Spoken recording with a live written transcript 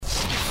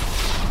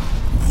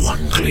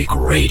One Click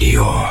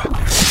Radio.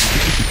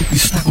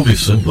 Está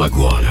começando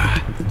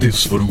agora.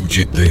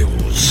 Desfrute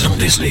Deus. Não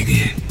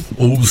desligue.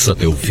 Ouça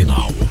até o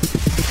final.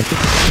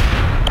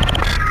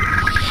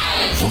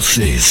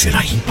 Você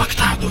será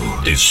impactado.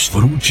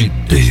 Desfrute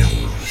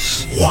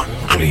Deus. One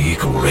Click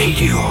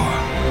Radio.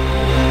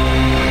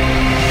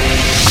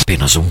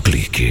 Apenas um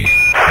clique.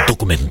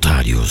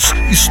 Documentários,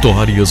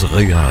 histórias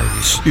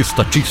reais,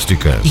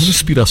 estatísticas,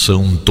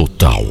 inspiração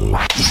total.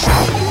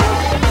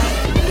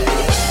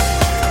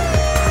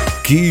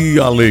 Que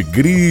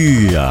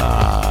alegria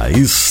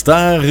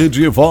estar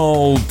de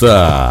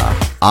volta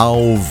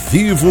ao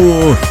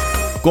vivo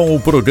com o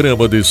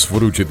programa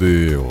Desfrute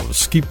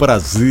Deus. Que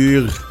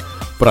prazer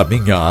para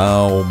minha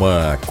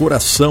alma,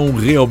 coração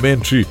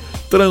realmente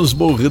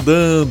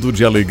transbordando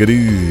de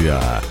alegria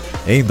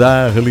em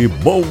dar-lhe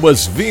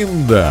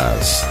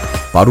boas-vindas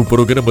para o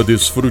programa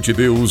Desfrute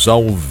Deus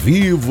ao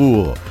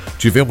vivo.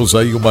 Tivemos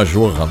aí uma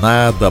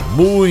jornada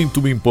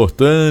muito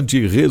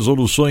importante,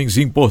 resoluções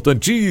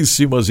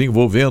importantíssimas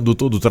envolvendo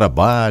todo o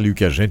trabalho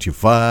que a gente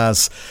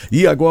faz.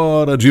 E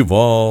agora de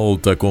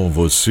volta com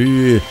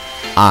você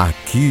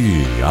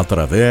aqui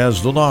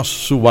através do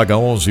nosso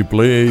H11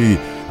 Play,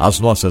 as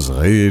nossas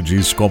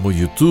redes como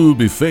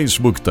YouTube,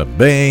 Facebook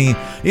também.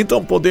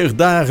 Então poder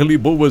dar-lhe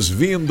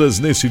boas-vindas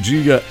nesse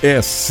dia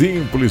é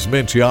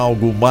simplesmente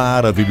algo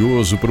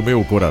maravilhoso para o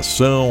meu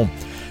coração.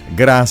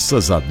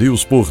 Graças a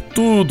Deus por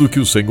tudo que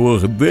o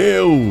Senhor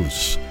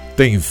Deus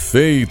tem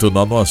feito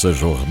na nossa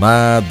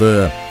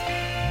jornada.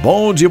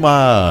 Bom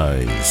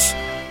demais!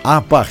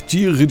 A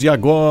partir de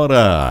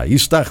agora,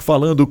 estar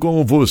falando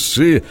com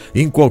você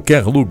em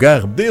qualquer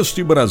lugar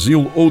deste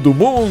Brasil ou do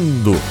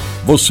mundo.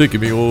 Você que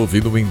me ouve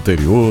no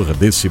interior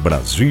desse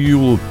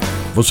Brasil,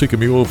 você que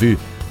me ouve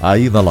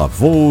aí na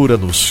lavoura,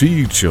 no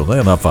sítio,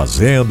 né, na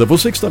fazenda,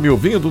 você que está me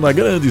ouvindo na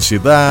grande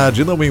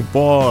cidade, não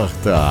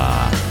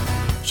importa.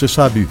 Você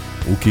sabe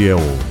o que é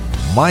o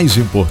mais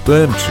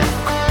importante?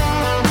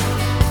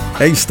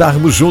 É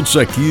estarmos juntos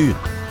aqui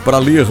para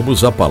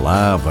lermos a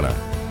palavra,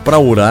 para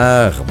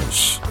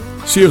orarmos,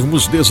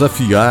 sermos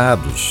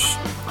desafiados,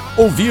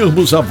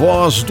 ouvirmos a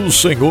voz do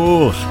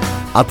Senhor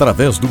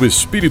através do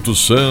Espírito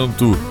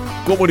Santo,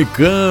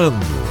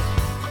 comunicando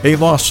em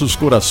nossos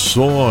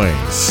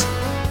corações.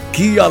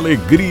 Que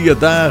alegria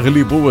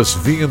dar-lhe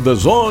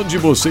boas-vindas onde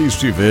você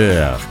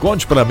estiver.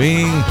 Conte para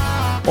mim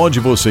onde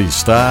você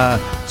está.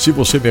 Se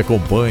você me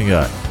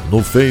acompanha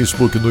no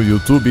Facebook, no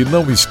YouTube,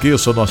 não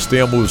esqueça, nós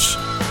temos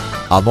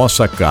a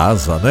nossa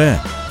casa,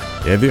 né?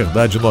 É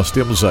verdade, nós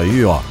temos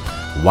aí, ó,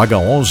 o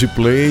H11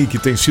 Play, que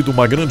tem sido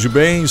uma grande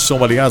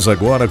bênção, aliás,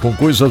 agora com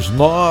coisas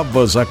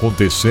novas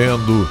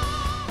acontecendo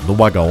no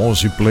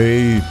H11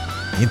 Play.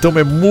 Então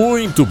é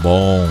muito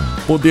bom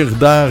poder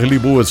dar-lhe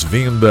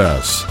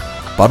boas-vindas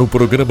para o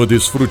programa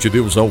Desfrute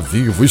Deus ao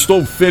vivo.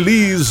 Estou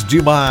feliz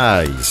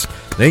demais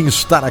em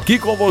estar aqui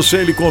com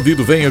você. Lhe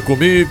convido, venha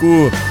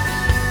comigo.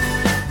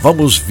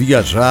 Vamos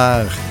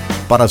viajar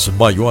para as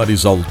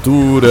maiores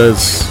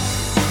alturas,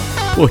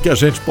 porque a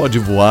gente pode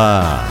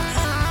voar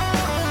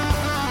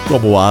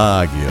como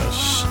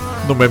águias,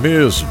 não é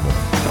mesmo?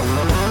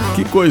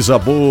 Que coisa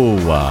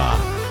boa!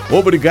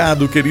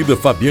 Obrigado, querida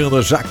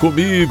Fabiana, já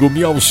comigo,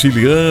 me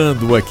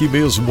auxiliando aqui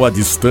mesmo à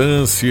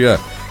distância,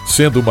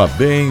 sendo uma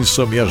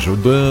bênção, me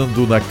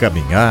ajudando na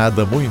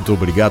caminhada. Muito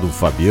obrigado,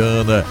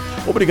 Fabiana.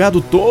 Obrigado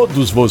a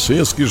todos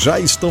vocês que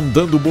já estão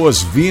dando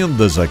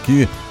boas-vindas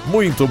aqui.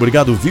 Muito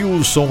obrigado,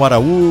 Wilson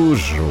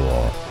Araújo.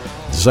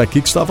 Diz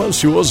aqui que estava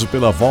ansioso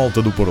pela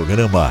volta do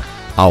programa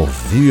ao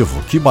vivo.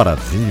 Que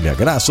maravilha,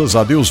 graças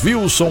a Deus.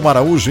 Wilson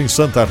Araújo em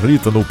Santa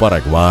Rita, no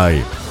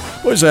Paraguai.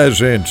 Pois é,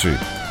 gente,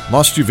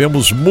 nós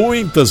tivemos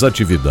muitas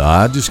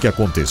atividades que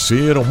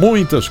aconteceram,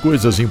 muitas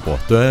coisas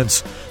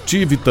importantes.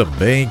 Tive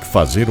também que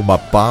fazer uma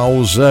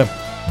pausa,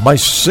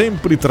 mas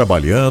sempre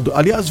trabalhando.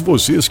 Aliás,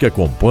 vocês que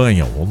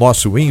acompanham o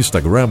nosso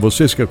Instagram,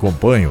 vocês que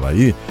acompanham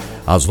aí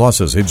as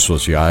nossas redes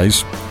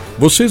sociais,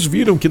 vocês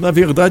viram que, na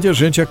verdade, a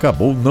gente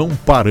acabou não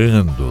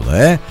parando,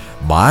 né?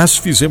 Mas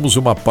fizemos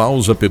uma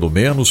pausa, pelo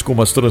menos,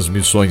 com as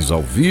transmissões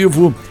ao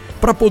vivo,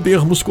 para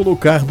podermos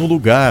colocar no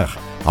lugar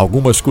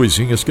algumas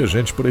coisinhas que a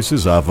gente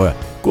precisava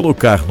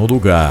colocar no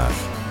lugar.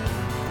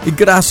 E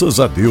graças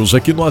a Deus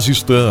aqui nós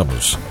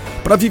estamos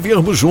para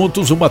vivermos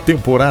juntos uma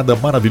temporada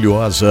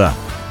maravilhosa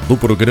do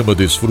programa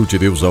Desfrute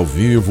Deus ao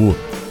vivo,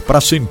 para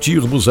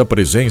sentirmos a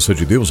presença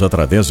de Deus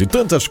através de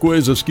tantas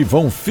coisas que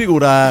vão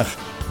figurar,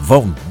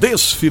 vão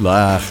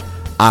desfilar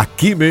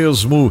aqui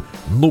mesmo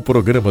no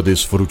programa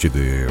Desfrute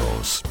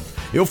Deus.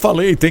 Eu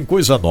falei, tem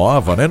coisa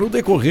nova, né? No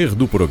decorrer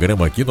do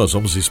programa aqui nós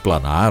vamos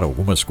explanar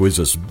algumas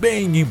coisas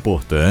bem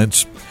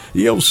importantes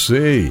e eu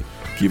sei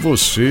que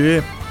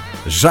você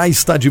já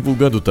está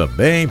divulgando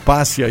também.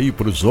 Passe aí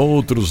para os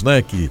outros,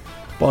 né, que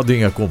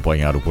podem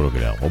acompanhar o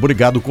programa.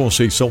 Obrigado,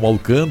 Conceição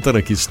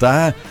Alcântara, que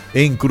está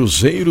em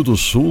Cruzeiro do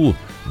Sul,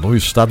 no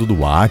estado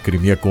do Acre,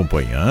 me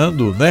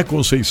acompanhando, né,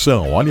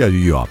 Conceição? Olha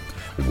aí, ó.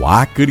 o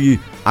Acre,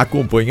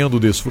 acompanhando o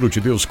Desfrute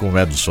Deus com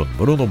Edson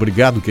Bruno.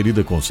 Obrigado,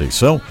 querida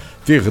Conceição.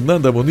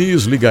 Fernanda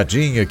Muniz,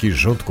 ligadinha aqui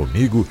junto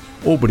comigo.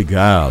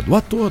 Obrigado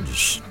a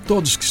todos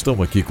que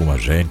estão aqui com a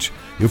gente.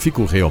 Eu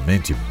fico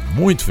realmente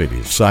muito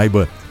feliz.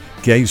 Saiba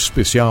que é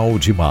especial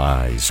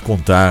demais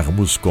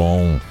contarmos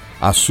com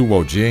a sua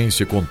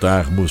audiência,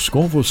 contarmos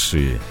com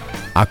você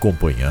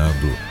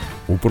acompanhando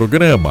o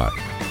programa.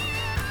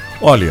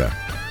 Olha,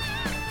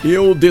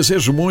 eu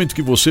desejo muito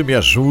que você me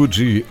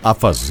ajude a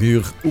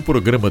fazer o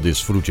programa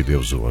Desfrute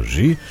Deus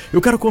hoje. Eu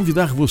quero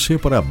convidar você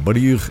para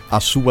abrir a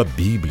sua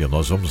Bíblia.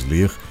 Nós vamos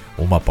ler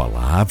uma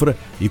palavra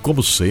e,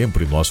 como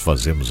sempre nós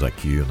fazemos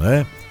aqui,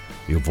 né?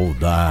 Eu vou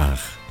dar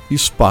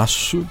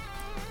espaço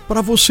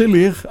para você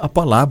ler a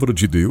palavra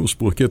de Deus,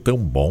 porque é tão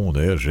bom,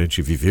 né, a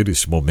gente viver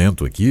esse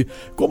momento aqui,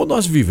 como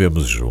nós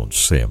vivemos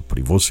juntos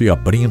sempre. Você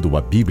abrindo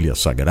a Bíblia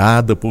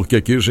Sagrada, porque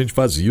aqui a gente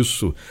faz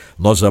isso.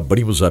 Nós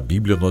abrimos a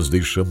Bíblia, nós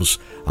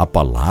deixamos a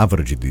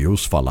palavra de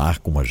Deus falar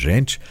com a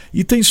gente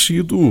e tem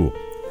sido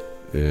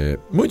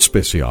muito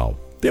especial.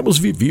 Temos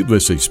vivido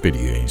essa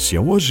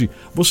experiência. Hoje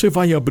você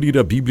vai abrir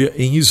a Bíblia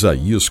em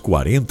Isaías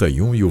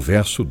 41 e o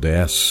verso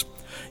 10.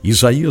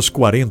 Isaías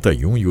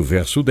 41 e o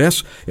verso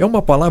 10 é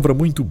uma palavra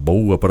muito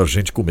boa para a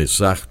gente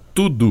começar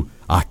tudo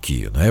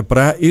aqui, né?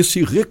 Para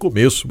esse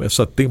recomeço,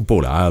 essa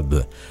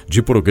temporada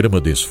de programa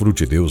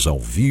Desfrute Deus ao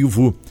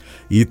vivo.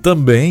 E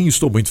também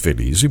estou muito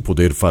feliz em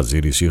poder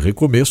fazer esse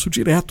recomeço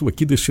direto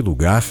aqui desse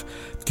lugar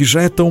que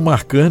já é tão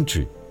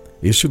marcante,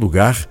 esse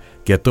lugar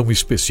que é tão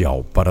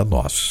especial para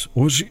nós.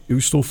 Hoje eu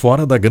estou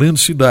fora da grande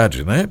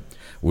cidade, né?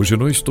 Hoje eu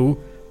não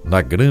estou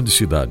na grande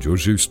cidade,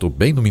 hoje eu estou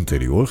bem no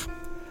interior,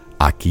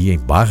 aqui em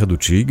Barra do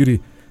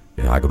Tigre,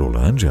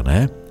 Agrolândia,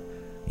 né?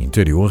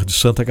 Interior de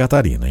Santa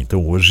Catarina.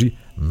 Então hoje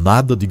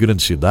nada de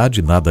grande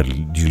cidade, nada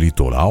de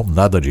litoral,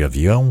 nada de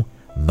avião,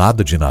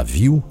 nada de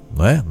navio,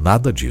 né?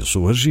 Nada disso.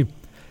 Hoje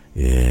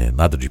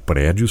nada de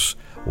prédios,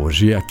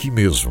 hoje é aqui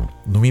mesmo,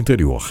 no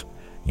interior.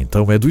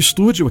 Então é do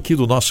estúdio aqui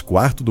do nosso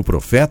Quarto do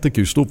Profeta que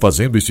eu estou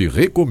fazendo esse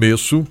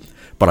recomeço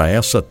para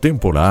essa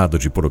temporada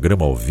de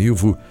programa ao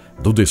vivo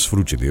do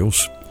Desfrute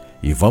Deus.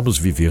 E vamos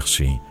viver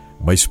sim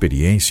uma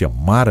experiência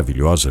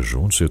maravilhosa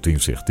juntos, eu tenho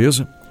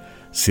certeza.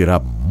 Será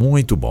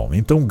muito bom.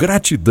 Então,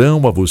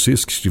 gratidão a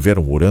vocês que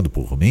estiveram orando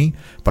por mim,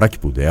 para que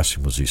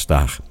pudéssemos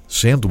estar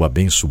sendo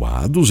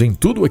abençoados em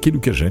tudo aquilo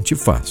que a gente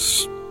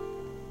faz.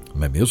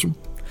 Não é mesmo?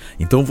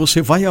 Então,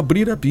 você vai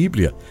abrir a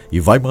Bíblia e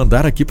vai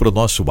mandar aqui para o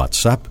nosso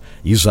WhatsApp,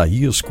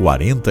 Isaías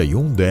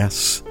 41,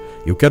 10.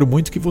 Eu quero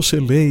muito que você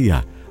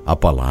leia a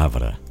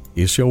palavra.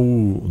 Esse é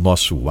o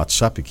nosso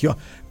WhatsApp aqui, ó,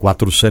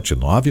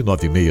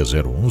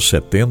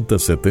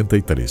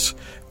 479-9601-7073.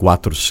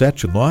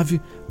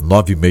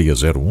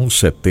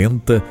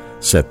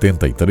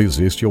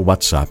 479-9601-7073. Este é o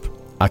WhatsApp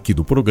aqui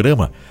do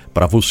programa,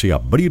 para você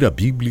abrir a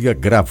Bíblia,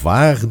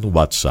 gravar no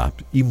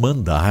WhatsApp e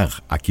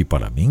mandar aqui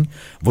para mim.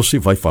 Você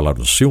vai falar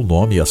o seu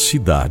nome, a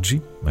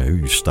cidade, né,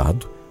 o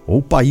estado ou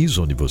o país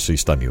onde você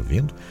está me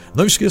ouvindo.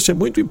 Não esqueça, é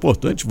muito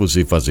importante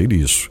você fazer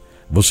isso.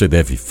 Você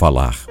deve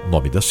falar o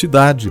nome da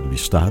cidade, do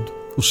estado,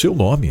 o seu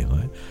nome,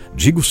 né?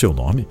 Diga o seu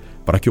nome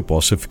para que eu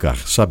possa ficar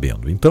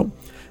sabendo. Então,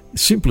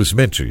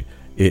 simplesmente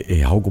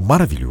é algo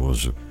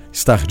maravilhoso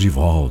estar de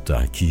volta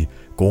aqui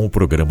com o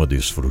programa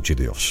Desfrute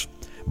Deus.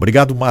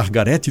 Obrigado,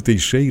 Margarete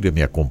Teixeira,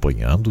 me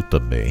acompanhando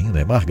também,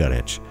 né,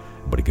 Margarete?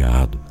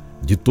 Obrigado,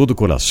 de todo o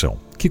coração.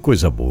 Que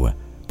coisa boa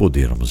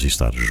podermos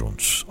estar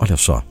juntos. Olha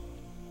só,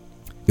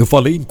 eu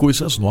falei em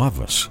coisas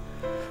novas.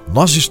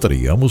 Nós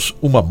estreamos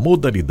uma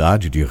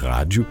modalidade de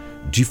rádio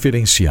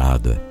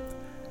diferenciada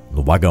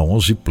no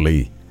H11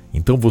 Play.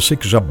 Então você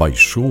que já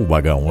baixou o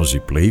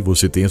H11 Play,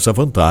 você tem essa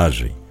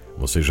vantagem.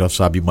 Você já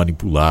sabe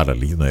manipular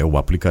ali, né, o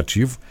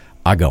aplicativo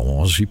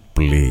H11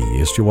 Play.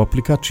 Este é o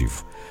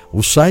aplicativo.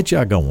 O site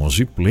é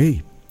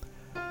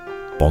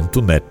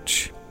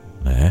h11play.net,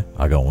 né?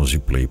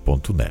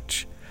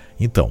 h11play.net.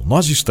 Então,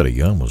 nós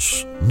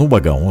estreamos no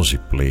H11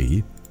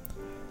 Play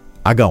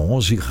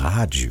H11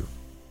 Rádio.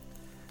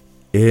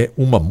 É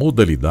uma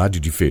modalidade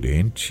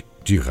diferente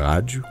de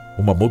rádio,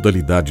 uma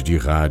modalidade de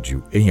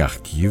rádio em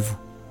arquivo,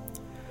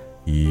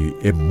 e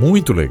é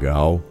muito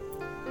legal.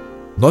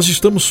 Nós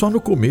estamos só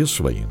no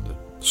começo ainda,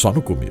 só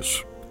no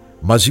começo.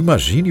 Mas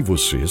imagine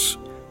vocês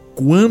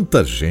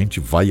quanta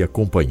gente vai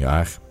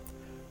acompanhar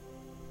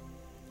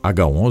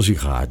H11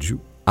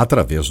 Rádio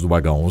através do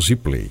H11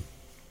 Play.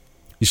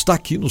 Está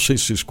aqui, não sei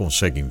se vocês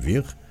conseguem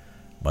ver,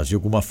 mas de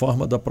alguma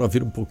forma dá para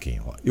ver um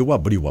pouquinho. Eu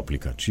abri o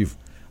aplicativo,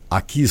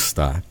 aqui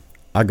está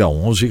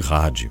H11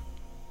 Rádio,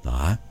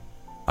 tá?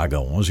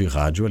 H11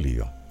 Rádio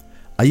ali, ó.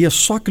 Aí é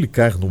só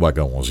clicar no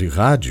H11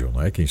 Rádio,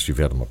 né, quem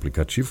estiver no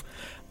aplicativo,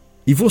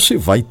 e você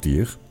vai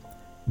ter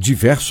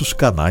diversos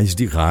canais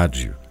de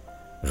rádio,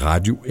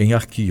 rádio em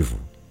arquivo.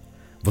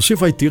 Você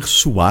vai ter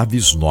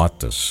suaves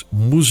notas,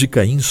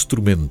 música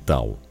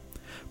instrumental.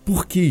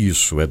 Por que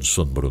isso,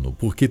 Edson Bruno?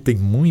 Porque tem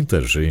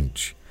muita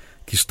gente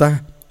que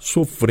está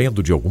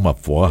sofrendo de alguma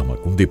forma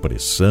com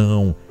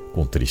depressão,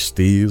 com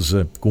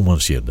tristeza, com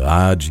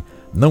ansiedade,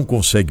 não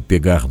consegue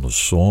pegar no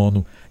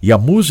sono, e a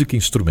música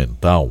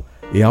instrumental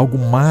é algo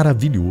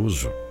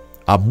maravilhoso.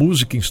 A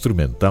música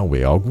instrumental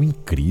é algo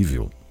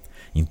incrível.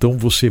 Então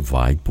você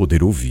vai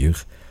poder ouvir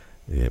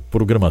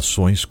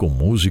programações com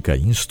música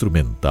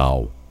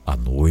instrumental à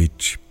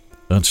noite,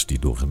 antes de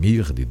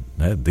dormir,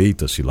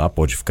 deita-se lá,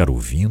 pode ficar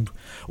ouvindo,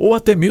 ou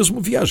até mesmo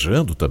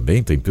viajando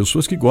também. Tem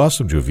pessoas que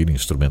gostam de ouvir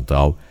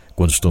instrumental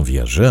quando estão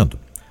viajando.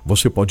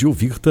 Você pode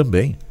ouvir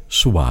também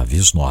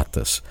suaves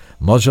notas.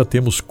 Nós já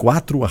temos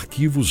 4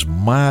 arquivos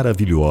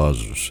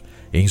maravilhosos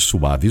em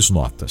suaves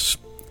notas.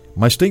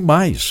 Mas tem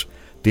mais.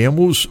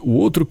 Temos o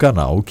outro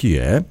canal que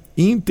é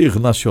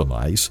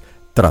Internacionais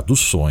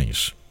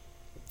Traduções.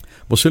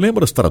 Você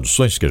lembra as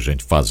traduções que a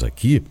gente faz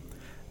aqui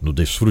no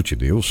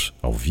DesfruteDeus,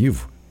 ao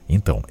vivo?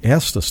 Então,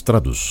 estas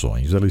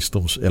traduções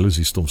elas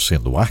estão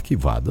sendo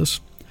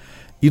arquivadas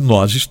e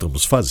nós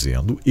estamos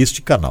fazendo este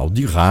canal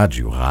de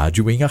rádio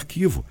em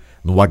arquivo,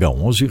 no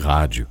H11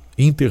 Rádio,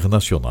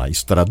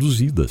 Internacionais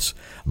Traduzidas.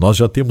 Nós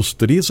já temos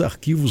 3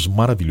 arquivos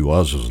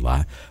maravilhosos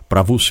lá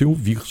para você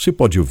ouvir. Você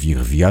pode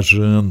ouvir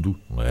viajando,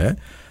 né?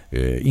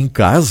 Em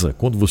casa,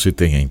 quando você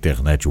tem a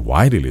internet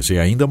wireless,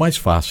 é ainda mais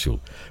fácil.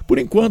 Por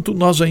enquanto,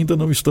 nós ainda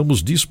não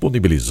estamos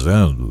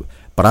disponibilizando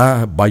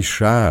para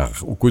baixar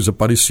ou coisa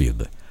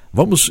parecida.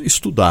 Vamos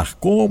estudar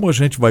como a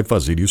gente vai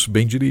fazer isso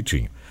bem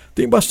direitinho.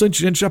 Tem bastante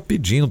gente já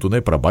pedindo,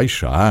 para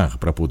baixar,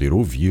 para poder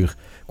ouvir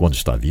quando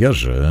está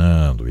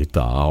viajando e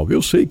tal.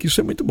 Eu sei que isso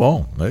é muito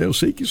bom, eu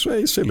sei que isso é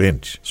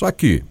excelente. Só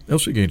que é o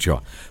seguinte,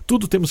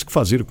 tudo temos que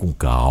fazer com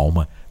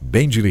calma,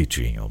 bem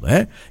direitinho,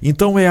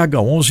 Então é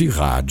H11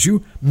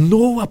 Rádio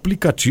no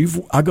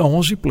aplicativo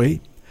H11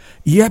 Play.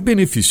 E é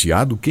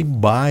beneficiado quem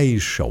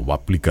baixa o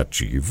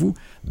aplicativo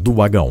do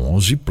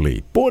H11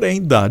 Play.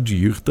 Porém, dá de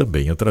ir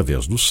também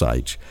através do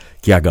site,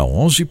 que é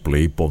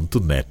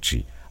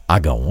h11play.net.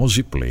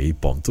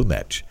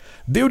 h11play.net.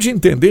 Deu de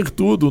entender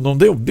tudo, não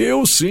deu?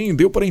 Deu sim,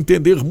 deu para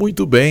entender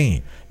muito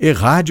bem. É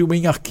rádio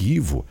em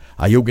arquivo.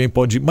 Aí alguém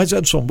pode, mas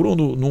Edson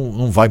Bruno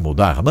não vai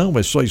mudar, não,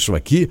 é só isso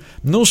aqui.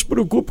 Não se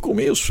preocupe com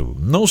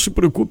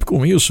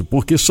isso,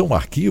 porque são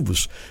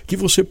arquivos que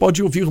você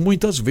pode ouvir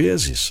muitas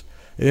vezes.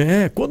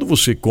 Quando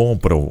você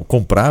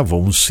comprava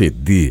um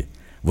CD,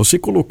 você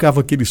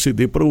colocava aquele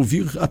CD para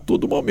ouvir a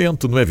todo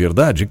momento, não é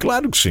verdade?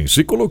 Claro que sim,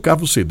 você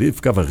colocava o CD,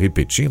 ficava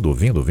repetindo,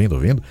 ouvindo.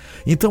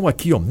 Então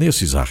aqui,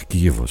 nesses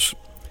arquivos,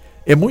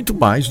 é muito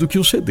mais do que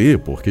o CD,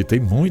 porque tem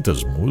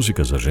muitas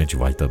músicas, a gente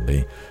vai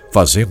também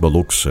fazendo a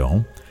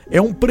locução.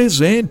 É um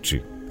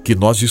presente que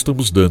nós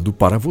estamos dando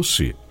para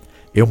você.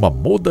 É uma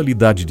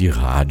modalidade de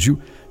rádio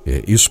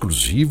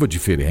exclusiva,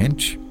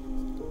 diferente,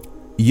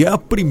 e é a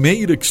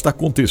primeira que está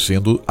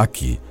acontecendo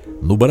aqui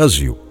no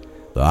Brasil.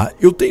 Tá?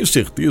 Eu tenho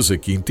certeza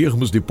que, em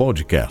termos de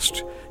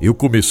podcast, eu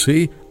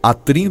comecei há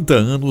 30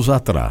 anos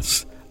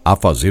atrás a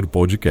fazer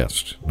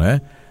podcast,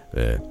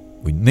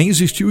 nem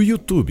existia o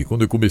YouTube.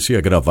 Quando eu comecei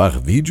a gravar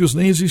vídeos,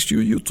 nem existia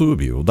o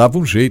YouTube. Eu dava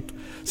um jeito.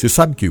 Você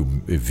sabe que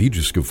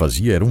vídeos que eu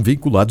fazia eram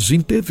veiculados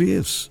em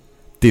TVs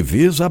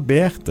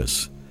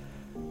abertas.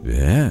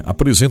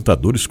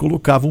 Apresentadores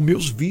colocavam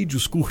meus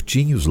vídeos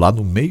curtinhos lá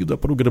no meio da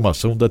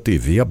programação da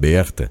TV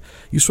aberta.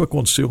 Isso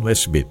aconteceu no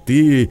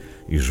SBT,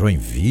 em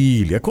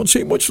Joinville,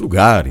 aconteceu em muitos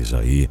lugares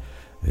aí.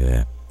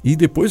 E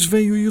depois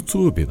veio o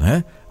YouTube,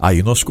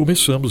 Aí nós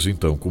começamos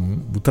então com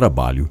o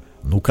trabalho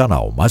no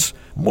canal, mas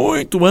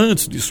muito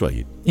antes disso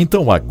aí.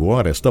 Então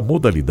agora esta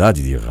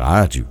modalidade de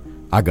rádio,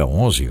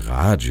 H11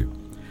 Rádio,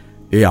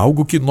 é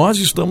algo que nós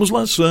estamos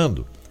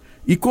lançando.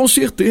 E com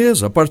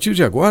certeza, a partir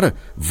de agora,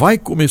 vai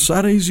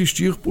começar a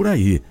existir por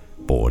aí.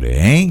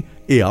 Porém,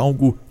 é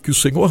algo que o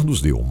Senhor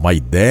nos deu, uma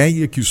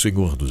ideia que o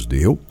Senhor nos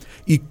deu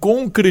e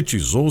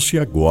concretizou-se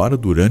agora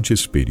durante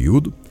esse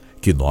período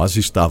que nós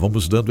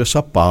estávamos dando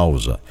essa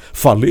pausa.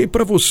 Falei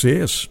para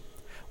vocês,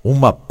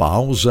 uma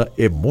pausa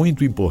é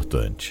muito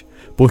importante,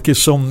 porque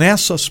são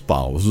nessas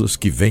pausas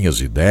que vêm as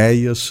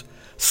ideias,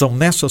 são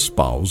nessas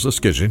pausas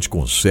que a gente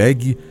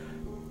consegue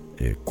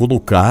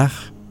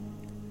colocar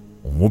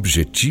um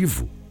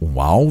objetivo,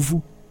 um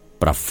alvo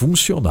para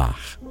funcionar.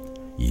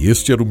 E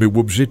este era o meu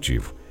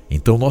objetivo.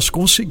 Então nós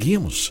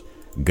conseguimos.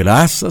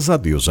 Graças a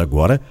Deus.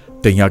 Agora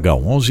tem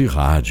H11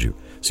 Rádio.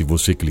 Se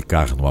você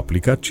clicar no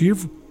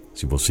aplicativo,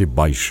 se você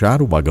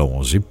baixar o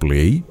H11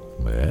 Play,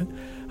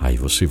 aí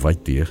você vai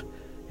ter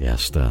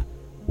esta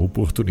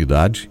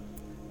oportunidade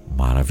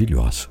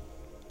maravilhosa.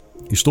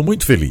 Estou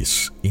muito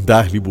feliz em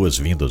dar-lhe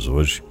boas-vindas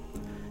hoje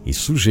e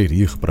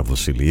sugerir para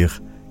você ler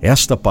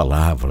esta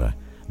palavra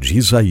de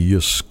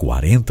Isaías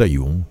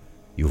 41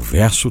 e o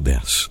verso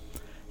 10.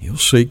 Eu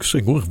sei que o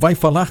Senhor vai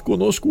falar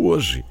conosco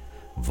hoje.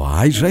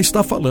 Já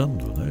está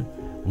falando,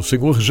 O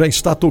Senhor já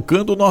está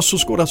tocando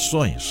nossos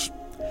corações.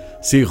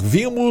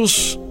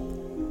 Servimos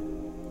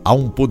a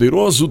um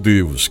poderoso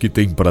Deus que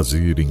tem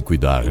prazer em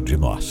cuidar de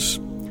nós.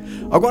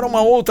 Agora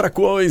uma outra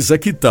coisa,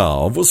 que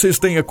tal? Vocês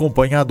têm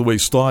acompanhado a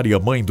história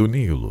Mãe do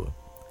Nilo?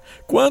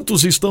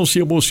 Quantos estão se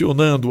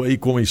emocionando aí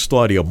com a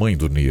história Mãe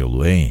do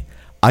Nilo, hein?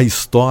 A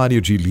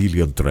história de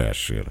Lilian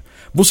Thrasher.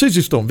 Vocês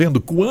estão vendo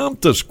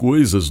quantas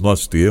coisas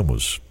nós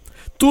temos?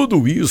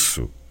 Tudo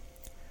isso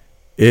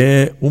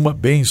é uma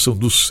bênção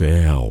do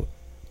céu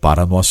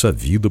para a nossa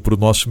vida, para o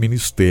nosso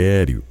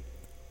ministério.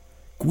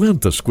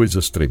 Quantas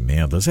coisas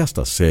tremendas!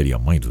 Esta série A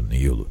Mãe do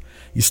Nilo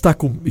está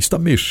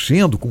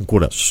mexendo com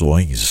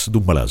corações do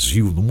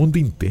Brasil, no mundo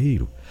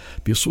inteiro.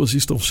 Pessoas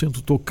estão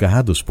sendo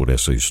tocadas por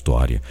essa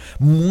história.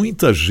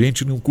 Muita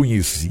gente não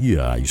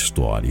conhecia a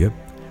história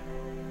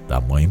da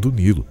Mãe do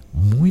Nilo.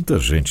 Muita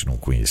gente não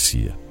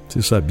conhecia.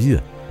 Você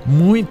sabia?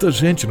 Muita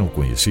gente não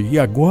conhecia. E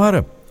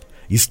agora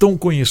estão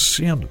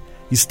conhecendo,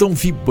 estão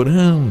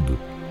vibrando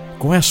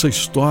com essa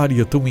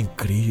história tão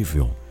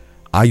incrível.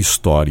 A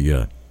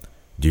história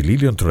de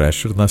Lilian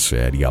Thrasher na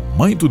série A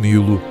Mãe do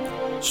Nilo,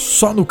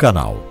 só no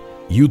canal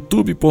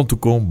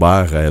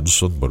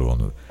youtube.com/Edson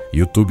Bruno.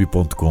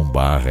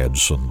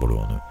 youtube.com/Edson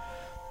Bruno.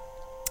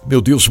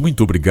 Meu Deus,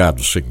 muito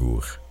obrigado,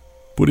 Senhor,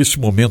 por esse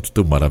momento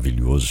tão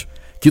maravilhoso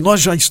que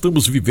nós já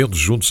estamos vivendo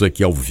juntos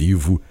aqui ao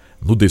vivo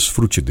no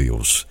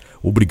DesfruteDeus.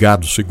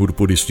 Obrigado, Senhor,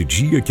 por este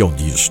dia que é um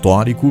dia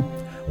histórico,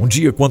 um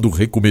dia quando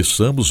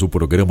recomeçamos o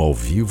programa ao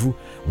vivo,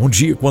 um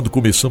dia quando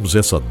começamos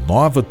essa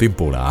nova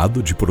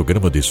temporada de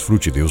programa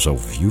DesfruteDeus ao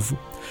vivo.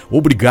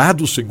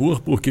 Obrigado, Senhor,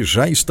 porque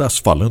já estás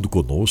falando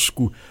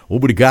conosco.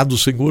 Obrigado,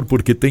 Senhor,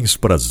 porque tens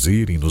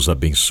prazer em nos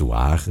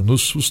abençoar,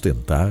 nos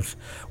sustentar.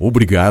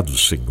 Obrigado,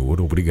 Senhor,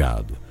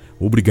 obrigado.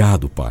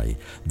 Obrigado, Pai.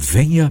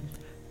 Venha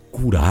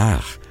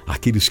curar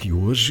aqueles que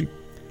hoje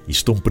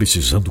estão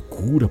precisando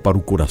cura para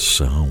o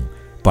coração,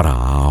 para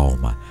a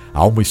alma. A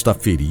alma está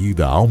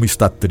ferida, a alma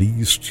está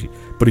triste,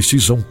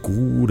 precisam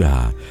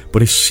cura,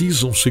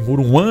 precisam, Senhor,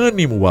 um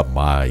ânimo a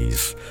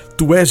mais.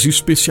 Tu és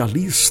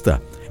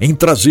especialista em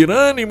trazer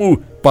ânimo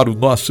para o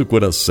nosso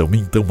coração,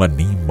 então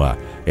anima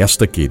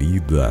esta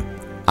querida,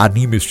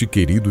 anima este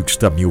querido que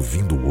está me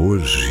ouvindo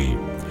hoje.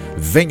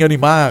 Venha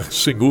animar,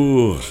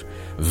 Senhor,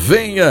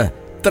 venha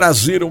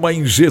trazer uma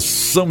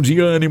injeção de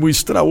ânimo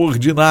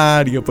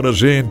extraordinária para a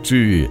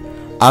gente,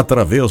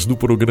 através do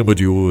programa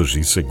de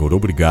hoje, Senhor.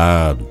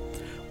 Obrigado.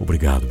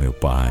 Obrigado, meu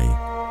Pai.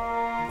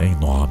 Em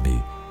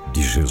nome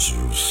de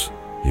Jesus,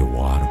 eu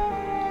oro,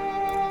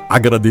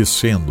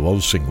 agradecendo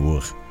ao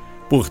Senhor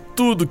por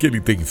tudo que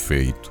Ele tem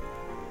feito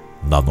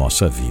na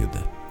nossa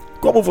vida.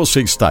 Como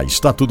você está?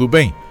 Está tudo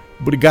bem?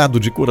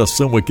 Obrigado de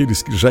coração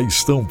àqueles que já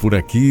estão por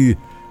aqui.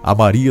 A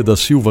Maria da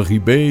Silva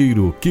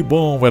Ribeiro, que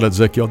bom, ela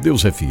diz aqui, ó,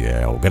 Deus é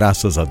fiel,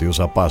 graças a Deus,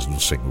 a paz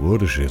do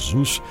Senhor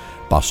Jesus,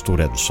 pastor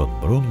Edson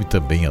Bruno e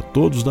também a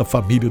todos da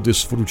família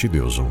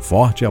DesfruteDeus. Um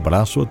forte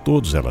abraço a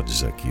todos, ela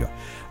diz aqui, ó,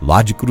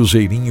 lá de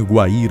Cruzeirinho,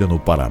 Guaíra,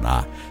 no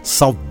Paraná.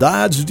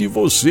 Saudades de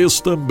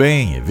vocês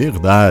também, é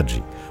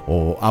verdade.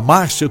 Oh, a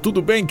Márcia,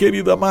 tudo bem,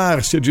 querida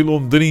Márcia, de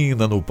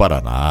Londrina, no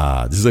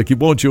Paraná? Diz aqui,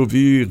 bom te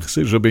ouvir,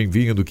 seja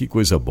bem-vindo, que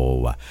coisa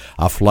boa.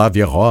 A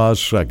Flávia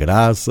Rocha,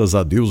 graças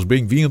a Deus,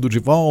 bem-vindo de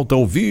volta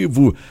ao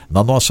vivo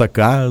na nossa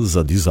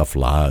casa, diz a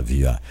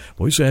Flávia.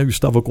 Pois é, eu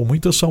estava com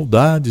muitas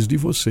saudades de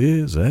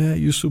vocês, é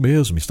isso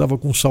mesmo, estava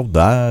com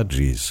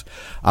saudades.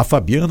 A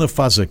Fabiana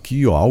faz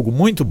aqui, ó, algo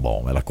muito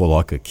bom, ela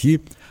coloca aqui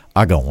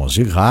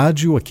H11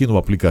 Rádio, aqui no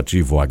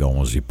aplicativo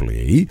H11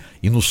 Play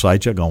e no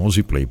site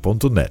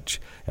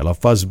h11play.net. Ela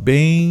faz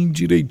bem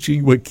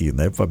direitinho aqui,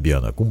 né,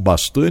 Fabiana? Com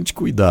bastante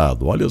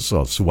cuidado. Olha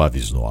só,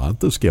 Suaves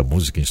Notas, que é a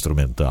música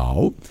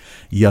instrumental,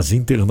 e as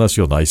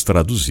internacionais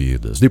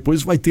traduzidas.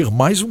 Depois vai ter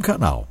mais um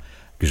canal,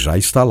 que já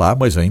está lá,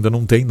 mas ainda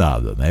não tem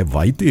nada, né?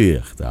 Vai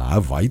ter, tá?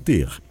 Vai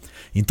ter.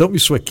 Então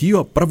isso aqui,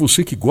 ó, para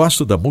você que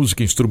gosta da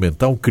música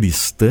instrumental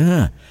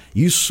cristã,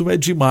 isso é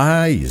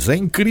demais, é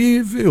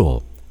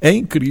incrível. É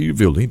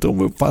incrível, então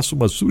eu faço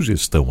uma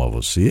sugestão a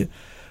você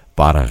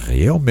para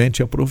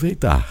realmente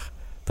aproveitar,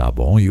 tá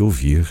bom? E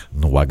ouvir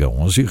no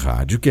H11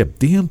 Rádio, que é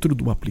dentro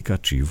do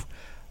aplicativo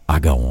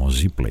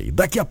H11 Play.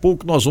 Daqui a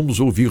pouco nós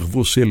vamos ouvir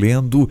você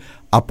lendo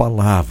a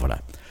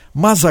palavra.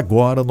 Mas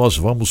agora nós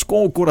vamos,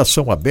 com o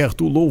coração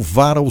aberto,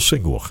 louvar ao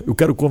Senhor. Eu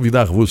quero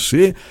convidar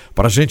você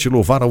para a gente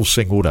louvar ao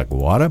Senhor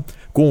agora,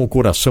 com o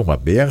coração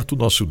aberto.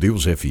 Nosso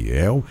Deus é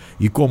fiel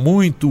e com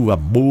muito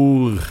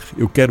amor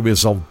eu quero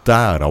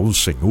exaltar ao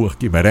Senhor,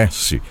 que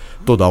merece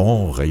toda a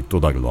honra e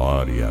toda a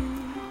glória.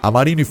 A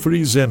Marine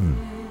Friesen,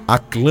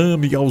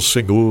 aclame ao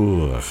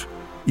Senhor,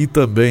 e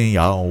também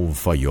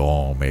Alfa e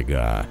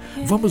Ômega.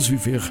 Vamos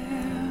viver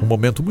um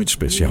momento muito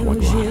especial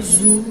agora.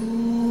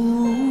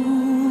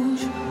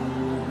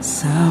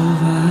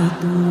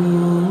 Salvador,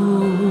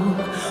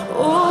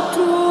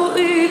 outro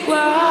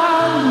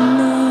igual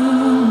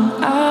não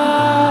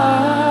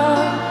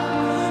há.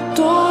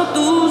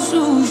 Todos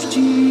os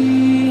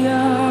dias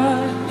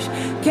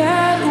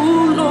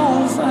quero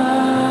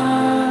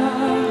louvar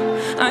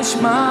as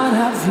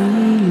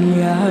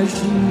maravilhas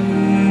de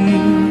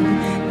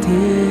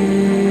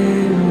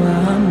teu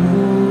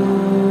amor.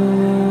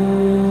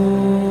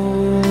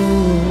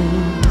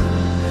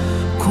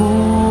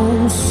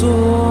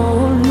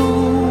 Consolo,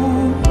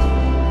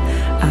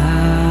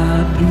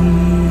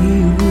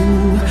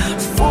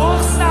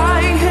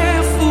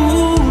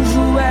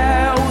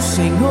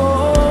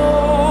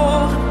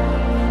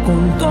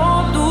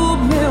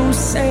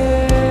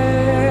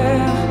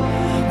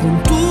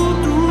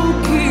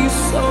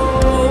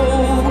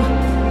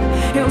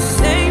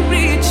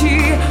 sempre te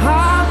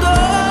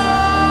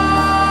adorarei.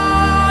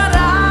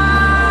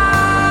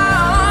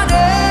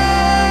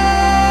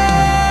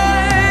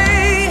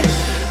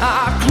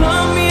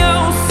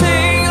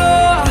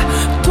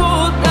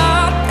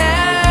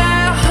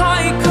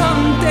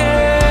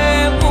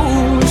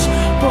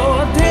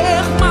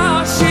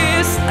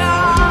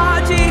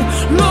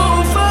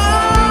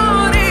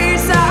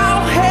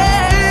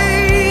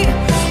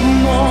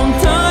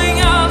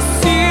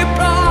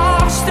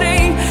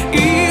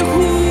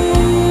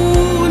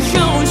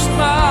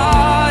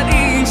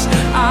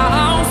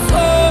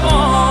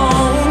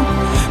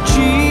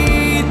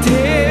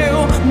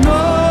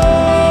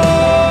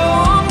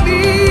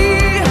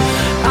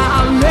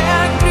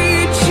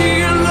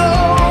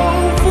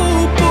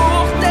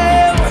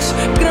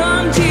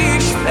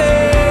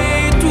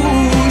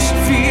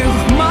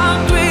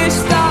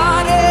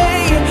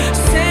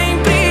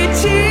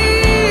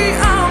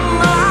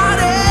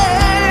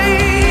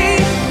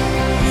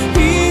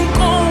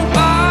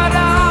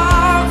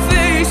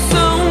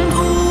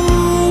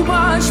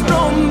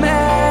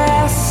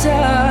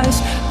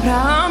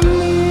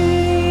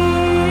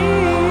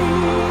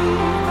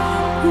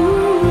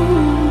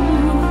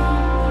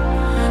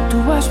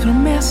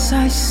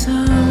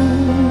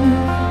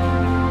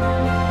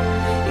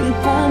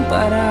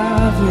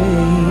 incomparáveis.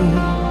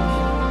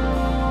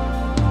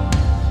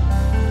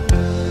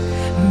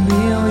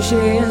 Meu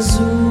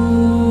Jesus,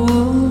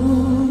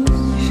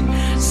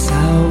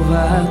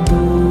 Salvador,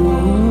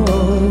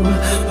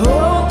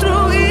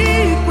 outro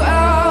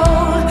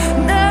igual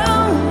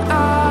não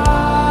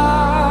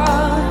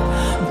há.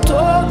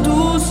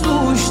 Todos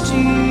os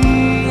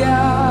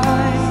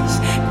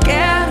dias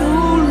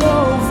quero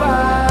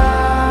louvar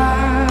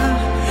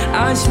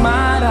as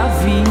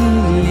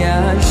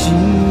maravilhas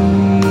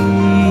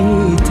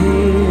de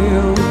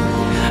teu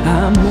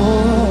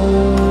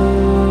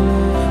amor.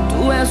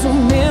 Tu és o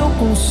meu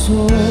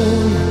consolo,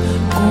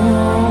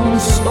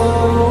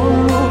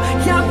 consolo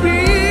e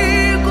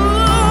abrigo,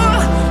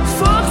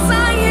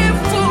 força e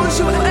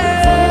refúgio és.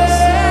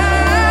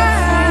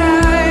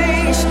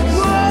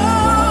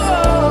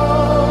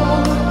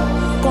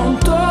 Com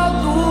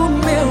todo o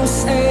meu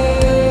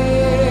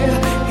ser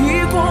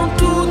e com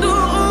tudo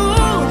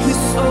o que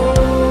sou,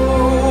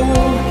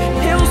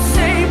 eu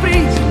sempre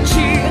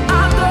te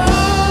adorarei.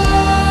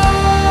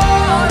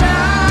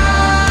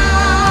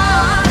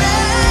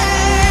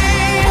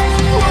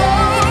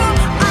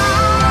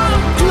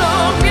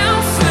 Aclame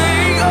ao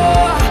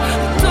Senhor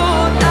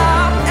toda a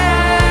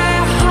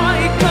terra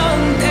e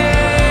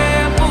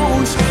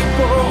cantemos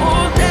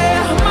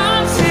poder,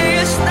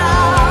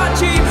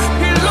 majestade e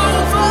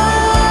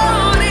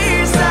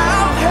louvores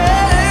ao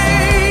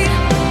Rei.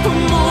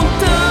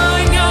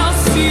 Montanhas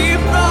se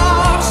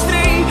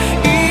prostrem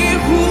e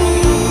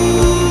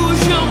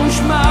rujam os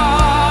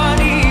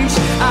mares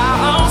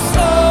ao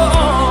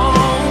som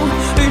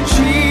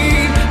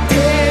de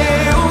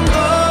teu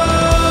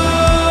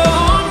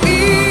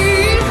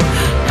nome.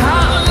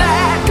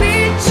 Alegre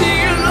te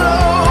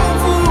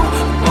louvo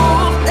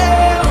por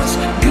teus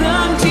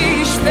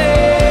grandes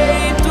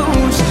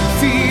feitos.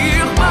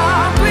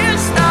 Firmado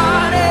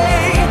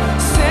estarei,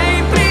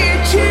 sempre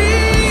te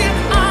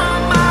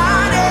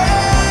amarei.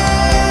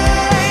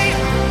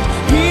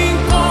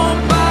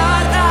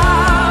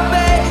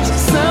 Incomparáveis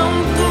são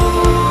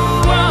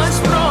tuas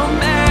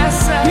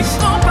promessas.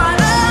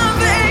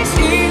 Incomparáveis,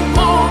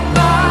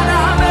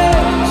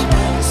 incomparáveis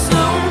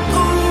são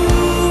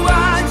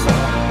tuas.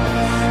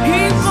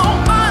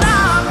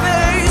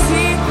 Incomparáveis,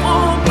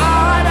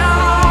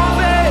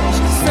 incomparáveis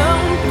são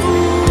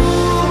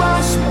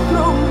tuas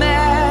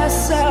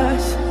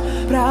promessas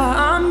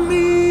pra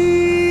mim.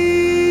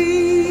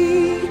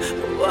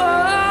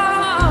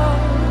 Uau.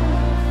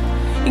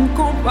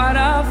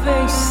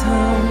 Incomparáveis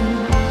são,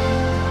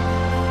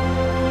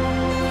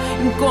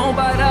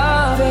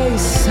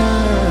 incomparáveis são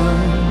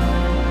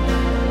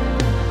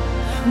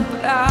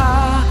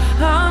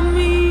pra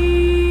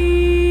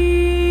mim.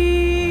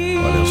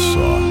 Olha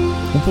só,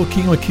 um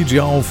pouquinho aqui de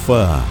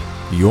Alfa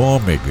e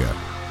Ômega.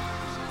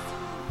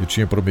 Eu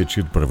tinha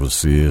prometido para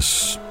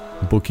vocês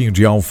um pouquinho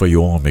de Alfa e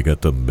Ômega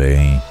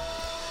também.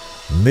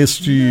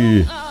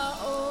 Neste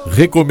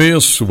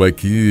recomeço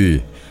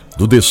aqui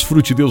do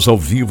Desfrute Deus ao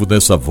vivo,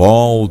 nessa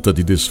volta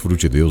de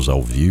Desfrute Deus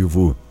ao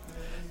vivo,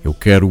 eu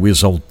quero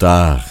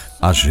exaltar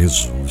a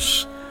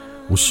Jesus,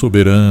 o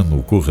soberano,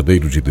 o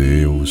Cordeiro de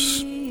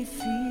Deus,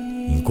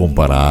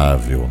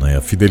 incomparável, né?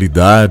 A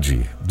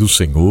fidelidade do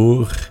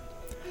Senhor.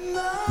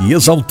 E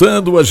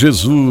exaltando a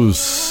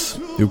Jesus,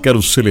 eu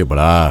quero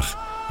celebrar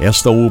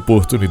esta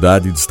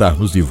oportunidade de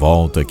estarmos de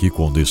volta aqui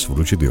com o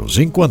Desfrute Deus.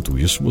 Enquanto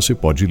isso, você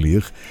pode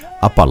ler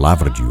a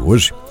palavra de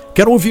hoje.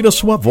 Quero ouvir a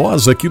sua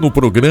voz aqui no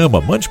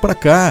programa. Mande para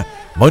cá,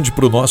 mande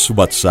para o nosso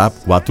WhatsApp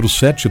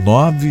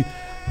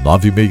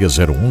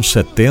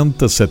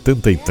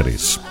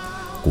 479-9601-7073.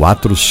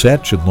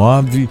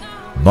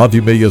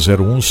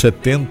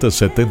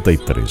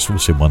 479-9601-7073.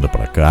 Você manda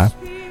para cá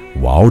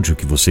o áudio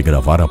que você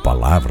gravar a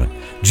palavra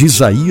de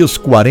Isaías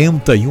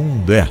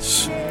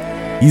 41:10.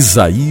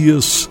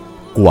 Isaías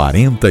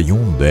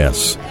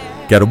 41:10.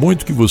 Quero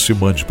muito que você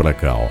mande para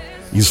cá, ó.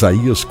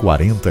 Isaías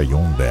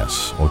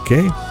 41:10,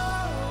 ok?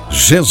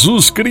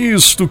 Jesus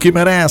Cristo, que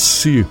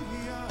merece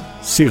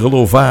ser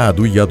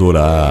louvado e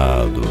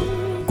adorado.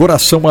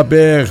 Coração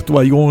aberto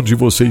aí onde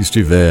você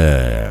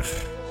estiver.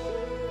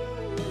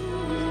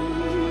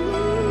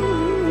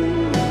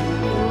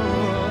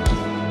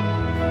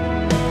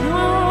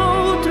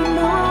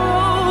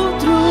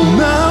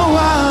 Não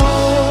há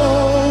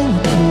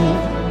outro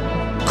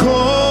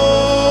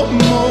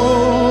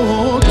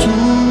como tu.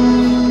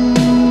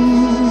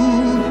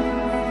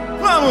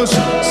 Vamos,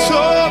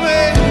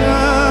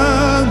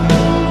 soberano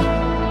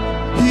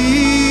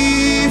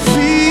e fiel.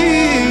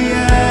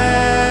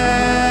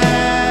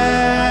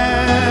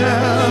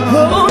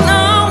 Oh,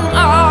 não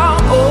há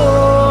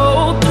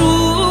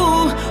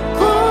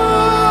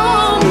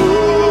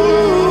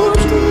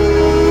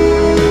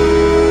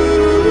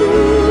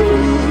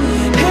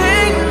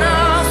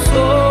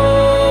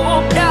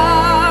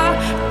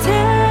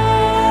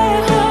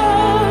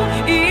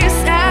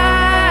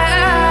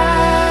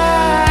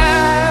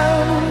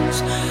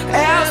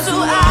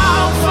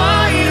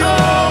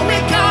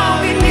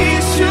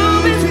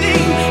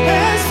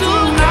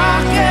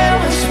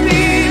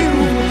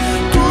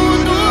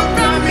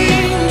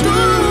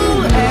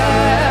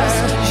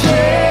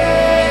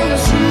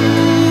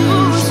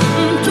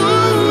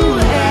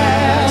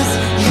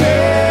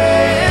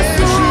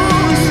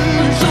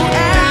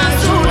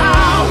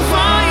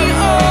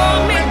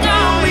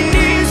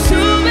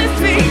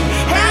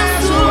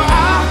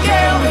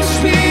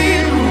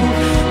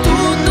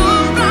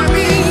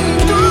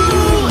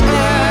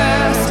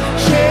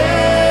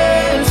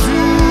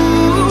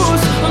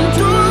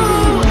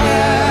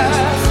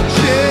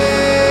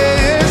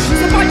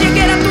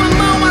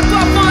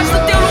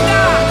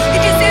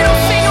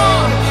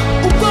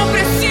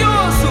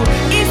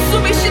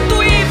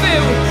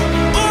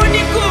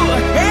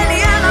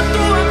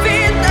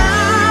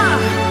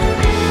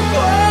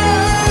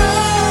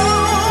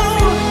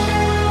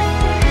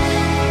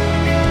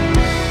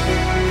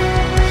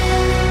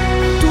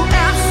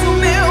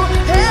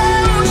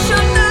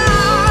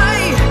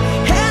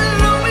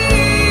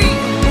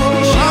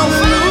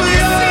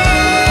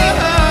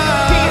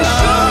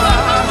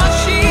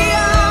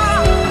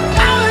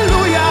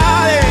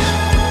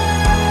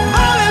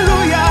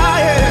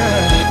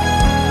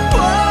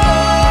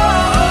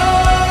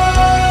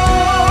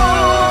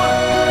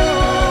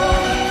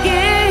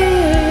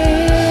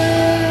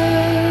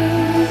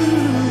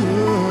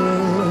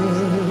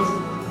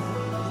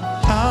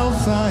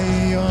Alfa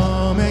e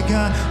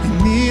Ômega,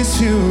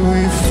 início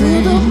e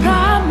fim. Tudo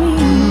pra mim,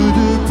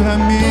 Tudo pra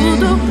mim,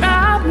 tudo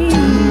pra mim,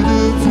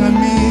 tudo pra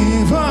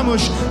mim.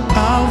 Vamos,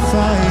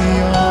 Alfa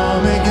e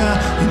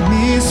Ômega,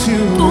 início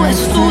tu e és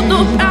fim.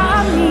 tudo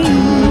pra mim,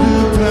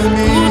 Tudo pra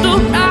mim,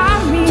 tudo pra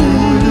mim.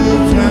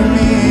 tudo pra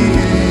mim.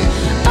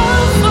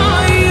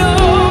 Alfa e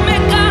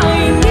Ômega,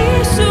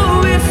 início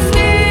e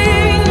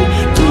fim.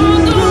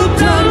 Tudo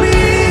pra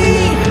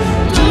mim,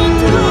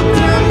 tudo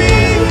pra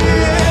mim.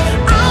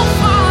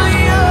 Alfa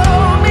e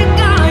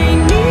Ômega,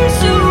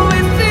 início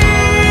e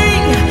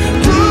fim.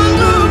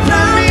 Tudo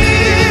pra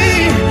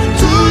mim,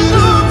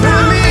 tudo pra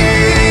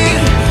mim.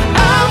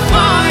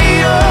 Alfa e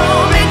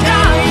Ômega,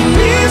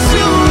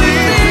 início e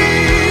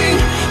fim.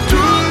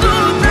 Tudo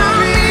pra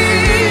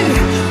mim,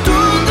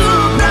 tudo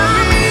pra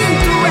mim.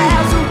 Tu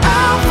és o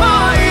Alfa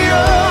e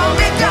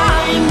Ômega,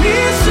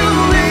 início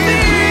e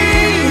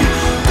fim.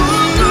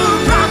 Tudo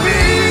pra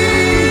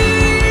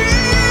mim.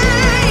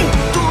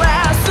 Tu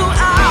és o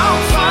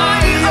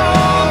Alfa e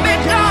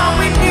Ômega, o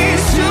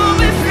início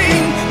e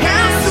fim.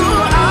 És o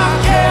ar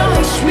que eu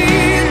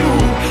respiro.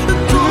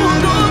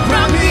 Tudo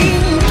pra mim.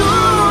 Tu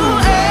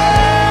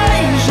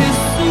és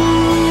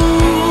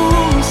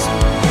Jesus.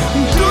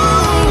 Tu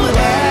és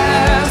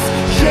Jesus.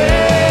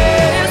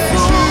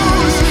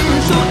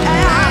 Tu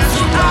és o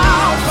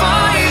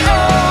Alfa e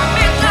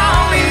Ômega,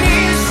 o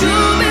início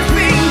e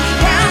fim.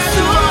 És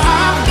o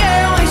ar que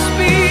eu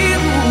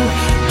respiro.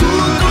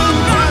 Tudo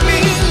pra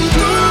mim.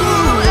 Tu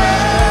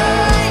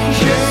és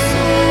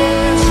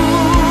Jesus.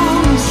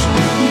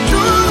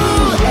 Tu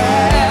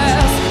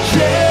és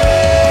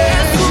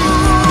Jesus.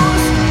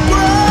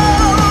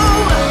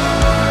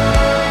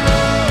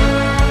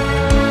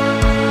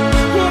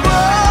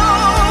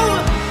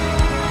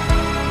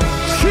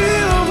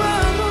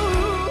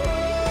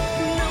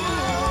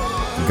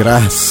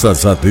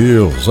 Graças a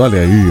Deus, olha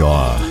aí,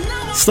 ó.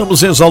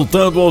 Estamos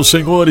exaltando ao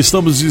Senhor,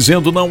 estamos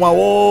dizendo não há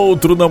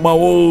outro, não há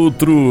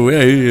outro,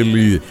 é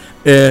Ele,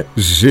 é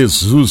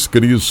Jesus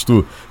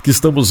Cristo que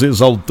estamos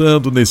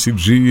exaltando nesse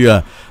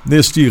dia,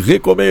 neste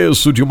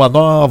recomeço de uma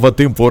nova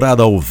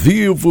temporada ao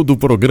vivo do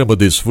programa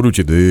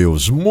Desfrute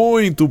Deus.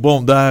 Muito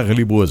bom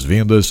dar-lhe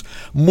boas-vindas,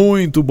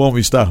 muito bom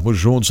estarmos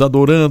juntos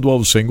adorando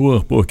ao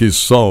Senhor, porque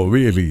só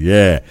Ele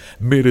é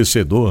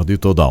merecedor de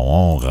toda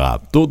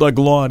honra, toda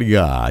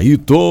glória e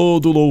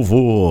todo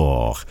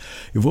louvor.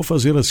 Eu vou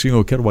fazer assim,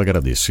 eu quero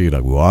agradecer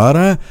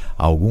agora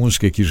alguns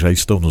que aqui já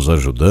estão nos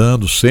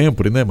ajudando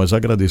sempre, né? Mas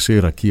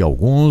agradecer aqui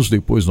alguns,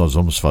 depois nós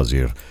vamos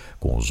fazer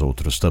com os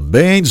outros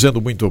também,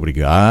 dizendo muito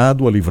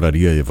obrigado à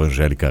Livraria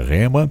Evangélica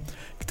Rema,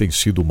 que tem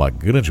sido uma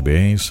grande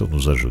bênção,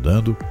 nos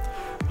ajudando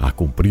a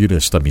cumprir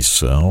esta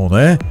missão,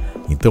 né?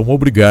 Então,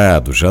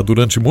 obrigado. Já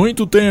durante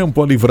muito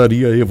tempo, a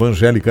Livraria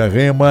Evangélica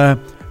Rema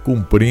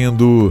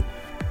cumprindo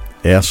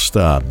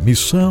esta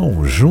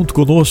missão junto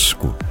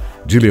conosco,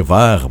 de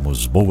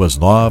levarmos boas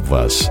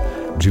novas,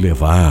 de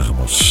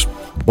levarmos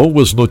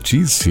boas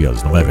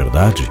notícias, não é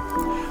verdade?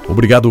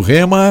 Obrigado,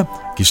 Rema,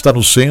 que está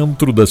no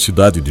centro da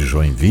cidade de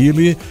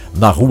Joinville,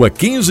 na rua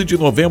 15 de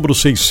novembro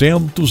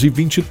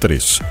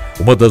 623.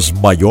 Uma das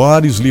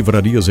maiores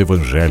livrarias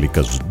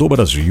evangélicas do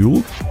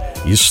Brasil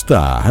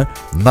está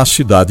na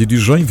cidade de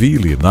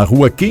Joinville, na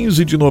rua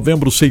 15 de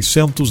novembro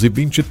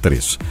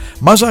 623.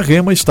 Mas a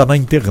Rema está na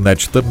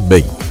internet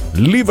também,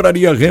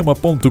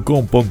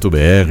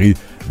 livrariarema.com.br.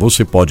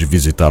 Você pode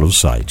visitar o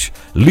site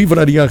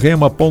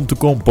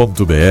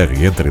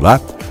livrariarema.com.br. Entre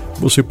lá,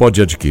 você pode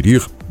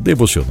adquirir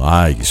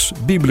devocionais,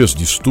 bíblias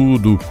de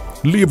estudo,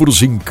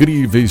 livros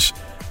incríveis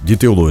de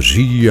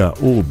teologia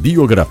ou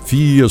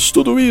biografias,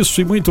 tudo isso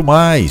e muito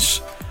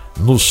mais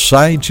no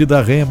site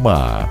da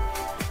Rema,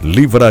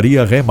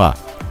 livrariarema.com.br.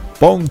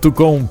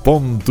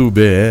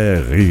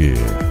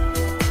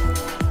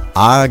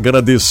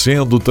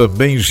 Agradecendo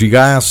também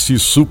Giasse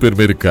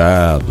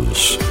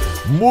Supermercados.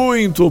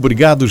 Muito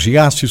obrigado,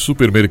 Giasse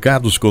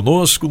Supermercados,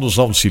 conosco, nos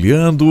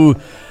auxiliando,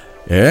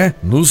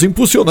 nos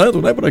impulsionando,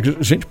 né, para que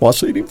a gente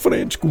possa ir em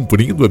frente,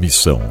 cumprindo a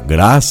missão.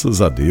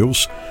 Graças a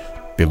Deus,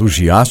 pelo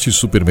Giasse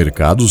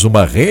Supermercados,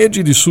 uma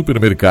rede de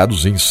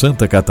supermercados em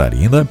Santa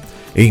Catarina,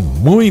 em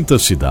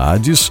muitas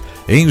cidades.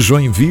 Em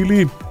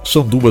Joinville,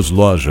 são 2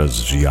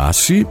 lojas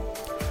Giasse,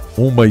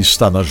 uma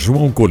está na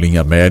João Colim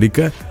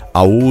América,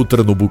 a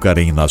outra no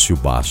Bucarém Inácio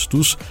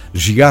Bastos.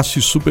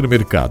 Giasse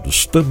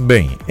Supermercados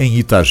também em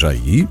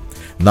Itajaí,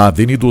 na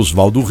Avenida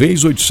Oswaldo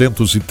Reis,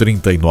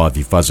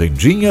 839,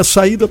 Fazendinha,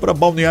 saída para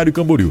Balneário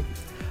Camboriú.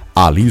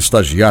 Ali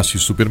está Giasse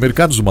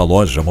Supermercados, uma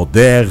loja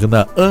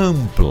moderna,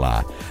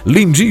 ampla,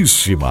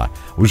 lindíssima.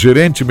 O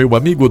gerente, meu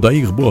amigo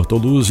Odair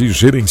Bortoluzzi,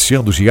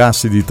 gerenciando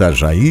Giasse de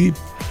Itajaí.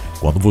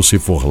 Quando você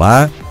for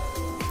lá,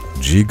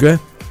 diga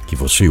que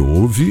você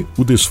ouve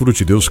o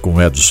Desfrute Deus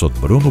com Edson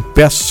Bruno,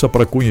 peça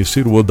para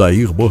conhecer o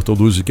Odair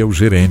Bortoluzzi, que é o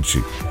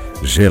gerente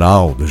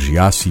geral da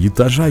Giasse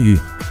Itajaí.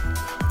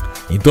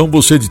 Então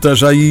você de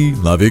Itajaí,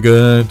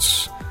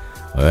 Navegantes,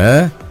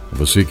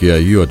 você que é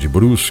aí, de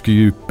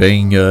Brusque,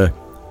 Penha,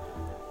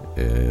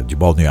 de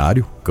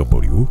Balneário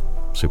Camboriú,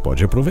 você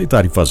pode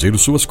aproveitar e fazer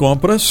as suas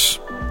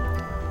compras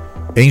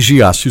em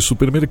Giasse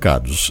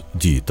Supermercados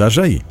de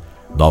Itajaí,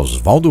 na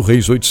Oswaldo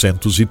Reis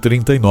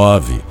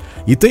 839.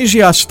 E tem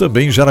Giasse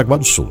também em Jaraguá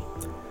do Sul.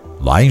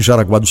 Lá em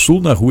Jaraguá do Sul,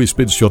 na rua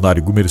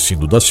Expedicionário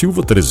Gumercindo da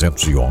Silva,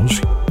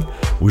 311.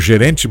 O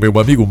gerente, meu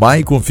amigo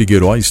Maicon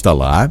Figueiró, está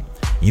lá.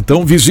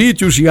 Então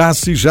visite o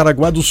Giasse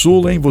Jaraguá do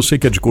Sul, hein? Você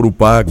que é de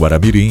Corupá,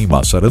 Guaramirim,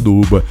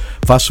 Massaranduba,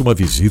 faça uma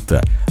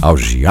visita ao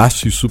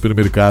Giasse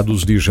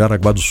Supermercados de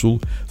Jaraguá do Sul.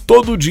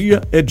 Todo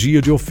dia é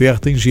dia de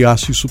oferta em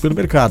Giasse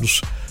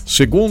Supermercados.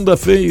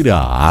 Segunda-feira,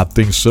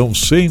 atenção,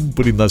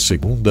 sempre na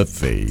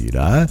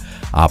segunda-feira,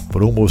 a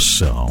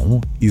promoção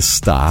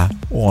está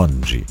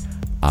onde?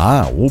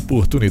 A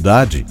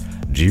oportunidade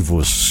de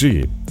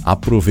você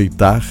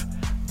aproveitar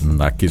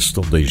na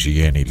questão da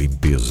higiene e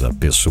limpeza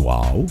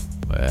pessoal,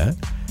 né?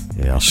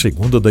 É a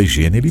segunda da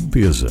higiene e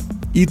limpeza.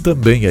 E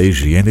também a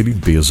higiene e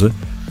limpeza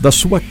da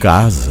sua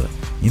casa.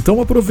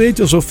 Então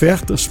aproveite as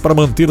ofertas para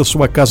manter a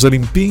sua casa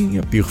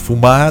limpinha,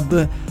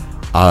 perfumada,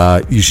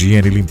 a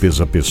higiene e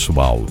limpeza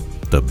pessoal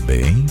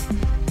também.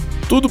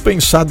 Tudo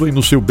pensado aí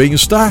no seu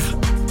bem-estar.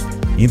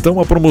 Então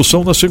a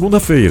promoção na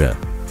segunda-feira,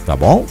 tá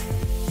bom?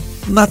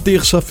 Na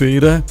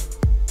terça-feira,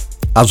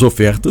 as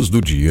ofertas do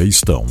dia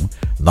estão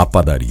na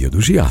padaria do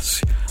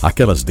Giasse.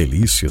 Aquelas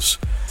delícias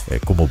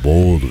como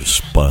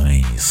bolos,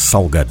 pães,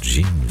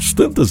 salgadinhos,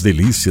 tantas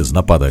delícias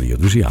na padaria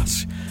do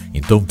Giasse.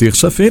 Então,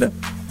 terça-feira,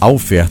 a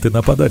oferta é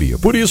na padaria.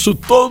 Por isso,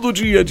 todo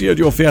dia é dia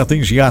de oferta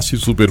em Giasse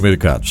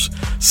Supermercados.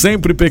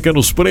 Sempre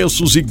pequenos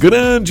preços e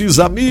grandes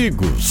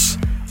amigos.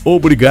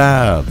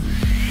 Obrigado,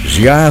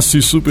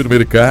 Giasse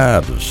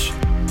Supermercados,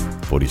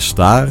 por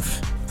estar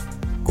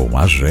com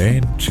a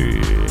gente.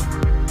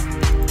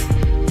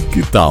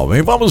 Que tal,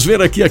 hein? Vamos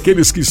ver aqui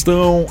aqueles que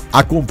estão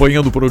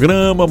acompanhando o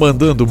programa,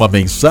 mandando uma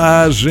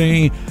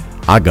mensagem.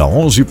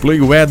 H11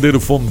 Play Weather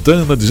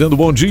Fontana dizendo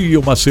bom dia,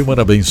 uma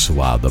semana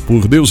abençoada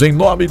por Deus, em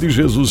nome de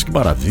Jesus, que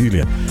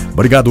maravilha.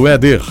 Obrigado,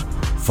 Éder.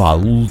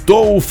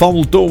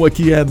 Faltou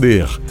aqui,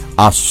 Éder,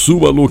 a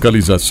sua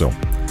localização,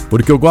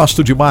 porque eu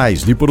gosto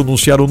demais de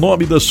pronunciar o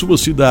nome da sua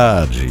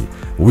cidade,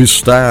 o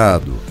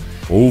estado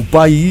ou o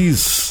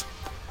país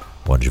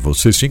onde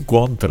você se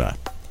encontra.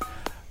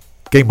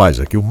 Quem mais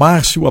aqui? O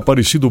Márcio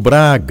Aparecido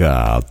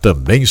Braga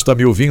também está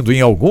me ouvindo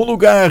em algum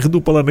lugar do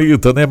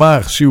planeta, né,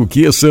 Márcio?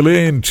 Que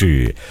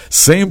excelente!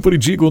 Sempre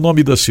diga o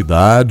nome da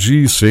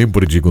cidade,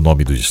 sempre diga o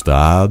nome do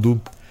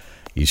estado.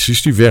 E se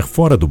estiver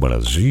fora do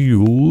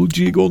Brasil,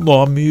 diga o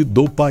nome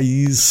do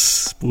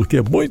país, porque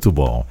é muito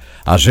bom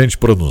a gente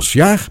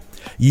pronunciar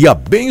e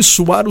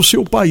abençoar o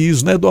seu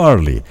país, né,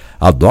 Dorley?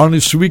 A Dorley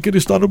Swicker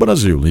está no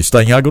Brasil,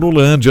 está em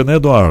Agrolândia, né,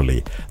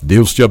 Dorley?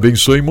 Deus te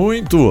abençoe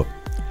muito.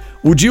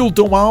 O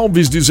Dilton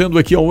Alves dizendo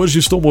aqui, hoje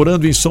estou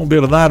morando em São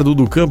Bernardo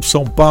do Campo,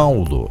 São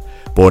Paulo.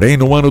 Porém,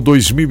 no ano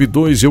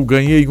 2002 eu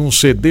ganhei um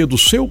CD do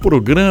seu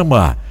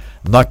programa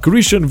na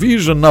Christian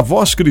Vision, na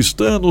Voz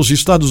Cristã, nos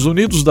Estados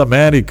Unidos da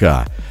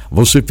América.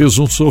 Você fez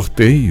um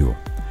sorteio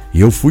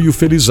e eu fui o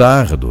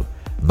felizardo.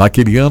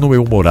 Naquele ano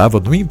eu morava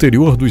no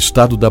interior do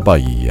estado da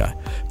Bahia.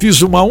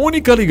 Fiz uma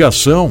única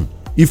ligação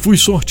e fui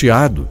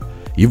sorteado.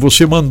 E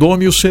você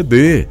mandou-me o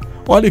CD.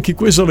 Olha que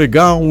coisa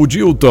legal, o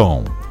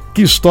Dilton.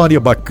 Que história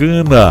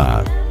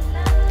bacana!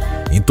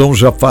 Então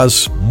já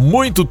faz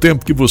muito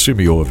tempo que você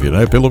me ouve,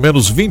 né? Pelo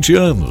menos 20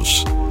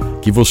 anos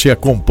que você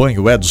acompanha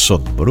o Edson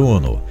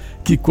Bruno.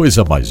 Que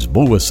coisa mais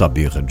boa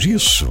saber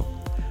disso.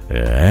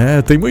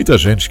 Tem muita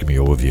gente que me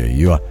ouve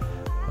aí, ó,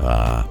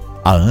 há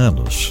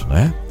anos,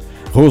 né?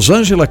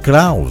 Rosângela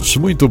Kraus,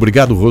 muito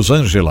obrigado,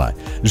 Rosângela.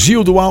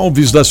 Gildo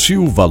Alves da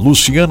Silva,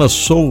 Luciana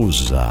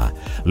Souza,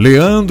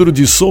 Leandro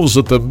de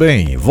Souza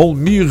também,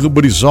 Volmir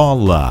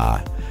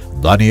Brizola,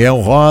 Daniel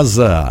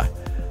Rosa,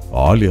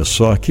 olha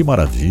só que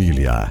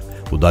maravilha.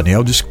 O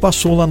Daniel disse que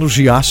passou lá no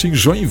Giasse em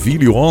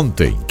Joinville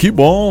ontem. Que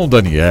bom,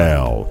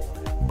 Daniel.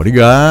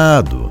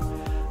 Obrigado.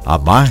 A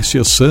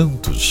Márcia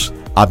Santos,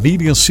 a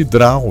Miriam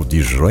Cidral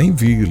de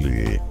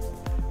Joinville.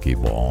 Que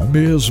bom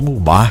mesmo.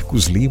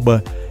 Marcos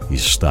Lima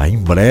está em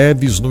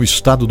breves no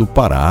estado do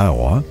Pará,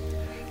 ó.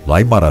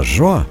 Lá em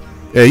Marajó.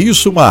 É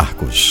isso,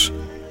 Marcos.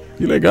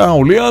 Que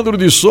legal. Leandro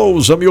de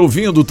Souza me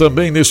ouvindo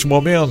também nesse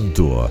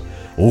momento.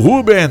 O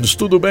Rubens,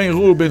 tudo bem,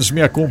 Rubens,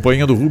 me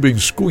acompanhando,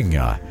 Rubens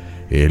Cunha.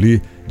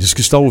 Ele diz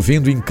que está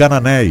ouvindo em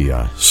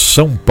Cananéia,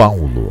 São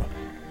Paulo.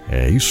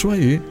 É isso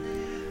aí.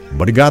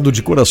 Obrigado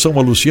de coração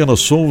a Luciana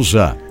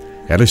Souza.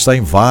 Ela está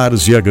em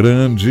Várzea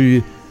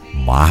Grande,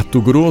 Mato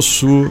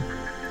Grosso.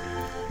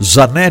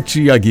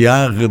 Zanete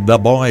Aguiar da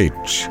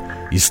Boit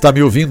está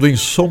me ouvindo em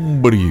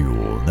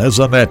Sombrio, né,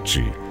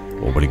 Zanete?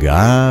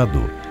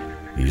 Obrigado.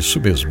 Isso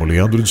mesmo,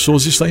 Leandro de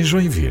Souza está em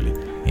Joinville.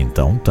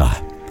 Então tá.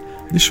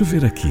 Deixa eu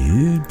ver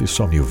aqui,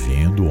 pessoal me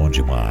ouvindo,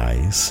 onde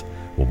mais?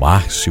 O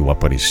Márcio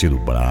Aparecido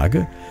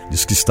Braga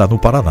diz que está no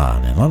Paraná,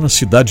 né? Lá na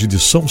cidade de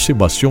São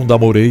Sebastião da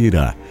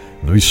Moreira,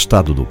 no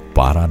estado do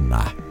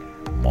Paraná.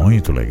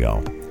 Muito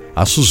legal.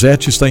 A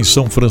Suzete está em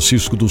São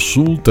Francisco do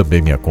Sul,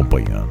 também me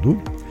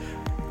acompanhando.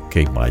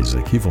 Quem mais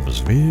aqui? Vamos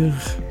ver.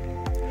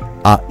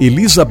 A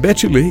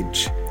Elizabeth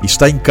Leite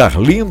está em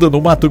Carlinda, no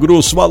Mato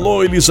Grosso.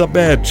 Alô,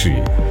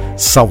 Elizabeth.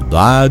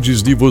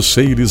 Saudades de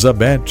você,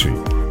 Elizabeth,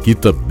 que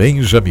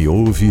também já me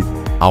ouve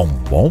há um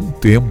bom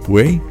tempo,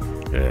 hein?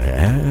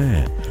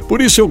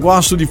 Por isso eu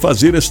gosto de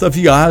fazer esta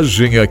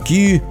viagem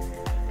aqui,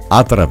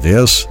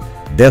 através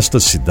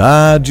destas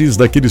cidades,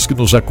 daqueles que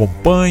nos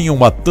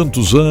acompanham há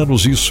tantos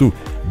anos. Isso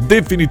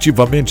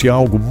definitivamente é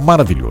algo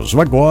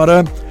maravilhoso.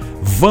 Agora,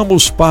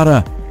 vamos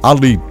para a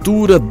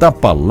leitura da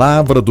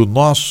palavra do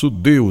nosso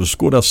Deus.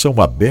 Coração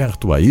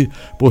aberto aí,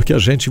 porque a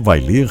gente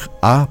vai ler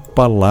a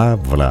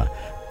palavra.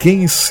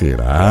 Quem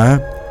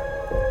será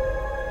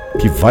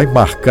que vai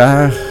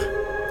marcar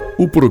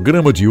o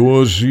programa de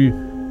hoje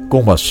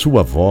com a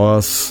sua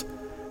voz,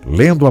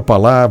 lendo a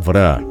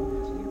palavra?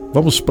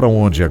 Vamos para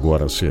onde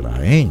agora será,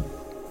 hein?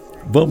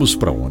 Vamos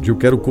para onde? Eu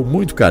quero com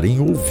muito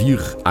carinho ouvir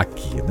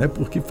aqui, né?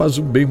 Porque faz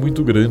um bem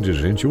muito grande a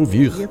gente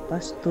ouvir. Bom dia,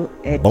 pastor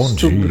Edson. Bom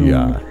dia.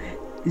 Bruno.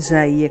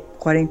 Isaías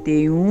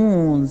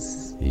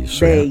 41:11. Isso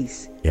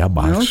 10. É a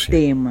Márcia. Não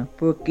tema,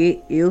 porque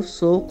eu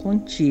sou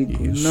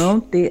contigo. Isso. Não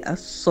te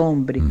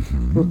assombre,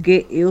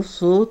 porque eu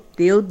sou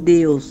teu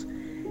Deus.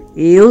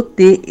 Eu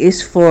te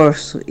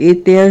esforço e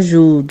te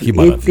ajudo Que e te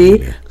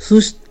maravilha.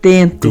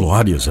 sustento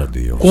Glórias a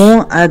Deus.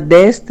 com a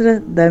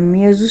destra da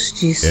minha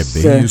justiça.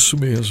 É bem isso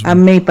mesmo.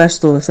 Amém,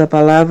 pastor. Essa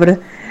palavra,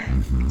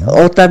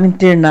 eu estava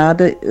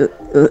internada,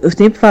 eu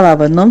sempre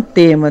falava, não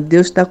tema,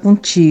 Deus está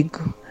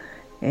contigo.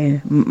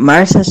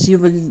 Márcia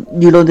Silva,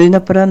 de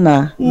Londrina,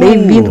 Paraná.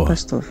 Bem-vindo,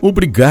 pastor.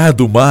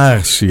 Obrigado,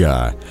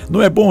 Márcia.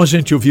 Não é bom a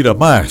gente ouvir a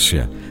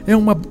Márcia? É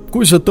uma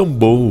coisa tão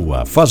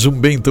boa, faz um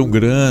bem tão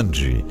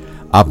grande.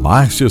 A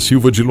Márcia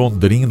Silva de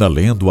Londrina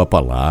lendo a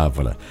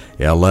palavra.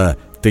 Ela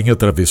tem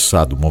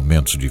atravessado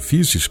momentos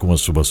difíceis com a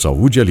sua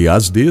saúde,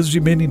 aliás, desde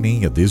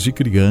menininha, desde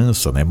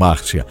criança, né,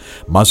 Márcia?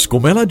 Mas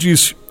como ela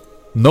disse,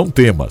 não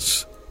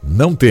temas,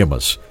 não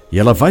temas. E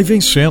ela vai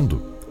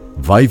vencendo,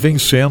 vai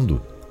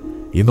vencendo.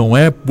 E não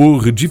é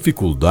por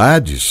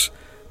dificuldades,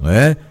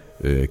 né,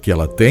 que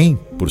ela tem,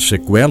 por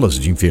sequelas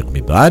de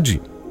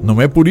enfermidade,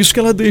 não é por isso que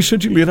ela deixa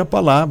de ler a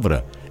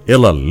palavra.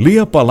 Ela lê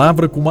a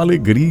palavra com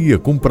alegria,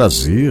 com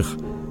prazer.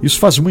 Isso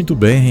faz muito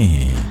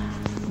bem.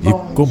 E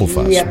como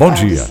faz? Bom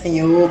dia.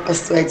 Senhor,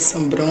 pastor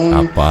Edson Bruno.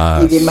 A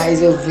paz. E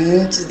demais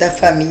ouvintes da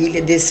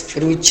família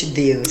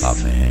DesfruteDeus.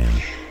 Amém.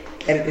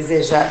 Quero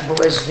desejar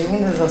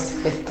boas-vindas ao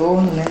seu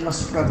retorno, né?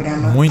 Nosso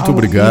programa. Muito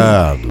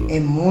obrigado. É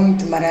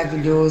muito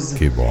maravilhoso.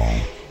 Que bom.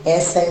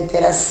 Essa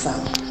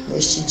interação.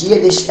 Neste dia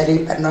deixarei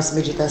para nossa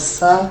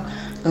meditação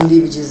no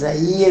livro de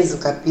Isaías, o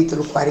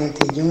capítulo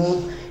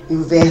 41 e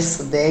o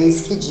verso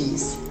 10, que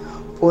diz: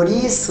 Por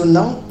isso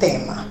não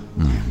tema,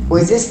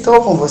 pois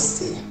estou com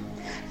você.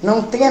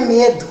 Não tenha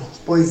medo,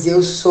 pois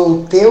eu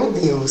sou o teu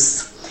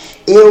Deus.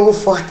 Eu o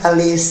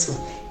fortaleço,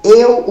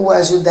 eu o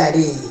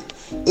ajudarei,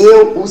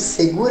 eu o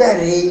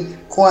segurarei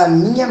com a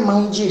minha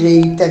mão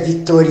direita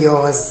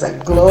vitoriosa.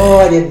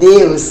 Glória a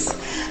Deus!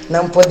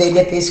 Não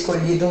poderia ter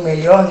escolhido um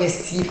melhor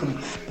versículo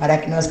para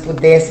que nós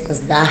pudéssemos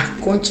dar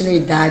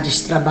continuidade a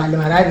este trabalho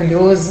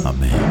maravilhoso.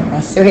 Amém.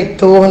 A seu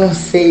retorno,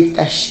 sei que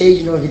está cheio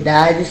de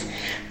novidades,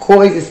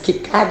 coisas que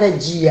cada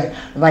dia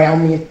vai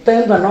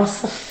aumentando a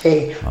nossa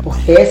fé. Amém.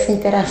 Porque essa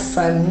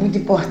interação é muito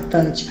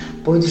importante,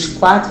 pois dos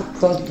 4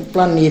 cantos do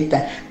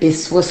planeta,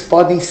 pessoas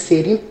podem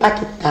ser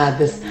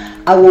impactadas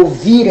ao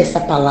ouvir essa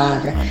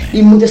palavra. Amém.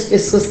 E muitas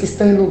pessoas que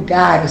estão em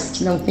lugares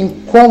que não têm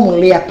como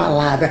ler a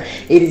palavra,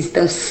 eles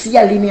estão se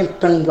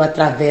alimentando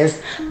através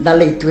da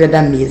leitura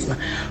da mesma.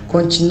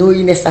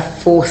 Continue nessa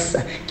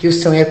força, que o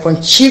Senhor é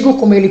contigo,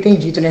 como Ele tem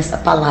dito nessa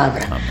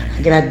palavra. Amém.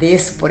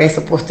 Agradeço por essa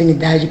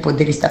oportunidade de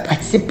poder estar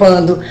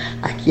participando.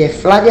 Aqui é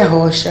Flávia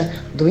Rocha,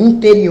 do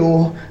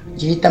interior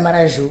de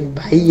Itamaraju,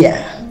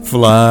 Bahia.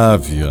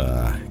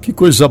 Flávia, que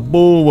coisa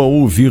boa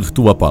ouvir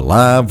tua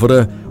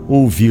palavra,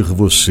 ouvir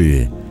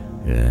você.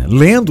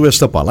 Lendo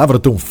esta palavra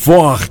tão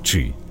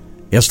forte,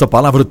 esta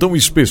palavra tão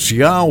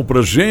especial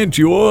pra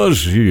gente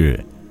hoje.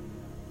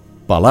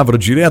 Palavra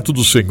direto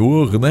do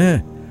Senhor,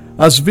 né?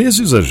 Às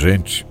vezes a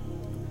gente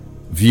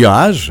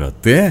viaja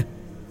até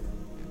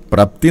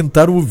para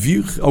tentar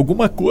ouvir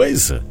alguma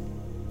coisa.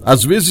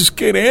 Às vezes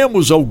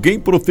queremos alguém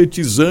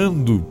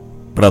profetizando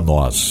para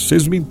nós.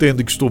 Vocês me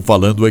entendem que estou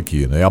falando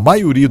aqui, né? A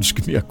maioria dos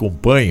que me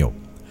acompanham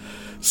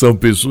são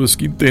pessoas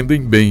que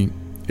entendem bem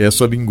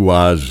essa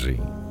linguagem,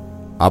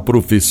 a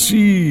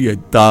profecia e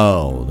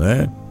tal,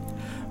 né?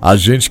 A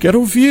gente quer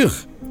ouvir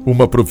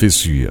uma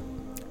profecia.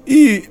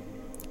 E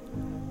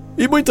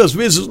muitas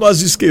vezes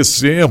nós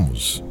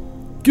esquecemos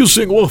que o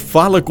Senhor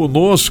fala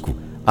conosco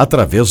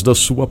através da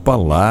sua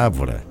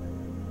palavra.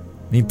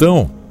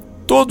 Então,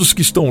 todos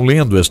que estão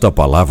lendo esta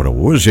palavra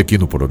hoje aqui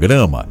no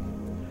programa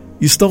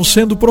estão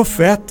sendo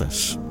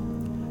profetas.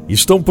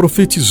 Estão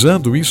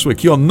profetizando isso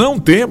aqui, ó. Não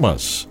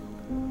temas,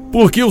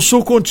 porque eu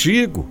sou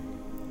contigo.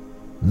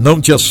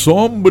 Não te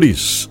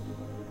assombres,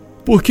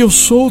 porque eu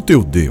sou o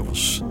teu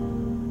Deus.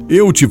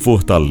 Eu te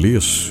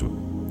fortaleço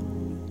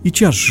e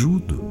te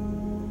ajudo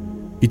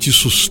e te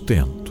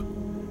sustento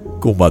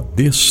com a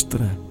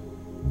destra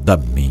da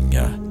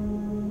minha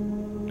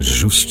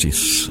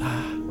justiça.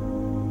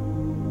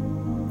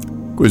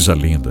 Coisa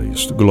linda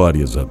isso,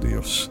 glórias a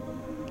Deus.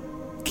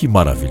 Que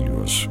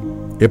maravilhoso.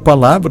 É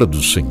palavra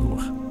do Senhor.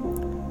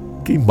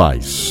 Quem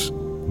mais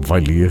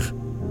vai ler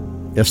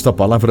esta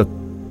palavra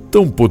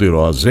tão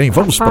poderosa, hein?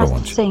 Vamos para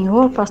onde?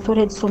 Senhor, pastor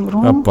Edson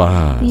Bruno. A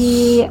paz.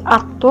 E a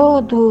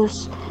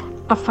todos,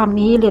 a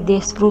família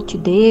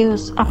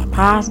DesfruteDeus, a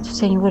paz do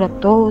Senhor a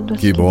todos.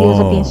 Que bom. Deus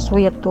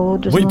abençoe a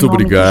todos. Muito no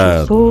nome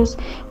obrigado. de Jesus.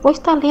 Vou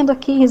estar lendo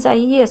aqui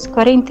Isaías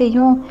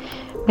 41,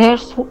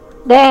 verso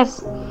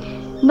 10.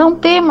 Não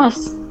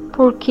temas,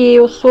 porque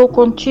eu sou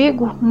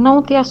contigo.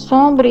 Não te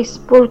assombres,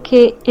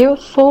 porque eu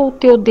sou o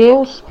teu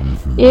Deus.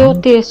 Eu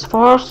te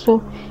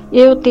esforço,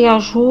 eu te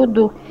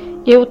ajudo,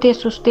 eu te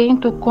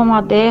sustento com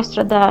a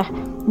destra da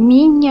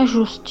minha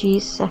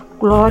justiça.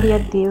 Glória a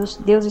Deus.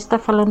 Deus está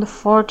falando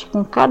forte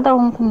com cada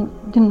um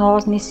de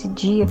nós nesse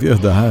dia.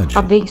 Verdade.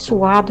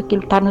 Abençoado que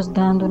Ele está nos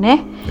dando,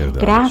 né? Verdade.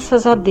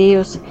 Graças a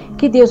Deus.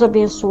 Que Deus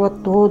abençoe a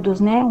todos,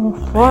 né? Um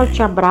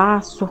forte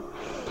abraço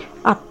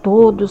a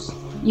todos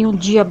e um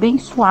dia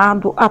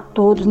abençoado a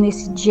todos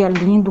nesse dia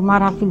lindo,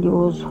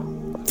 maravilhoso.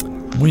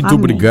 Muito Amém.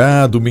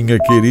 obrigado, minha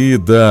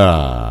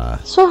querida.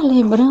 Só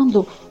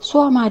lembrando,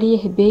 sou a Maria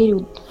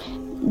Ribeiro,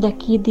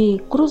 daqui de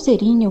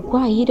Cruzeirinho,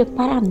 Guaíra,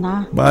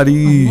 Paraná.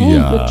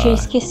 Maria. Amém? Eu tinha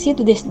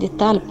esquecido desse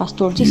detalhe,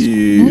 pastor.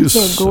 Me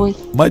perdoe.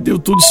 Mas deu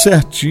tudo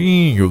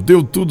certinho,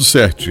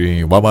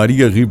 A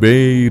Maria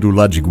Ribeiro,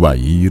 lá de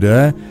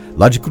Guaíra,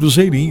 lá de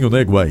Cruzeirinho,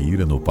 né?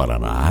 Guaíra, no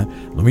Paraná,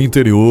 no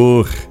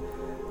interior,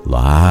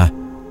 lá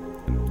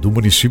do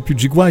município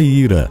de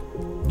Guaíra,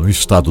 no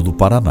estado do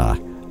Paraná.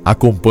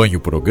 Acompanhe o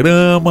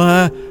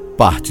programa,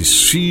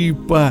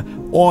 participa,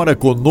 ora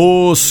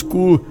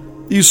conosco.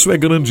 Isso é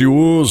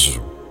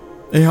grandioso,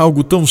 é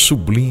algo tão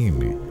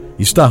sublime,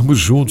 estarmos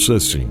juntos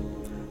assim.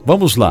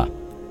 Vamos lá,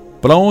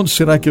 para onde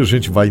será que a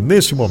gente vai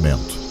nesse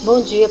momento?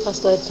 Bom dia,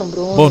 pastor Edson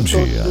Bruno. Bom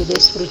dia. Do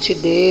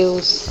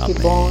DesfruteDeus. Amém.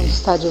 Que bom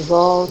estar de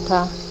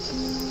volta.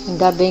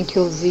 Ainda bem que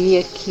eu vi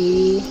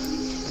aqui.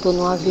 Estou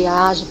numa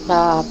viagem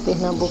para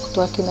Pernambuco.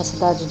 Estou aqui na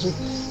cidade de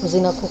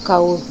Usina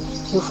Cucaú,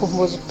 Rio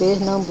Formoso,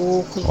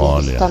 Pernambuco.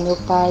 Olha. Está meu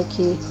pai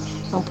que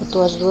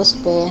amputou as 2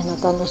 pernas,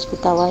 está no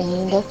hospital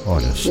ainda.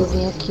 Olha só. Eu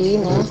vim aqui,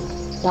 né,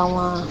 dar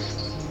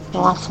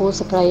uma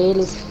força para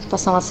eles,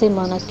 passar uma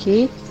semana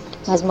aqui,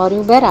 mas moro em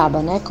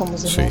Uberaba, né, como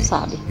os irmãos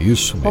sabem.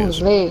 Isso mesmo. Vamos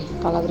ler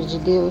a palavra de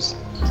Deus,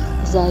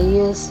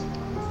 Isaías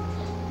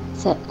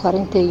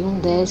 41,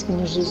 10, que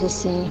nos diz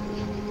assim: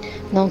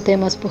 não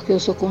temas, porque eu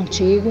sou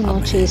contigo. Amém.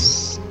 Não te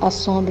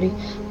assombre,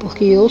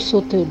 porque eu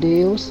sou teu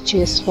Deus. Te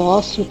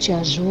esforço, te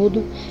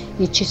ajudo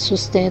e te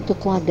sustento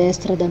com a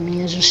destra da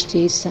minha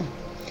justiça.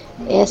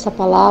 Essa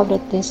palavra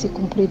tem se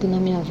cumprido na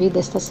minha vida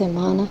esta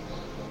semana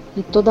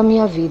e toda a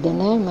minha vida,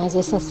 né? Mas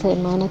essa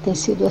semana tem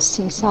sido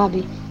assim,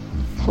 sabe?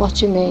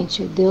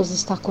 Fortemente. Deus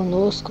está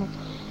conosco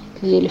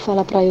e Ele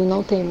fala para eu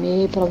não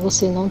temer, para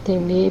você não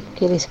temer,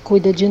 porque Ele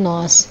cuida de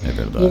nós. É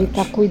verdade. Ele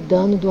está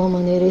cuidando de uma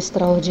maneira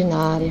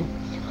extraordinária.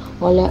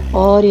 Olha,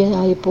 ore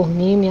aí por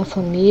mim, minha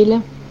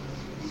família,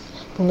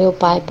 por meu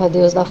pai, para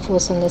Deus dar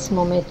força nesse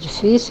momento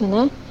difícil,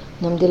 né?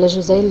 O nome dele é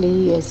José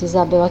Elias,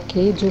 Isabel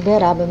aqui de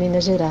Uberaba,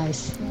 Minas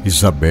Gerais.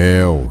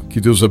 Isabel,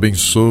 que Deus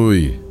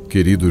abençoe,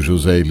 querido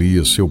José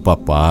Elias, seu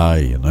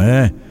papai,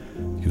 né?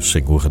 Que o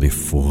Senhor dê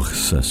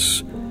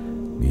forças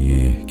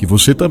e que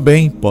você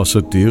também possa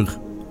ter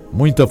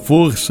muita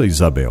força,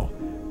 Isabel,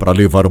 para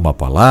levar uma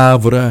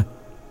palavra,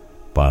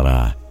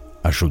 para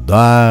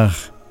ajudar.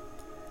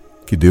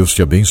 Que Deus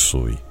te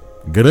abençoe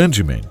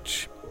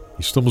grandemente.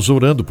 Estamos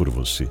orando por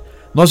você.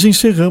 Nós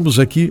encerramos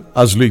aqui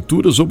as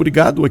leituras.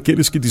 Obrigado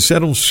àqueles que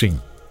disseram sim.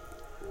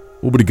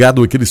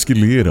 Obrigado àqueles que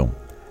leram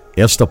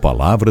esta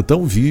palavra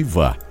tão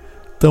viva,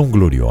 tão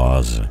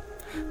gloriosa.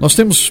 Nós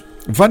temos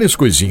várias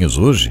coisinhas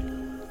hoje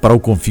para o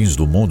Confins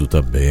do Mundo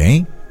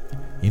também.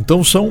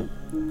 Então são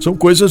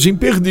coisas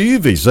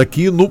imperdíveis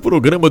aqui no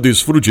programa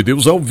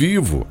DesfruteDeus ao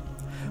vivo.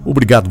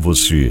 Obrigado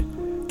você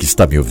que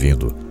está me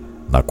ouvindo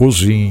na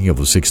cozinha,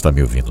 você que está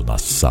me ouvindo na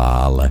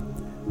sala,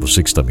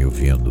 você que está me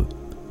ouvindo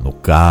no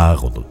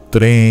carro, no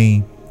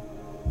trem,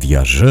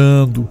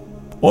 viajando,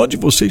 onde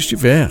você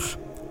estiver.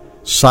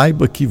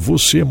 Saiba que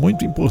você é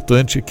muito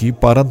importante aqui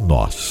para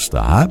nós,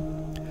 tá?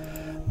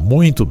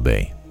 Muito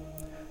bem.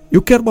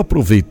 Eu quero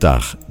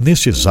aproveitar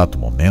nesse exato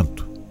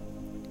momento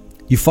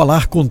e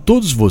falar com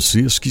todos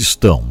vocês que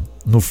estão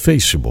no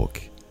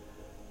Facebook.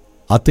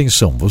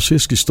 Atenção,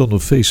 vocês que estão no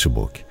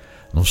Facebook.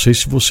 Não sei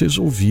se vocês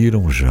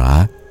ouviram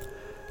já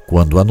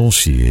quando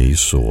anunciei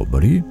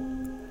sobre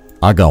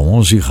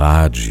H11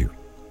 Rádio.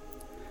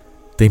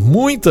 Tem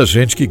muita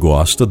gente que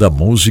gosta da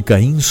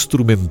música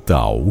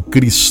instrumental,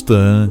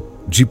 cristã,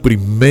 de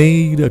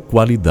primeira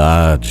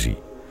qualidade.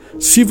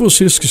 Se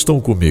vocês que estão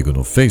comigo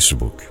no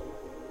Facebook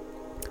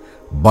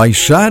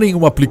baixarem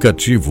o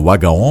aplicativo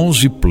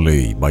H11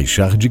 Play,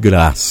 baixar de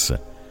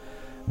graça,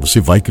 você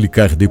vai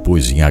clicar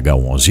depois em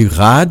H11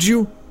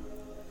 Rádio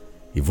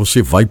e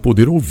você vai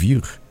poder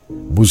ouvir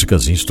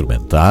músicas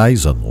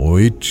instrumentais à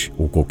noite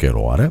ou qualquer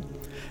hora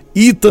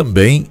e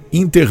também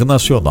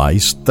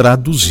internacionais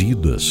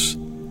traduzidas.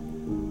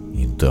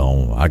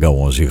 Então,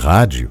 H11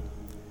 Rádio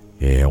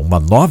é uma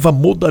nova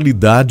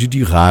modalidade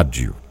de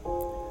rádio.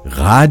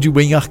 rádio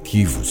em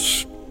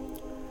arquivos.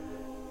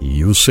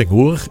 E o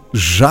Senhor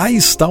já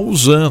está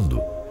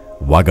usando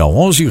o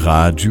H11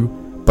 Rádio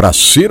para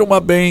ser uma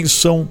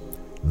bênção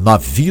na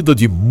vida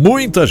de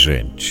muita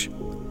gente.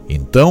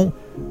 Então,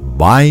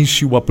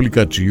 baixe o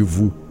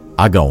aplicativo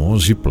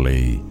H11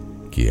 Play,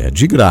 que é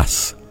de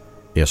graça.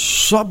 É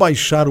só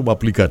baixar o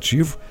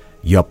aplicativo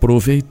e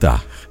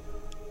aproveitar,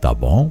 tá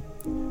bom?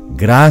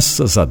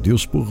 Graças a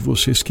Deus por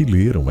vocês que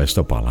leram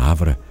esta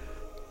palavra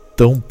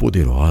tão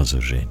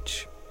poderosa,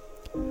 gente.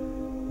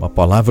 Uma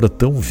palavra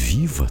tão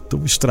viva,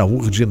 tão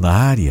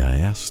extraordinária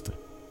esta.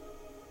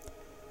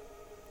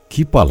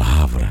 Que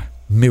palavra,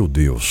 meu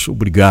Deus,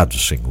 obrigado,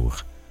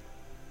 Senhor,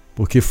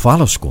 porque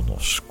falas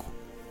conosco.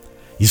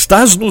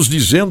 Estás nos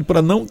dizendo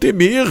para não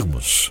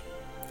temermos.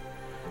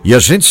 E a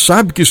gente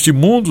sabe que este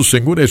mundo,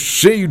 Senhor, é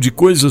cheio de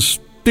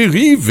coisas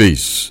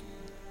terríveis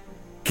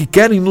que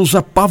querem nos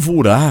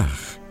apavorar,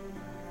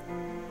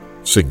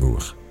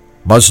 Senhor.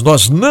 Mas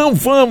nós não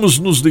vamos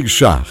nos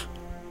deixar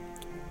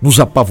nos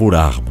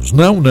apavorarmos.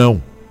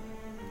 Não.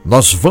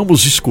 Nós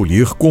vamos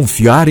escolher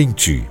confiar em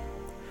Ti.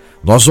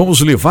 Nós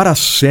vamos levar a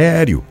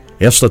sério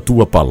esta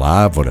Tua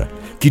palavra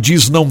que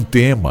diz: não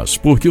temas,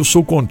 porque eu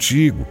sou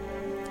contigo.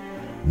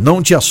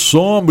 Não te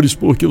assombres,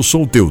 porque eu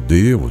sou o teu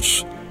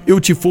Deus. Eu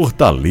te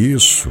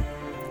fortaleço,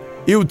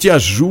 eu te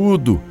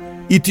ajudo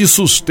e te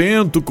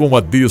sustento com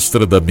a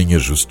destra da minha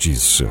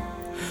justiça.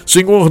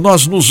 Senhor,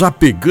 nós nos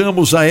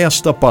apegamos a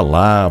esta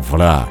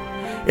palavra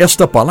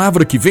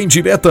que vem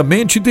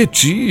diretamente de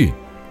Ti.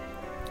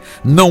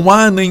 Não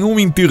há nenhum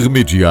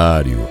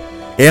intermediário.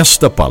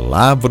 Esta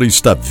palavra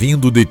está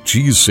vindo de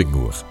Ti,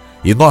 Senhor,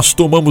 e nós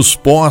tomamos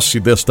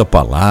posse desta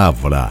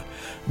palavra.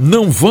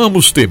 Não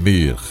vamos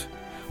temer.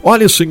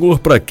 Olha, Senhor,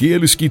 para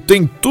aqueles que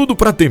têm tudo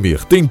para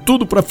temer, têm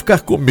tudo para ficar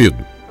com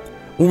medo.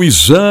 Um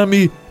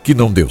exame que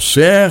não deu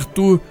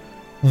certo,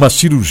 uma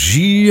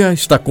cirurgia,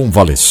 está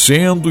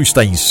convalescendo,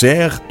 está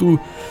incerto.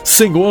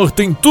 Senhor,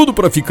 tem tudo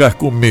para ficar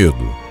com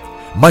medo.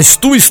 Mas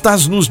Tu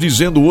estás nos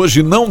dizendo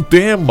hoje: não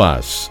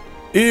temas,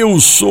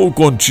 eu sou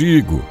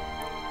contigo.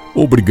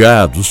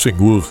 Obrigado,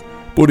 Senhor,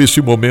 por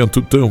esse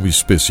momento tão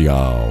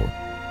especial.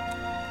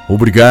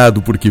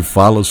 Obrigado porque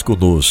falas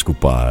conosco,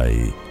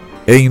 Pai.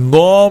 Em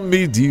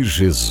nome de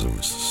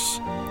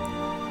Jesus.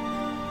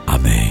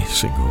 Amém,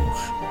 Senhor.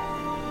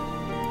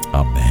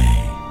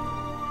 Amém.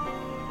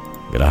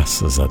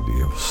 Graças a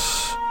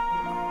Deus.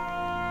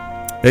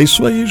 É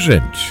isso aí,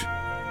 gente.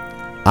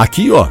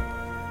 Aqui,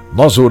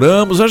 nós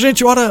oramos, a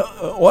gente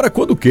ora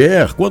quando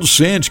quer, quando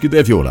sente que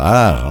deve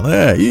orar,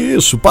 né?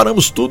 Isso,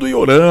 paramos tudo e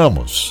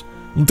oramos.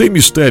 Não tem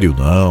mistério,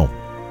 não.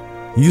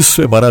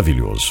 Isso é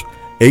maravilhoso.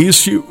 É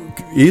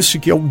esse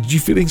que é o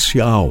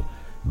diferencial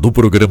do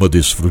programa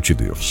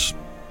DesfruteDeus.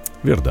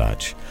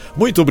 Verdade.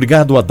 Muito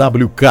obrigado a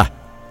WK,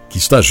 que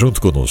está junto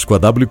conosco. A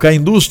WK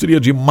Indústria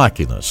de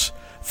Máquinas,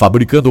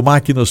 fabricando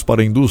máquinas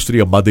para a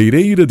indústria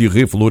madeireira de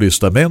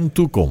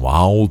reflorestamento com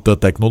alta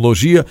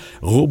tecnologia,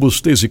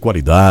 robustez e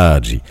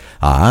qualidade.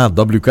 A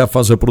AWK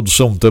faz a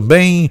produção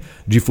também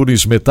de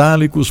funis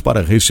metálicos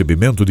para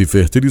recebimento de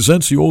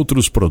fertilizantes e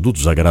outros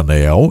produtos a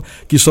granel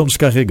que são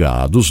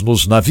descarregados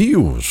nos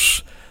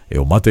navios. É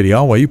o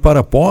material aí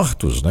para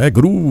portos, né?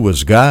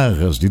 Gruas,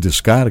 garras de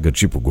descarga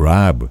tipo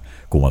grab,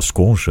 com as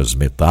conchas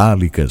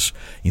metálicas.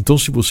 Então,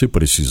 se você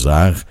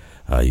precisar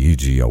aí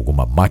de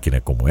alguma máquina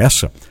como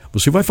essa,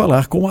 você vai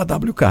falar com a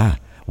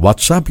WK. O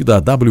WhatsApp da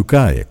WK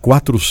é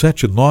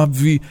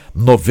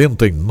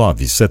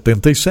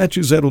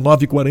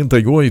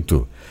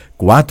 479-9977-0948.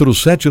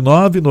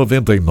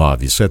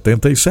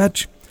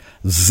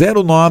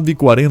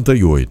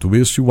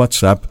 479-9977-0948. Esse é o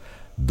WhatsApp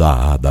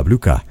da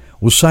AWK.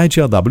 O site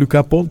é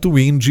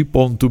awk.ind.br,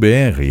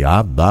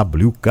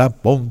 awk.ind.br.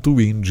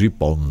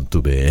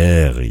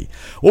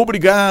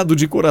 Obrigado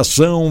de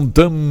coração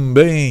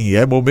também.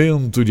 É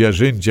momento de a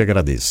gente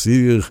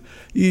agradecer.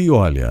 E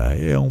olha,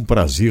 é um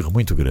prazer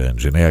muito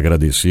grande, né?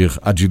 Agradecer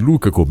a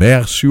Diluca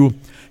Comércio,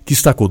 que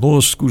está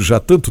conosco já há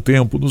tanto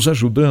tempo, nos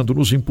ajudando,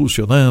 nos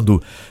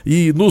impulsionando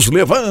e nos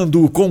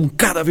levando com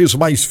cada vez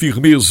mais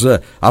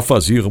firmeza a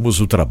fazermos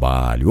o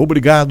trabalho.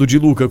 Obrigado,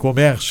 Diluca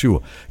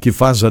Comércio, que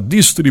faz a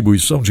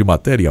distribuição de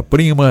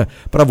matéria-prima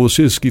para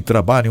vocês que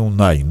trabalham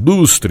na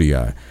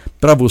indústria,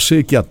 para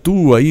você que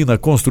atua aí na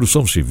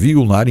construção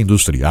civil, na área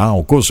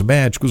industrial,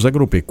 cosméticos,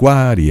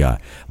 agropecuária,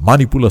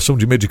 manipulação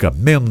de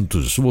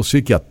medicamentos,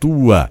 você que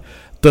atua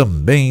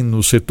também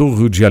no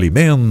setor de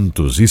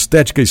alimentos,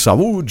 estética e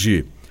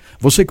saúde.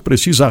 Você que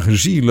precisa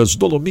argilas,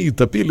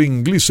 dolomita,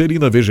 peeling,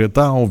 glicerina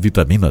vegetal,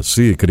 vitamina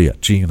C,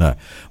 creatina.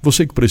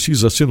 Você que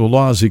precisa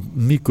celulose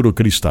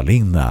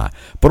microcristalina,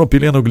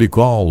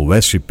 propilenoglicol,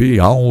 USP,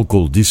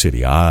 álcool de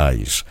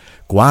cereais,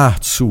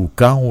 quartzo,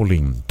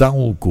 caulin,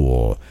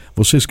 talco.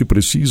 Vocês que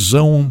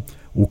precisam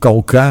o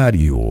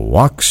calcário,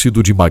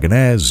 óxido de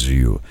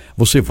magnésio,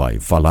 você vai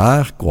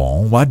falar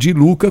com a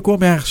Diluca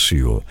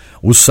Comércio.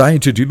 O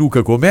site é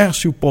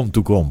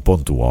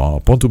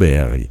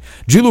dilucacomércio.com.br,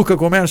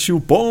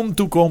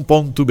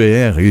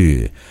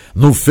 dilucacomércio.com.br.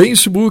 No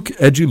Facebook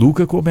é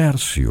Diluca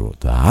Comércio,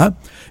 tá?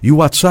 E o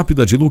WhatsApp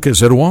da Diluca é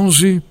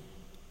 011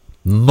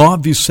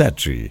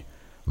 97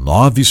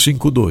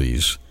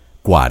 952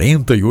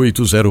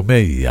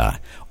 4806.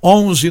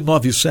 11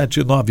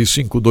 97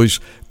 952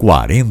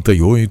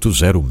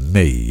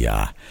 4806.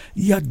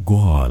 E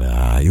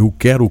agora eu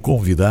quero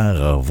convidar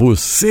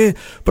você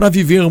para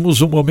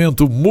vivermos um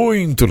momento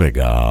muito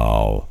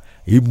legal.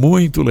 E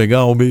muito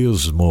legal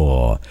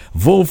mesmo.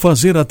 Vou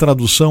fazer a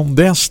tradução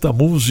desta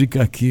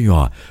música aqui,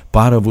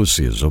 para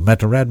vocês. O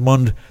Matt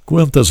Redman,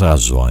 quantas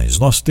razões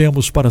nós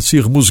temos para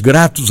sermos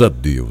gratos a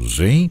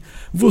Deus, hein?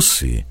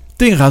 Você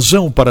tem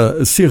razão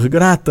para ser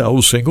grata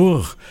ao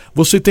Senhor?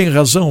 Você tem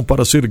razão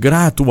para ser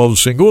grato ao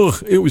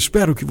Senhor? Eu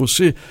espero que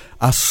você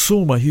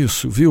assuma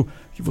isso, viu?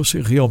 Que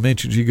você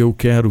realmente diga, eu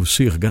quero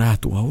ser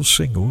grato ao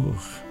Senhor.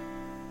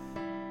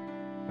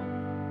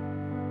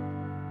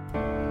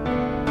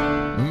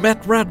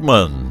 Matt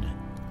Redman,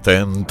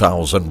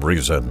 10,000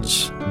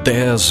 Reasons,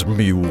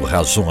 10.000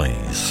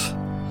 razões.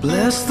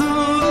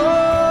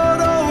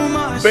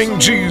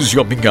 Bendize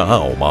a minha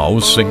alma ao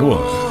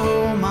Senhor.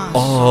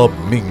 Ó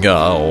minha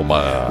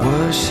alma,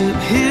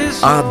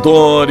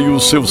 adore o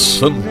seu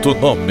santo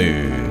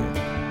nome.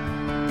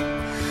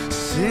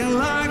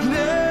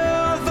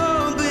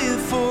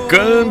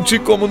 Cante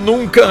como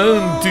nunca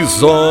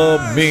antes, ó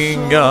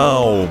minha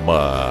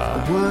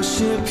alma.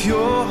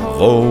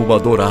 Vou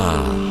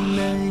adorar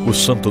o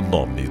santo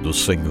nome do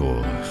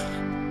Senhor.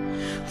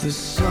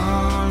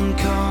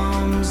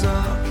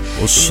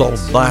 O sol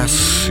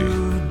nasce,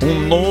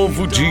 um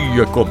novo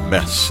dia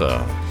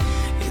começa.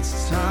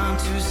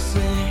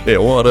 É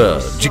hora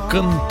de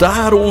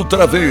cantar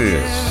outra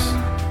vez.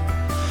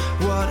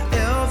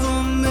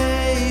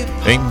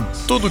 Em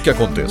tudo que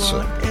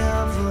aconteça,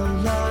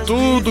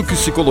 tudo que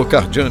se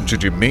colocar diante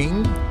de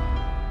mim,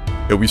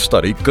 eu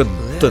estarei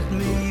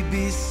cantando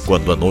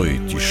quando a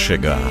noite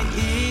chegar.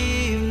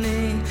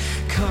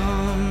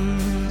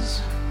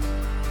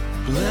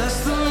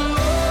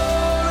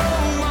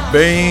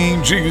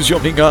 Bendize a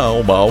minha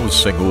alma ao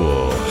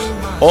Senhor.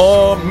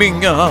 Ó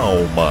minha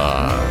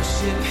alma,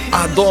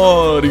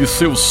 adore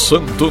seu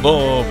santo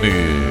nome.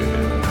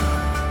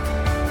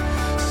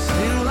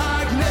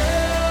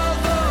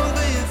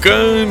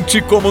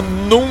 Cante como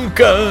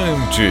nunca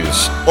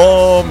antes,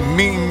 ó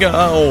minha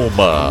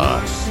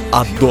alma,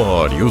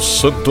 adore o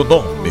santo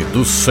nome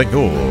do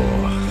Senhor.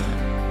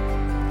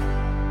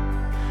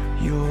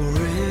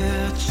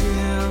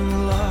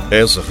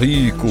 És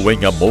rico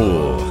em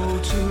amor,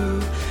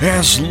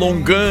 és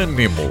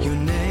longânimo,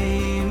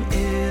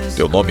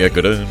 teu nome é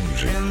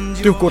grande,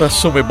 teu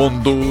coração é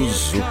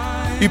bondoso,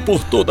 e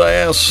por toda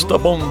esta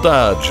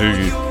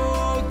bondade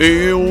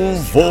eu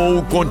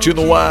vou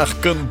continuar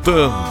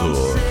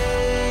cantando.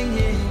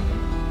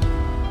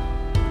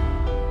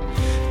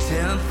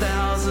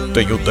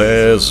 Tenho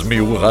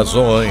 10.000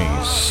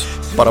 razões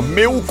para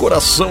meu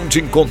coração te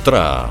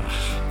encontrar.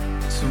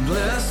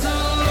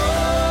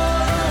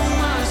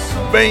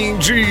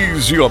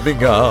 Bendize, ó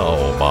minha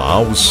alma,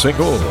 ao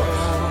Senhor.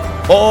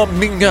 Ó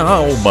minha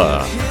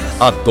alma,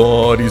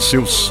 adore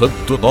seu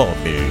santo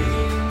nome.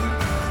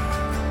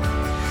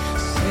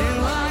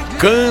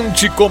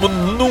 Cante como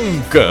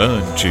nunca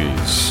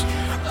antes,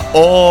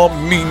 ó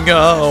minha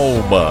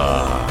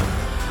alma,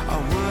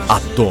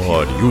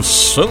 adore o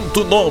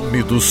santo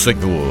nome do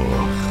Senhor.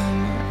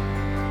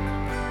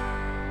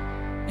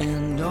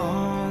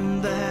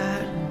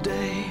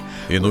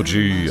 E no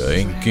dia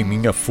em que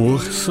minha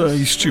força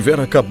estiver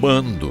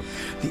acabando,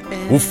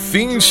 o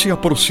fim se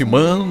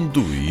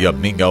aproximando e a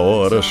minha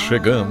hora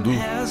chegando,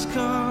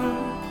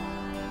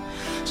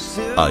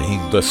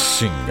 ainda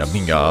assim a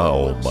minha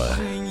alma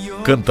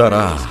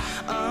cantará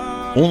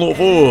um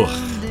louvor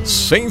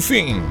sem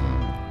fim.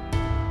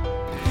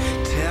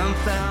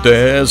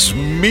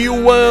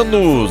 10.000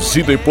 anos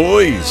e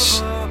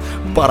depois,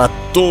 para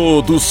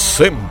todo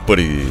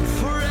sempre.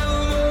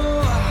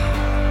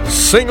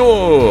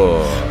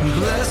 Senhor,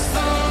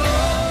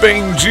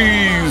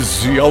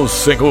 bendize ao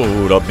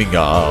Senhor a minha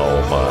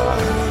alma.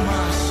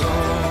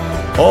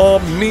 Ó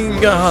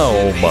minha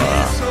alma,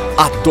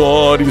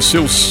 adore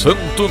seu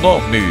santo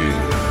nome.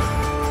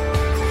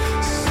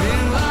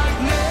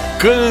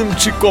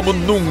 Cante como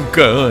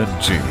nunca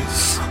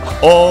antes,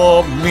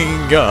 ó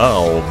minha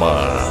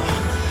alma.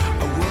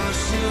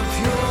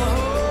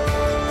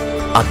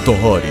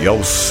 Adore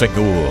ao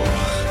Senhor,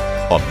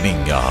 ó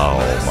minha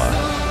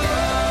alma.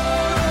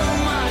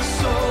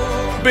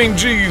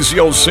 Bendize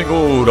ao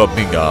Senhor, ó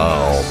minha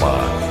alma.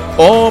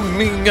 Ó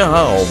minha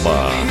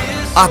alma,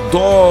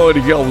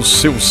 adore ao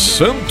seu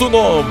santo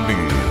nome.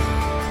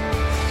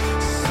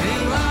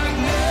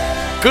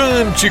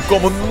 Cante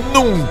como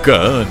nunca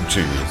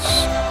antes,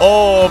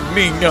 ó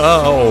minha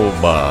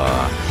alma,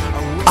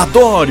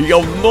 adore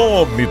ao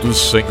nome do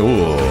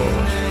Senhor.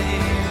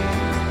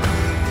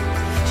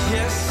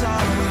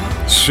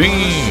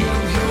 Sim,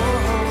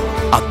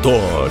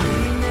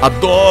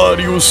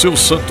 adore o seu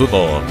santo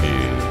nome.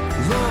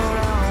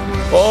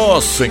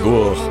 Ó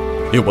Senhor,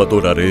 eu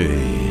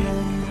adorarei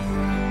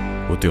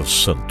o teu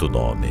santo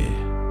nome.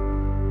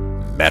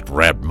 Matt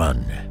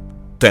Redman,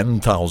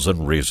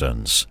 10,000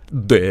 Reasons,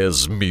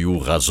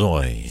 10.000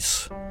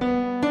 razões.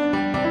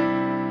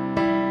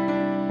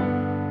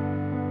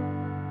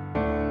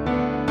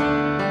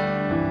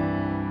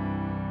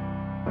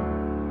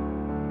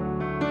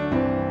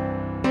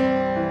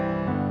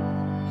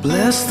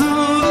 Bless the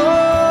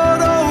Lord,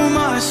 oh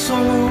my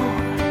soul,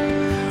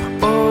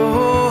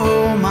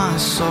 oh my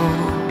soul.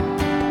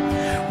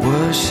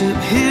 Worship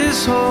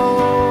His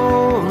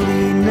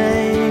holy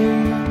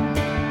name.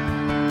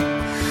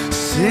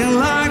 Sing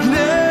like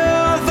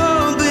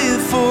never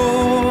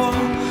before,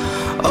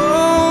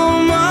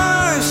 oh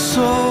my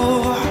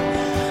soul.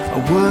 I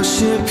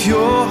worship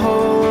Your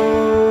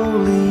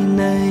holy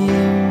name.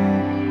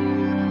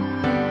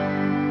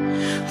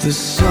 The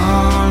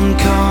sun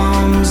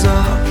comes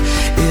up,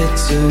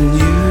 it's a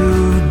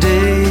new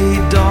day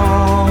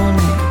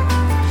dawning.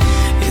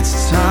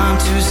 It's time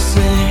to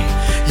sing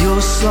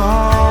Your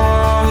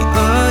song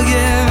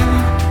again.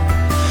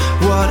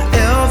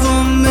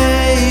 Whatever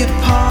may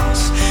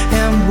pass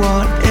and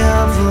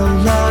whatever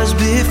lies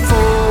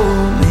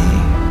before me,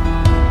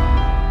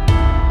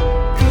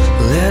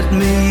 let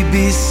me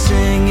be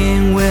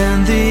singing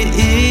when the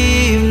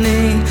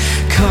evening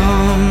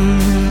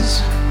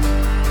comes.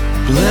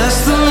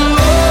 Bless the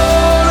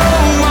Lord,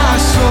 oh my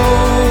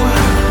soul,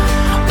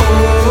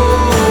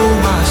 oh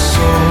my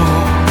soul.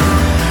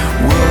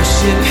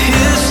 Worship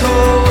His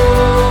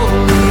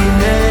holy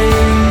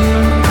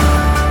name.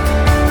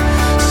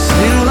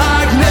 Sing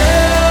like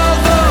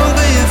never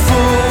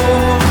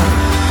before,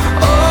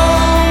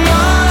 oh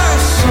my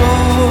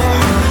soul.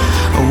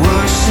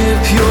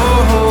 Worship Your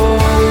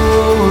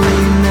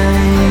holy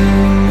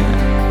name.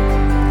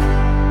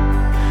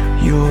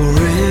 You're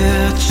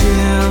rich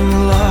in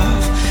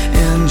love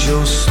and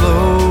You're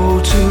slow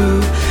to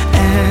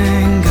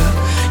anger.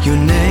 Your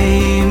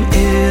name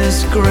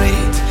is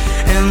great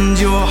and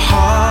Your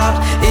heart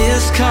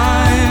is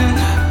kind.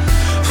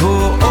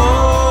 For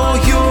all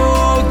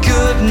Your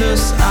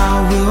goodness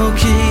I will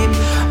keep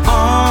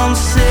on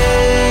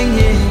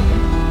singing.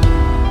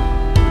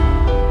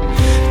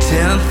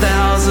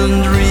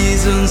 10,000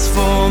 reasons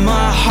for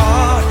my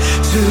heart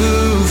to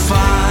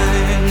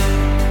find.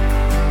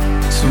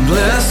 So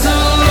bless the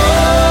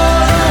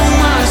Lord, oh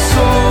my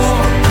soul,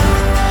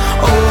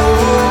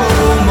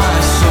 oh my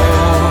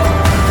soul.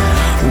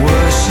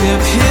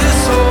 Worship His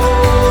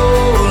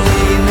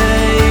holy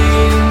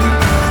name.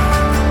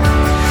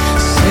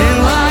 Sing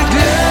like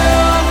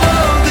never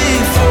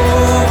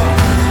before,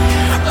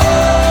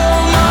 oh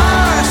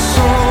my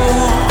soul.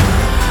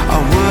 I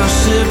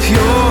worship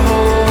Your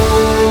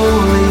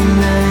holy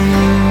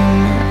name.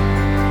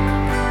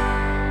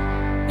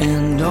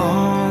 And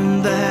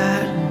on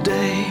that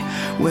day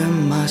when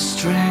my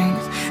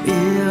strength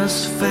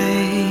is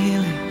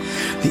failing,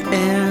 the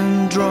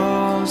end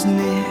draws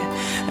near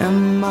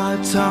and my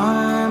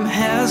time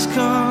has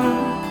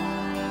come,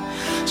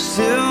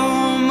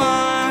 still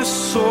my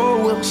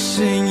soul will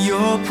sing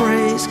Your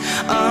praise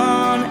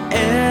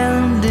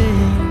unending.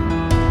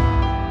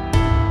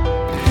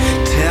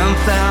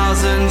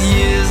 10,000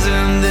 years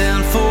and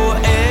then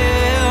forevermore,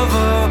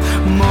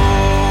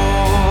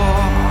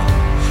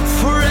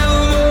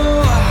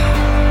 forevermore.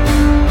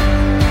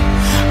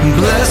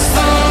 Bless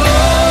the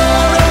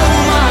Lord, oh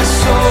my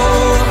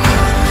soul,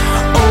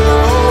 oh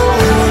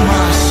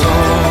my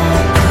soul.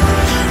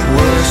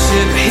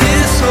 Worship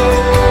His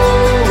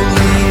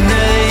holy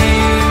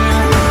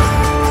name.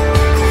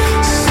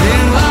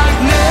 Sing like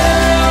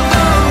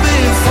never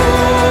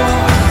before,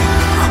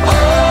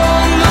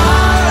 oh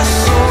my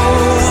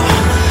soul.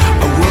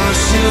 I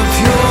worship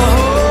Your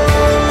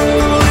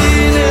holy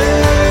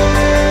name.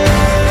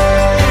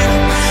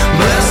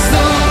 Bless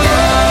the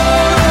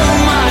Lord, oh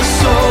my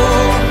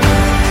soul,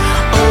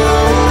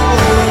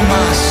 oh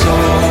my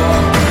soul.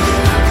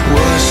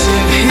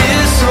 Worship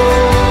His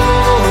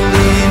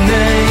holy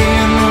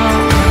name.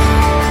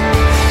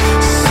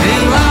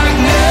 Sing like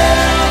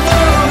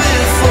never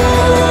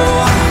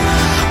before,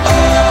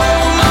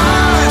 oh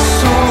my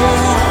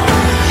soul.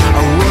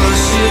 I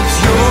worship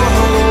Your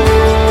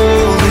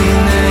holy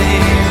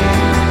name.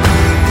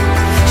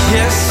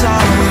 Yes, I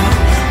will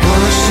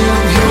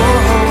worship Your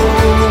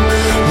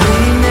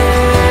holy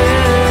name.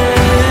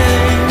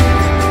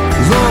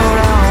 Lord,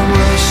 I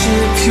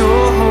worship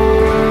Your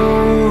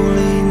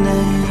holy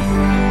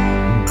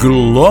name.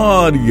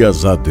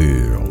 Glórias a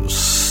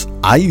Deus.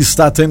 Aí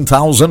está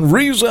 10,000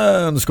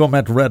 Reasons com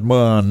Matt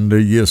Redman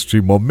e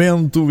este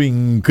momento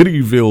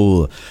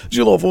incrível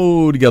de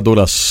louvor e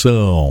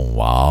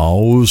adoração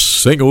ao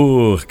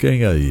Senhor.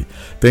 Quem aí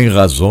tem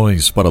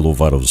razões para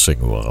louvar o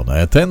Senhor,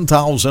 né?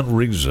 10,000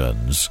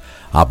 Reasons,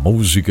 a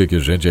música que a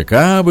gente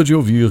acaba de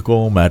ouvir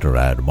com Matt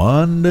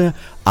Redman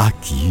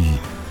aqui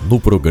no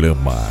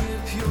programa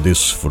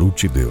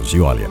Desfrute Deus.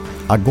 E olha,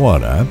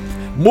 agora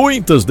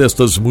muitas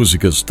destas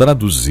músicas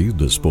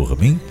traduzidas por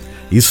mim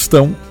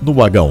estão no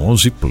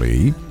H11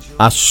 Play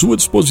à sua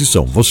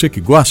disposição. Você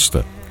que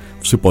gosta,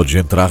 você pode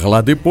entrar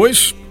lá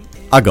depois,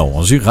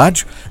 H11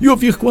 Rádio, e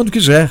ouvir quando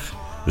quiser.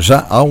 Já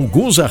há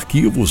alguns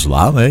arquivos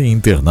lá, né,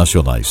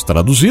 internacionais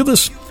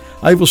traduzidas.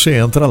 Aí você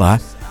entra lá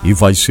e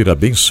vai ser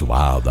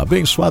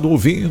abençoado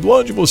ouvindo.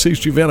 Onde você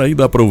estiver aí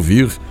dá para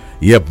ouvir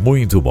e é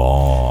muito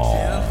bom.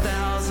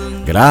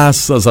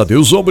 Graças a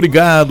Deus,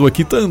 obrigado.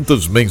 Aqui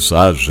tantas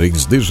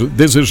mensagens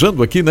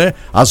desejando aqui, né,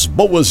 as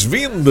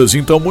boas-vindas.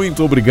 Então,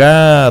 muito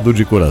obrigado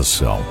de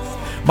coração.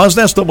 Mas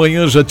nesta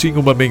manhã já tinha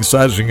uma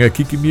mensagem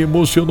aqui que me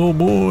emocionou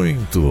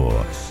muito.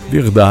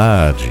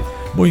 Verdade.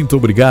 Muito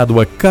obrigado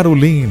a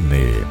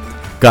Caroline.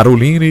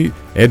 Caroline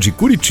é de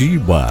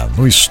Curitiba,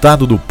 no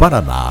estado do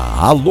Paraná.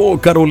 Alô,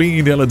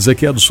 Caroline, ela diz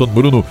aqui, Edson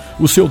Bruno,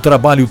 o seu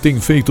trabalho tem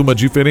feito uma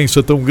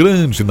diferença tão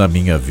grande na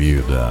minha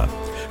vida.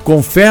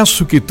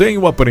 Confesso que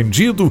tenho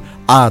aprendido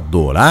a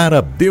adorar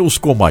a Deus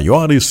com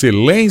maior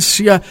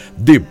excelência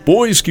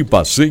depois que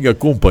passei a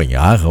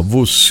acompanhar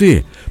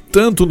você,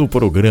 tanto no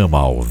programa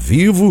ao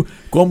vivo,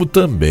 como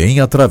também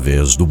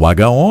através do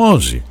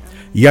H11.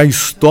 E a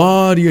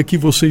história que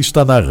você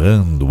está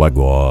narrando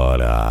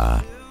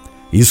agora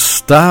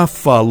está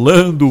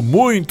falando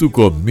muito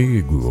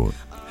comigo.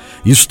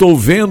 Estou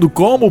vendo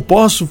como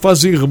posso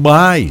fazer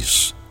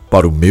mais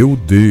para o meu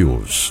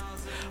Deus.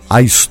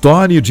 A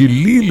história de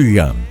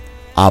Lilian,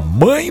 a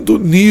mãe do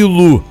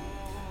Nilo,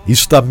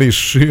 está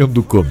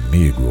mexendo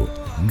comigo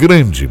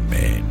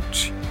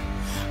grandemente.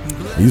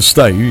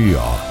 Está aí,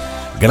 ó.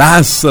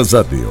 Graças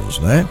a Deus,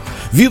 né?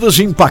 Vidas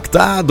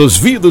impactadas,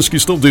 vidas que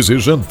estão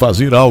desejando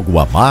fazer algo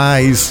a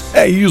mais.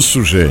 É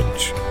isso,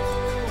 gente.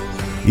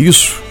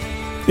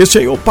 Esse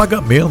aí é o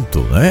pagamento,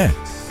 né?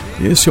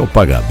 Esse é o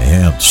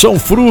pagamento. São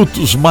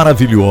frutos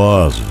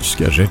maravilhosos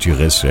que a gente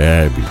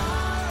recebe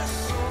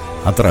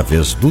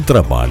através do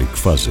trabalho que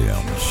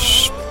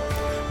fazemos.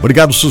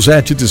 Obrigado,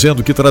 Suzete,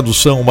 dizendo que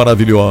tradução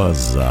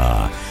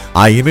maravilhosa.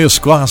 A Inês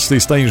Costa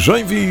está em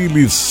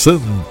Joinville,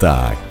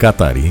 Santa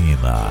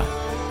Catarina.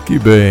 Que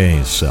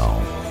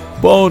bênção.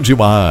 Bom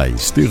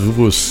demais ter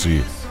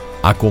você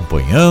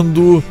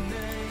acompanhando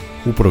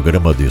o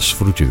programa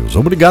DesfruteDeus.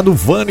 Obrigado,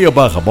 Vânia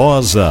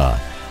Barbosa.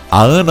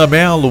 A Ana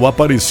Melo,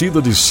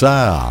 Aparecida de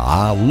Sá.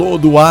 Alô,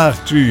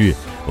 Duarte.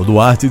 O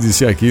Duarte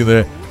disse aqui,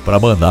 né, para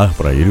mandar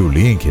para ele o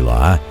link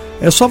lá.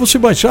 É só você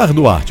baixar,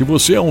 Duarte.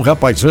 Você é um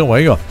rapazão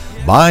aí, ó.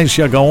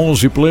 Baixe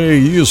H11 Play,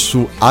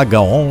 isso,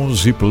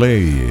 H11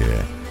 Play.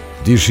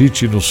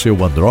 Digite no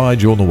seu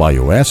Android ou no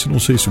iOS. Não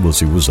sei se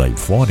você usa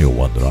iPhone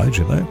ou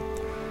Android, né?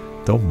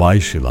 Então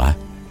baixe lá,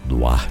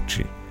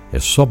 Duarte. É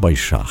só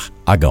baixar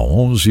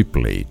H11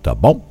 Play, tá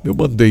bom? Eu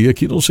mandei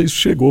aqui, não sei se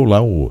chegou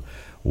lá o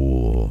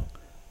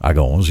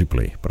H11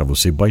 Play para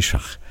você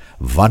baixar.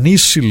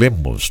 Vanice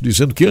Lemos,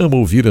 dizendo que ama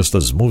ouvir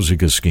estas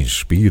músicas que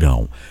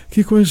inspiram.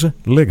 Que coisa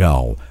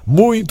legal.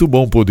 Muito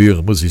bom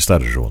podermos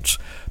estar juntos.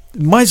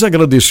 Mais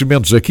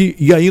agradecimentos aqui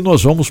e aí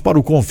nós vamos para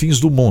o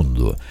Confins do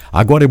Mundo.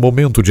 Agora é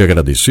momento de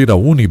agradecer a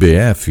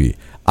UniBF.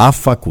 A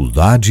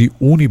faculdade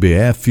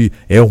UniBF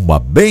é uma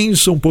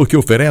bênção porque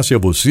oferece a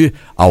você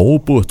a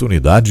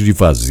oportunidade de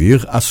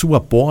fazer a sua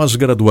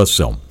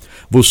pós-graduação.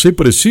 Você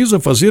precisa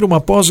fazer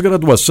uma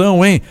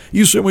pós-graduação, hein?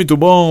 Isso é muito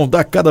bom,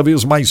 dá cada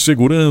vez mais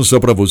segurança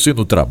para você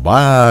no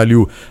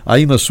trabalho,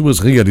 aí nas suas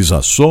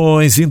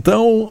realizações.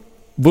 Então,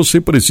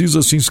 você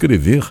precisa se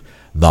inscrever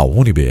na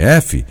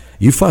UniBF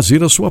e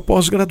fazer a sua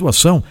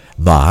pós-graduação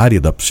na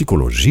área da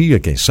psicologia,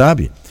 quem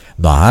sabe?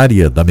 Na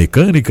área da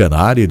mecânica, na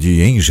área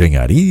de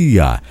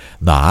engenharia,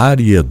 na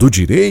área do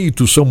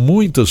direito. São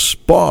muitas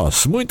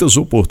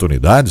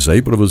oportunidades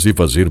aí para você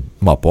fazer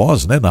uma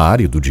pós, né, na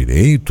área do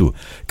direito,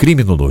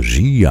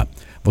 criminologia.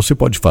 Você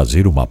pode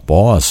fazer uma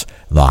pós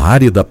na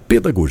área da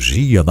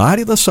pedagogia, na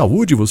área da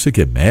saúde, você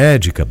que é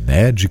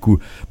médico,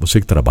 você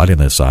que trabalha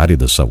nessa área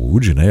da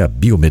saúde, né, a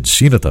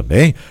biomedicina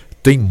também.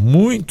 Tem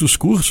muitos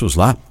cursos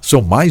lá,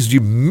 são mais de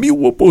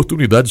 1.000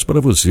 oportunidades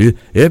para você.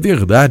 É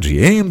verdade,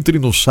 entre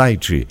no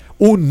site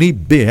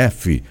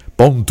unibf.com.br,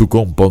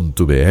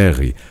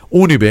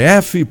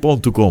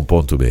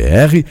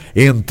 unibf.com.br.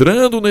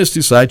 Entrando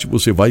neste site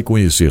você vai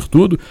conhecer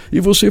tudo e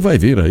você vai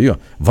ver aí, ó,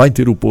 vai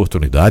ter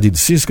oportunidade de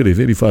se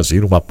inscrever e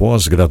fazer uma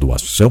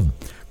pós-graduação.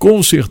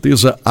 Com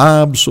certeza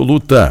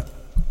absoluta.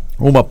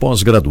 Uma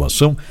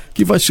pós-graduação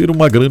que vai ser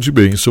uma grande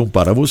bênção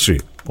para você,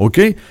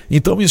 ok?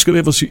 Então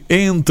inscreva-se,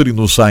 entre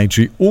no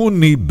site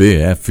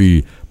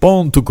unibf.com.br.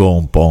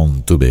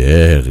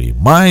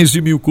 Mais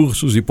de 1.000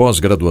 cursos de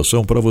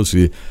pós-graduação para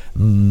você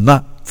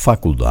na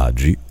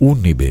faculdade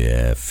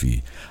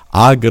UniBF.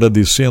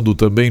 Agradecendo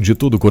também de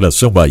todo o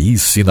coração a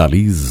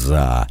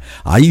Sinaliza.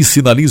 A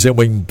Sinaliza é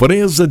uma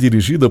empresa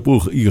dirigida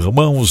por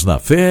irmãos na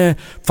fé,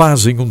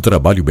 fazem um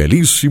trabalho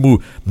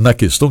belíssimo na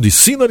questão de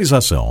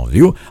sinalização,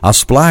 viu?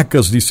 As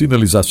placas de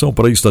sinalização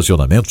para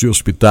estacionamentos de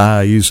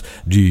hospitais,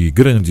 de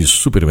grandes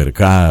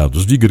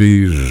supermercados, de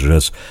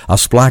igrejas,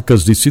 as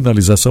placas de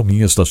sinalização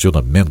em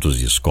estacionamentos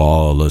de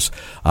escolas,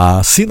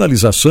 a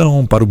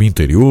sinalização para o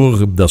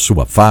interior da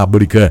sua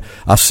fábrica,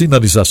 a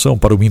sinalização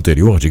para o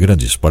interior de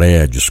grandes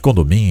prédios,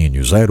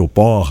 condomínios,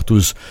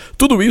 aeroportos,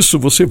 tudo isso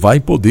você vai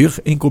poder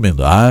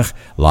encomendar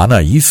lá na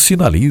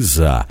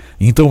Sinaliza.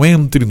 Então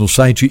entre no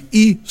site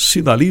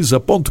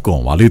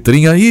isinaliza.com, a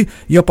letrinha I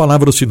e a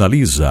palavra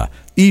Sinaliza,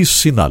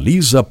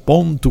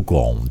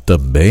 isinaliza.com.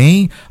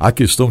 Também a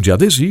questão de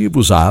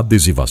adesivos, a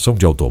adesivação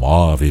de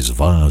automóveis,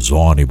 vans,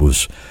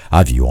 ônibus,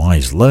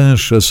 aviões,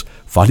 lanchas.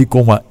 Fale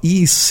com a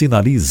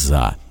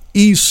Sinaliza,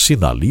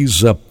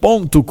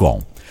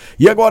 isinaliza.com.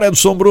 E agora,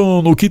 Edson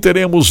Bruno, o que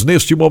teremos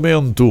neste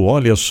momento?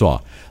 Olha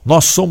só,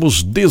 nós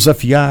somos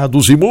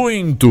desafiados e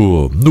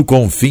muito no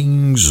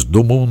confins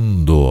do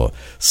mundo.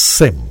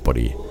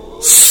 Sempre,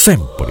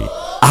 sempre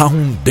há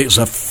um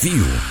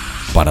desafio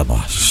para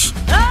nós.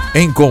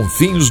 Em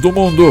confins do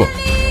mundo.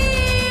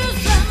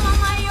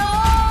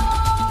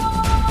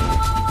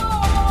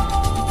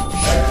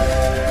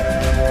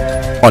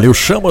 Olha, eu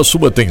chamo a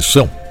sua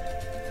atenção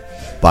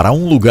para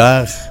um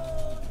lugar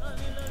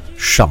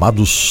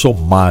chamado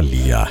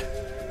Somália.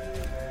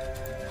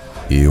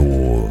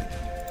 Eu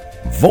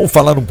vou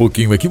falar um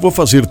pouquinho aqui, vou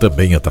fazer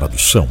também a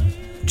tradução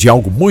de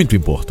algo muito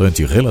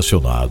importante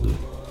relacionado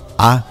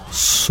à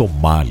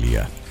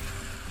Somália.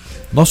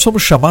 Nós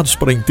somos chamados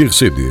para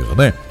interceder,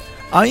 né?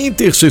 A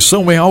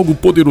intercessão é algo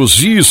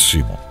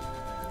poderosíssimo,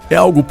 é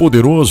algo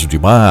poderoso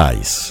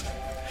demais.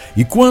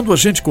 E quando a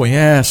gente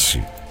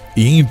conhece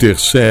e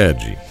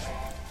intercede,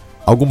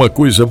 alguma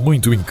coisa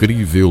muito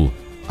incrível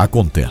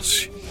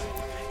acontece.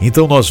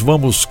 Então nós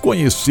vamos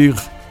conhecer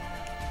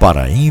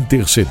para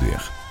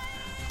interceder.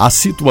 A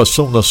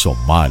situação da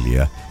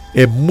Somália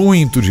é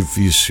muito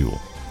difícil.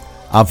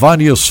 Há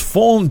várias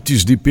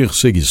fontes de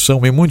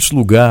perseguição em muitos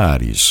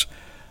lugares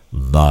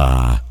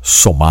na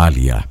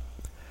Somália.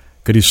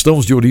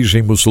 Cristãos de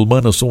origem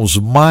muçulmana são os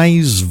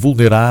mais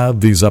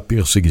vulneráveis à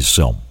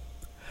perseguição.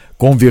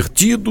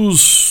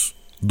 Convertidos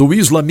do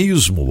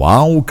islamismo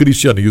ao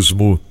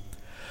cristianismo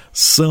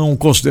são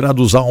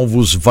considerados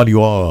alvos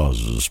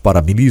valiosos para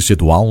a milícia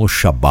do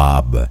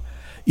Al-Shabaab,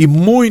 e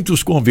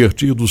muitos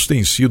convertidos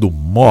têm sido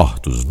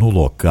mortos no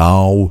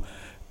local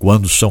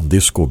quando são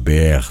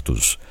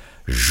descobertos.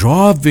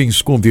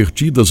 Jovens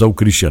convertidas ao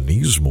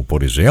cristianismo,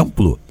 por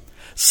exemplo,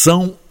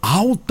 são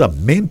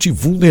altamente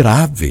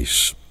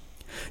vulneráveis.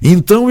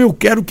 Então eu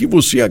quero que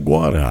você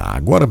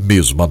agora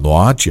mesmo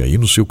anote aí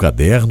no seu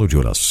caderno de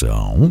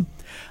oração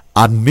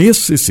a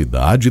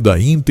necessidade da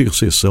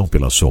intercessão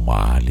pela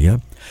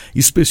Somália,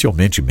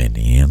 especialmente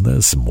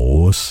meninas,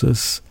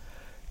 moças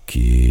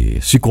que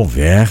se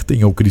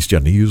convertem ao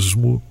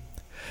cristianismo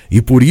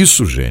e por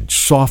isso, gente,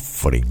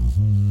 sofrem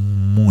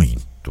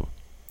muito.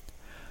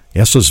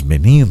 Essas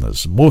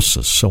meninas,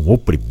 moças, são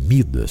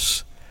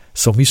oprimidas,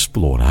 são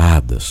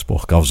exploradas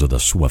por causa da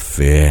sua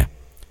fé,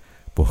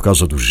 por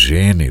causa do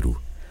gênero.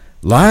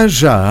 Lá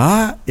já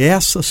há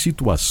essa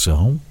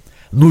situação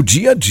no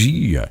dia a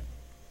dia,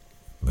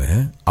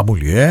 né? A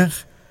mulher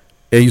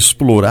é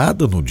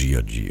explorada no dia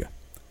a dia.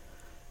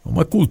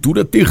 Uma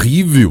cultura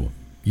terrível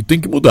e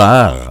tem que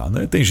mudar,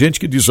 né? Tem gente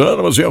que diz,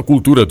 mas é a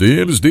cultura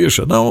deles,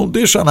 deixa. Não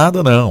deixa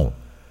nada, não.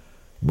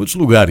 Em muitos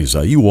lugares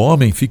aí o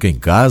homem fica em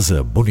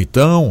casa,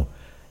 bonitão,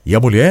 e a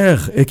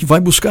mulher é que vai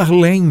buscar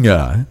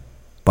lenha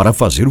para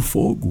fazer o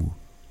fogo.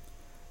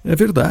 É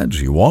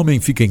verdade, o homem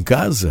fica em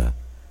casa,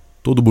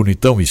 todo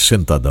bonitão e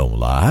sentadão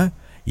lá,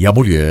 e a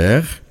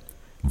mulher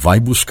vai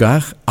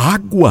buscar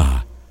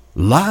água.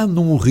 Lá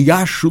num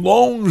riacho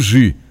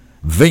longe,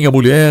 vem a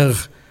mulher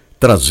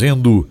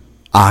trazendo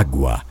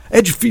água.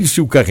 É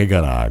difícil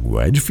carregar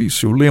água, é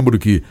difícil. Eu lembro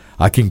que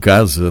aqui em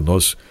casa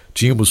nós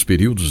tínhamos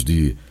períodos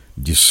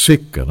de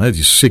seca, né?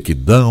 De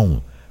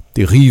sequidão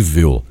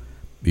terrível.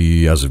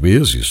 E às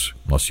vezes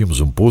nós tínhamos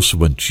um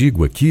poço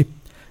antigo aqui.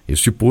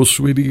 Este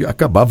poço ele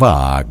acabava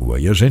a água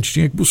e a gente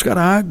tinha que buscar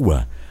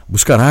água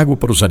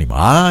para os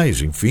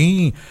animais,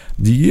 enfim.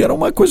 E era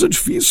uma coisa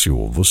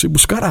difícil você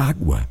buscar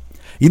água.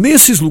 E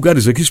nesses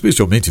lugares aqui,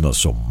 especialmente na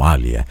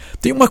Somália,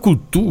 tem uma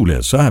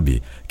cultura,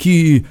 sabe,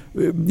 que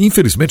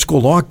infelizmente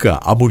coloca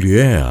a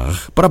mulher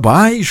para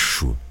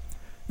baixo.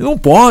 Não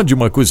pode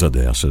uma coisa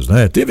dessas,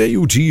 né? Teve aí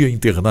o Dia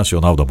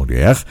Internacional da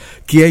Mulher,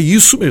 que é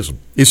isso mesmo.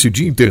 Esse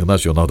Dia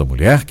Internacional da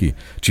Mulher que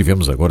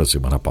tivemos agora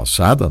semana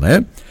passada,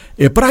 né?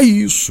 É para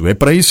isso, é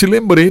para esse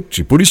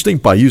lembrete. Por isso tem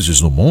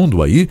países no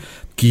mundo aí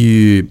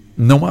que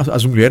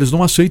as mulheres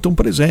não aceitam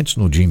presentes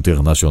no Dia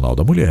Internacional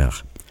da Mulher.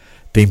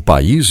 Tem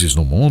países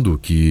no mundo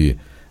que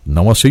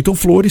não aceitam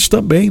flores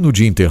também no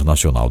Dia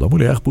Internacional da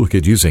Mulher, porque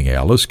dizem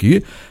elas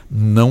que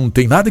não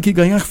tem nada que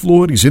ganhar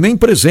flores e nem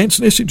presentes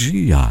nesse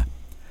dia.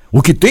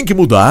 O que tem que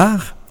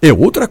mudar é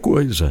outra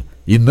coisa,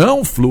 e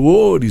não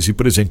flores e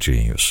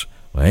presentinhos.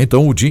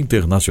 Então, o Dia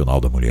Internacional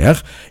da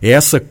Mulher é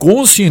essa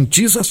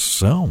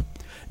conscientização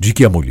de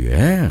que a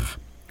mulher,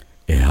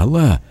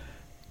 ela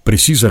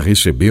precisa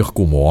receber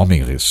como o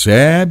homem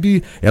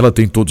recebe, ela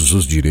tem todos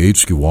os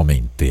direitos que o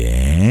homem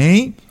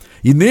tem.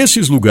 E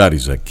nesses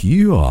lugares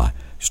aqui,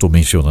 estou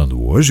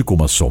mencionando hoje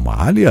como a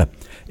Somália,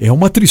 é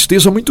uma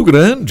tristeza muito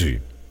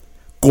grande.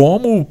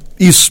 Como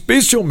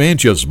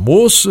especialmente as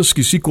moças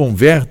que se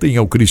convertem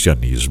ao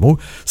cristianismo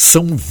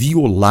são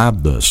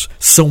violadas,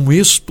 são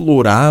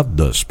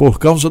exploradas por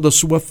causa da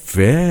sua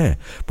fé,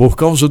 por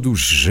causa do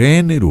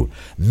gênero.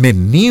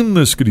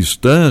 Meninas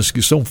cristãs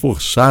que são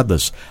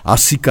forçadas a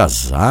se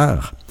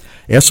casar.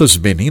 Essas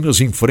meninas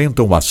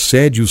enfrentam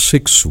assédio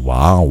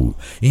sexual,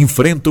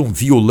 enfrentam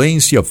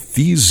violência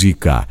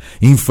física,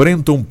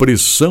 enfrentam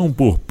pressão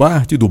por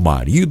parte do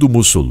marido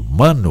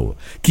muçulmano,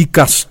 que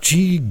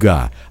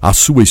castiga a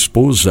sua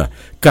esposa,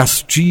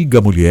 castiga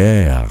a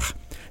mulher.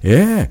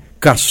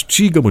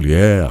 Castiga a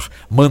mulher,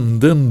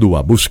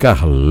 mandando-a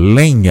buscar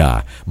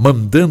lenha,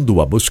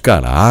 mandando-a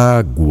buscar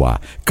água,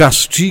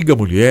 castiga a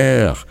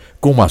mulher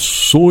com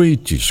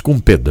açoites, com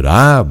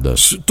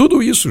pedradas,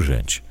 tudo isso,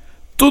 gente,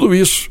 tudo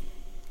isso.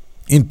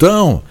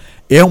 Então,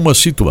 é uma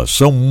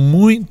situação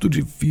muito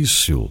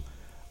difícil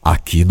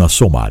aqui na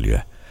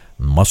Somália,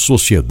 uma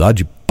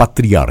sociedade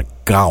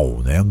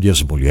patriarcal, né, onde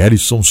as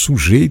mulheres são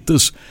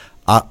sujeitas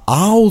a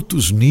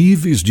altos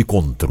níveis de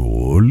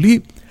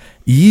controle.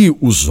 E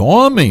os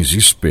homens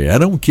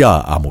esperam que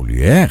a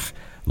mulher,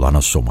 lá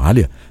na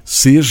Somália,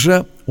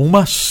 seja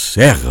uma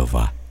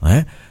serva,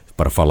 né?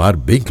 Para falar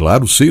bem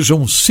claro,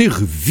 sejam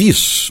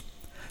servis,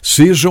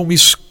 sejam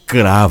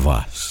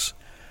escravas,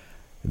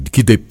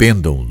 que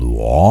dependam do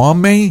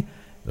homem,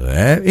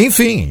 né?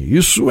 Enfim,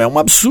 isso é um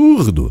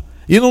absurdo.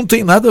 E não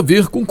tem nada a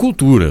ver com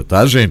cultura,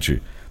 tá,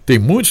 gente? Tem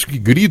muitos que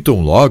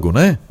gritam logo,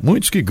 né?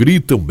 Muitos que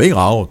gritam bem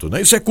alto,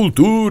 né? Isso é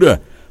cultura.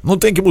 Não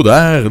tem que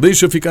mudar,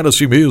 deixa ficar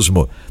assim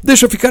mesmo.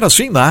 Deixa ficar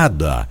assim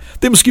nada.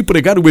 Temos que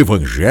pregar o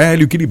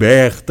evangelho que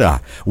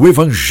liberta, o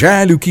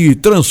evangelho que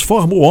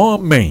transforma o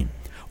homem.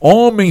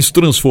 Homens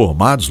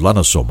transformados lá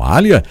na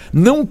Somália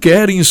não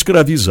querem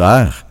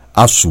escravizar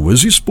as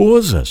suas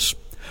esposas.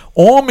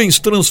 Homens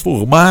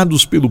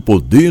transformados pelo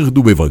poder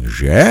do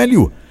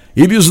evangelho,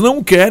 eles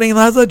não querem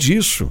nada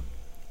disso.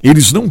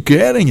 Eles não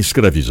querem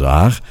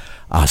escravizar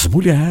as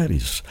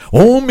mulheres.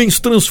 Homens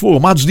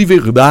transformados de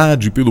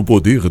verdade pelo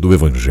poder do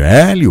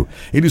evangelho,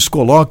 eles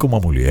colocam a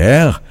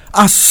mulher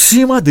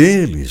acima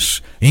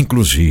deles,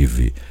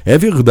 inclusive. É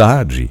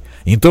verdade.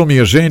 Então,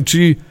 minha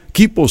gente,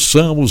 que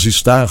possamos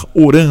estar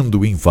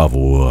orando em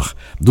favor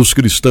dos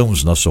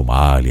cristãos na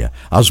Somália,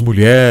 as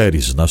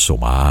mulheres na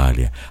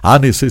Somália, a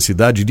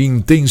necessidade de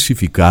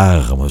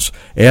intensificarmos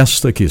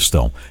esta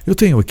questão. Eu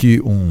tenho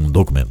aqui um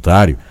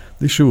documentário,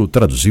 deixa eu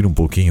traduzir um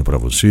pouquinho para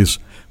vocês,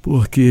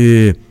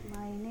 porque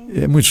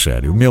é muito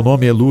sério. O meu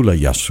nome é Lula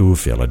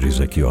Yasuf, ela diz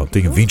aqui, ó,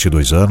 tenho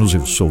 22 anos,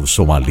 eu sou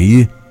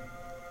somali.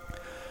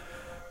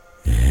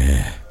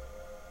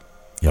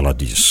 Ela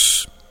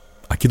diz,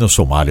 aqui na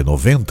Somália,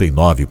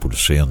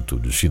 99%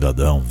 dos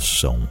cidadãos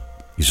são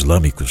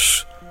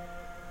islâmicos.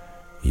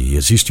 E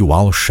existe o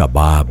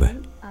Al-Shabaab,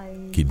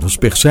 que nos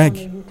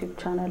persegue.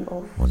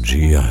 Um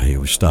dia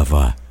eu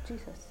estava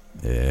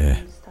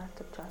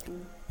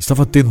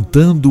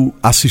tentando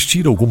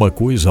assistir alguma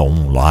coisa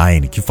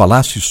online que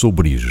falasse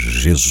sobre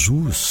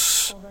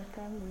Jesus.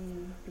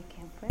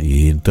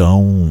 E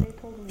então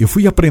eu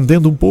fui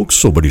aprendendo um pouco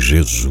sobre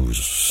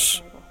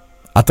Jesus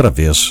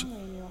através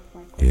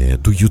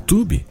do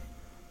YouTube.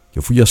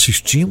 Eu fui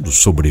assistindo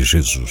sobre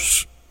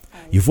Jesus.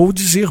 E vou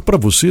dizer para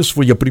vocês,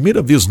 foi a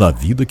primeira vez na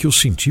vida que eu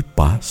senti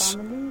paz.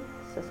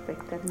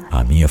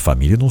 A minha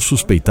família não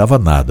suspeitava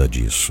nada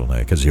disso,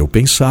 né? Quer dizer, eu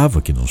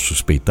pensava que não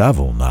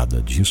suspeitavam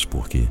nada disso,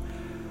 porque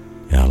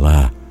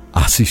ela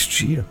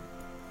assistia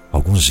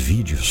alguns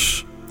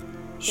vídeos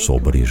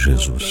sobre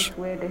Jesus.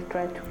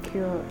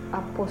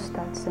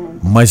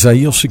 Mas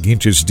aí é o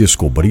seguinte, eles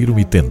descobriram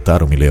e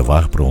tentaram me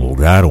levar para um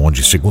lugar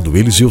onde, segundo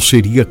eles, eu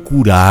seria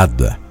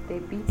curada.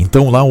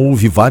 Então lá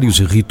houve vários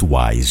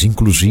rituais,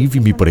 inclusive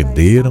me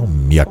prenderam,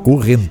 me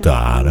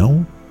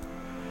acorrentaram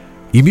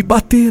e me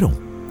bateram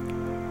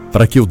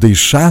para que eu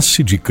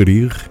deixasse de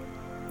crer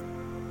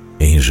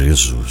em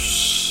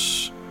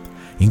Jesus.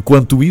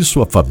 Enquanto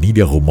isso, a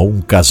família arrumou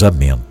um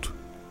casamento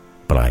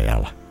para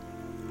ela.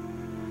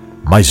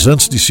 Mas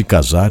antes de se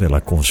casar, ela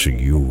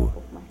conseguiu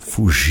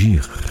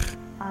fugir.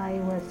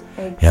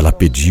 Ela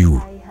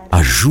pediu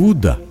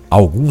ajuda a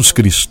alguns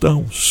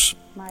cristãos.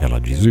 Ela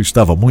diz, eu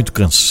estava muito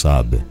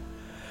cansada.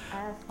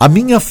 A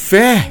minha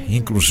fé,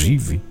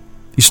 inclusive,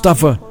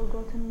 estava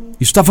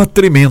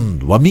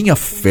tremendo, a minha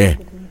fé,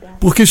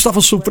 porque estava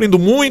sofrendo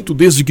muito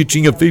desde que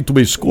tinha feito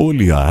uma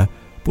escolha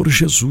por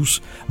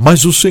Jesus.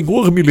 Mas o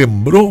Senhor me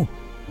lembrou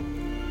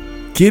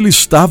que Ele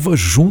estava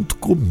junto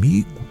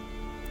comigo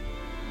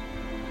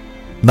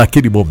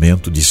naquele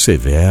momento de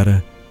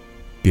severa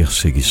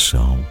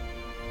perseguição.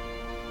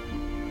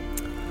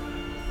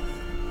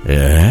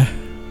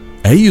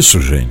 É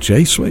isso, gente, é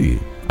isso aí.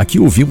 Aqui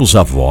ouvimos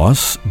a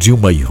voz de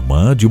uma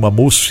irmã, de uma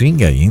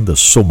mocinha ainda,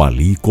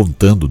 somali,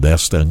 contando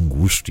desta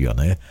angústia,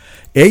 né?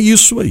 É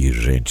isso aí,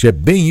 gente, é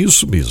bem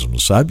isso mesmo,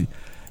 sabe?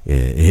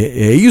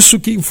 É isso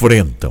que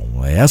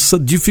enfrentam, é essa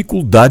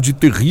dificuldade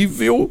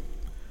terrível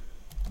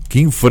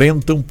que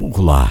enfrentam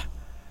por lá.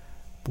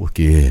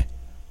 Porque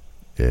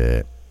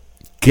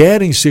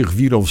querem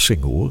servir ao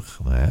Senhor,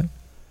 né?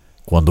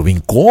 Quando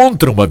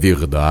encontram a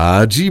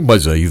verdade,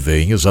 mas aí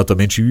vem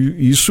exatamente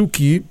isso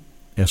que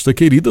esta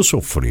querida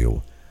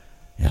sofreu.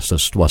 Essa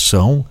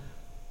situação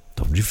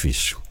tão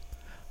difícil.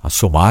 A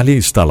Somália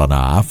está lá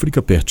na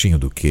África, pertinho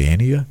do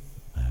Quênia,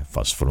 né?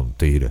 Faz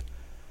fronteira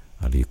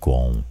ali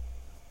com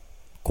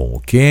o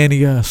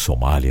Quênia. A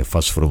Somália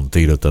faz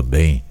fronteira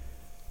também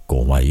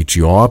com a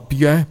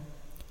Etiópia.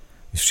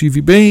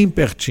 Estive bem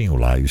pertinho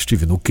lá. Eu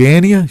estive no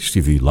Quênia,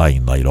 estive lá em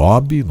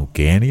Nairobi, no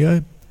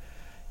Quênia.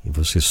 E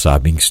vocês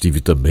sabem que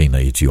estive também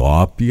na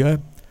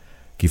Etiópia,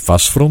 que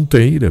faz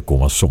fronteira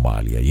com a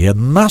Somália. E é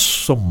na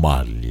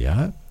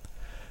Somália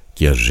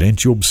que a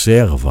gente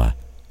observa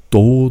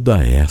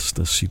toda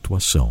esta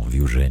situação,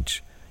 viu,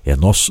 gente? É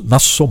na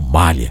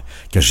Somália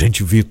que a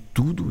gente vê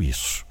tudo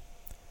isso.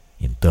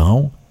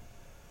 Então,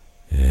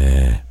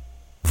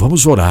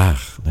 vamos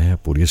orar, né,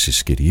 por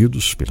esses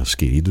queridos, pelas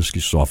queridas que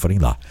sofrem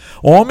lá.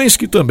 Homens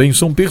que também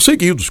são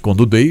perseguidos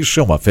quando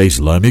deixam a fé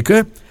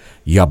islâmica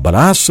e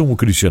abraçam o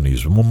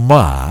cristianismo,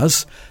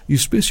 mas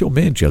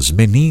especialmente as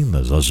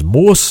meninas, as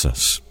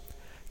moças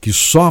que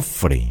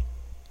sofrem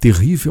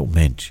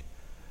terrivelmente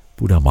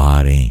por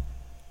amarem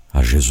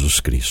a Jesus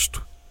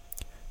Cristo.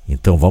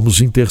 Então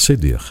vamos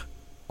interceder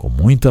com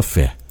muita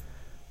fé.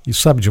 E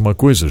sabe de uma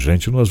coisa,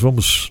 gente? Nós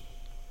vamos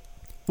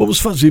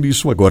fazer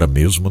isso agora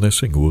mesmo, né,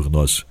 Senhor?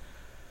 Nós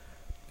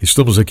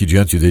estamos aqui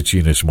diante de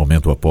Ti nesse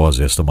momento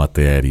após esta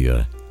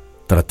matéria,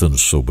 tratando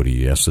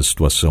sobre essa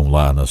situação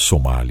lá na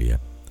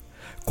Somália.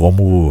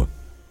 Como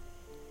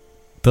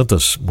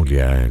tantas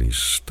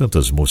mulheres,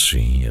 tantas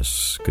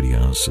mocinhas,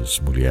 crianças,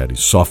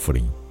 mulheres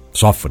sofrem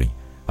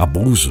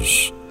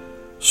abusos,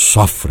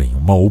 sofrem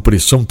uma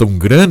opressão tão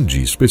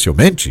grande,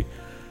 especialmente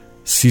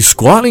se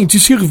escolhem te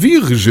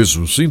servir,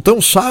 Jesus.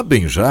 Então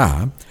sabem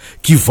já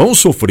que vão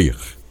sofrer.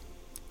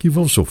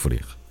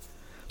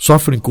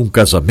 Sofrem com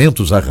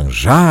casamentos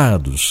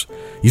arranjados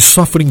e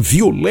sofrem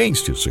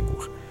violência,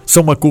 Senhor.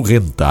 São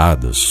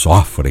acorrentadas,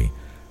 sofrem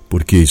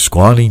porque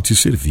escolhem te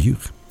servir,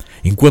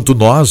 enquanto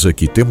nós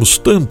aqui temos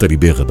tanta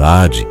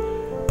liberdade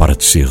para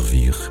te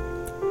servir.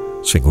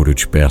 Senhor, eu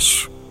te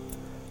peço,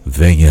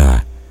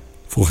 venha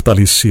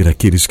fortalecer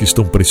aqueles que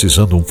estão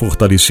precisando de um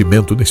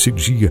fortalecimento nesse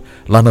dia,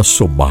 lá na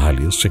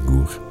Somália,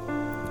 Senhor.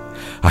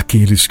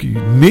 Aqueles que,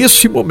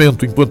 nesse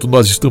momento, enquanto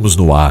nós estamos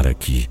no ar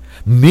aqui,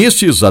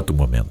 nesse exato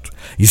momento,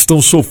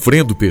 estão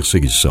sofrendo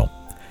perseguição,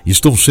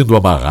 estão sendo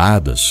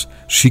amarradas,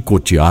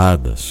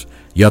 chicoteadas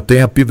e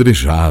até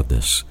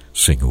apedrejadas,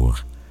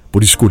 Senhor,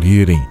 por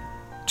escolherem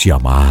te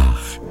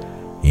amar.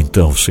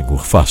 Então,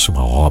 Senhor, faça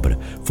uma obra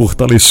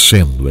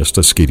fortalecendo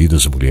estas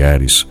queridas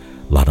mulheres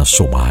lá na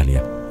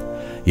Somália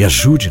e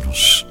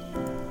ajude-nos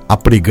a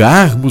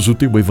pregarmos o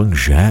teu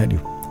evangelho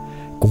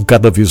com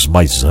cada vez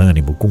mais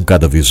ânimo, com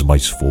cada vez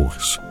mais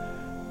força,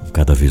 com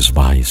cada vez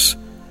mais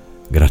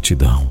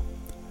gratidão.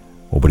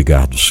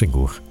 Obrigado,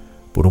 Senhor,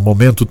 por um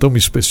momento tão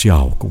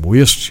especial como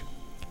este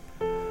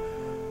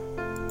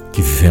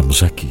que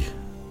vivemos aqui.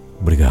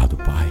 Obrigado,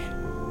 Pai,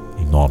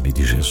 em nome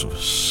de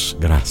Jesus.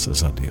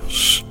 Graças a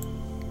Deus.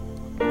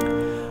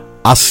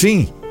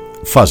 Assim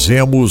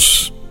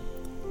fazemos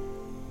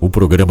o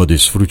programa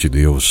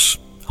DesfruteDeus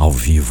ao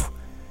vivo.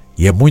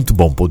 E é muito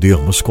bom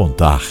podermos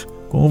contar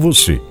com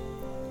você.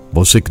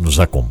 Você que nos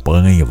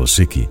acompanha,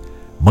 você que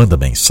manda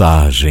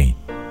mensagem,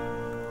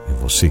 é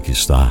você que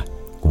está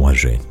com a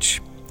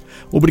gente.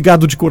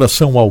 Obrigado de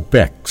coração ao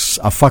PEX.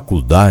 A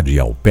faculdade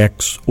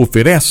Alpex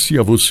oferece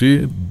a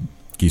você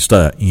que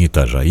está em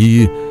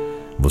Itajaí,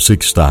 você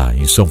que está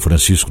em São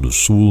Francisco do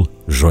Sul,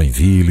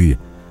 Joinville,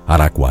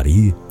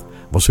 Araquari,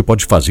 você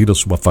pode fazer a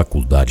sua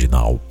faculdade na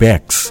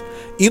Alpex,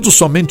 indo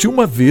somente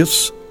uma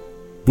vez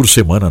por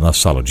semana na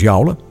sala de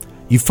aula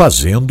e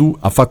fazendo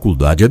a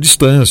faculdade à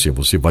distância.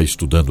 Você vai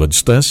estudando à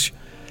distância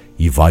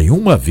e vai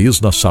uma vez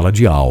na sala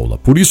de aula.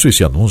 Por isso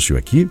esse anúncio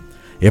aqui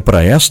é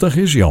para esta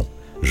região: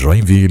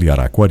 Joinville,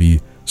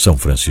 Araquari, São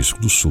Francisco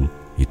do Sul,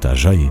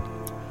 Itajaí.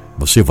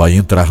 Você vai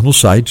entrar no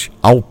site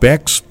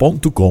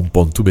alpex.com.br,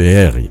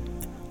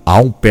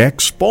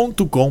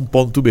 alpex.com.br,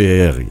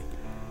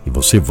 e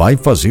você vai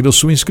fazer a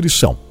sua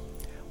inscrição.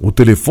 O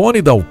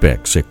telefone da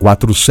Alpex é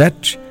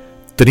 47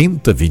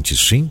 30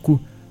 25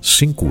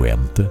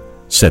 50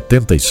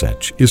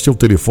 77. Este é o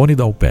telefone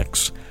da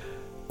Alpex.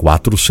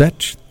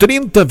 47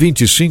 30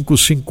 25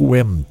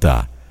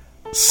 50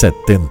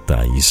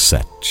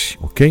 77,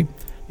 ok?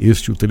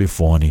 Este é o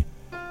telefone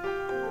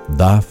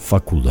da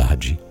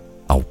faculdade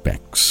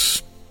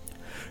Alpex.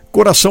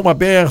 Coração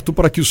aberto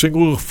para que o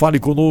Senhor fale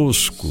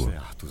conosco.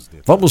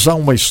 Vamos a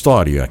uma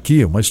história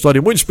aqui, uma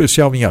história muito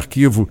especial em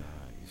arquivo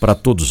para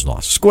todos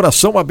nós.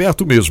 Coração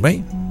aberto mesmo,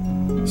 hein?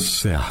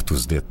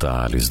 Certos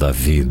detalhes da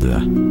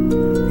vida,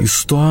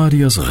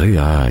 histórias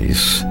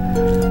reais,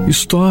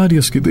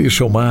 histórias que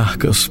deixam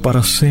marcas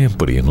para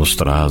sempre e nos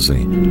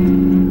trazem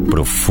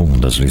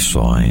profundas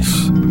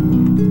lições.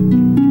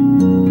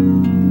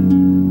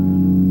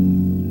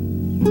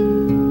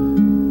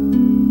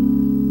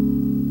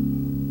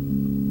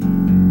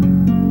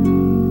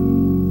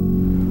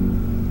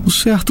 Os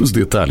certos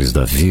detalhes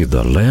da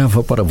vida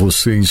levam para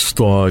você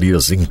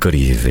histórias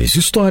incríveis,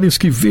 histórias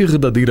que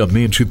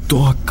verdadeiramente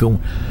tocam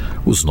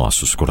os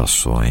nossos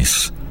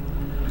corações.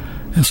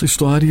 Essa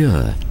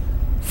história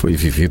foi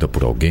vivida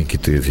por alguém que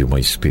teve uma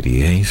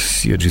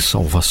experiência de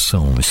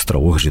salvação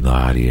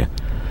extraordinária.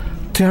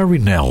 Terry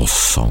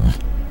Nelson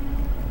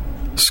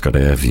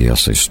escreve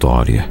essa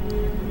história.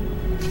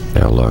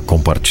 Ela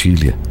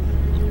compartilha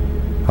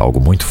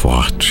algo muito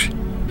forte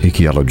e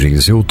que ela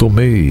diz: eu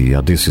tomei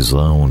a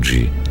decisão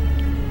de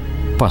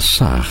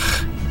passar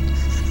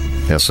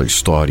essa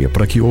história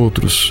para que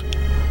outros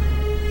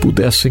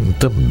pudessem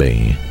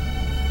também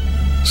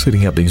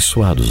serem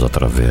abençoados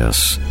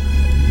através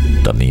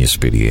da minha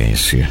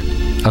experiência.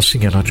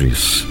 Assim ela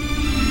diz.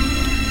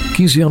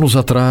 15 anos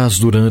atrás,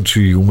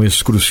 durante um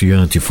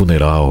excruciante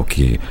funeral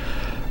que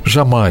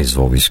jamais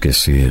vou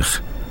esquecer,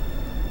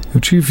 eu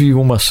tive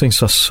uma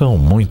sensação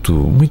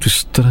muito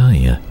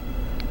estranha.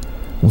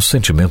 Um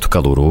sentimento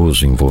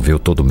caloroso envolveu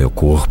todo o meu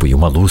corpo e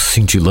uma luz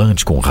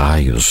cintilante com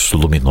raios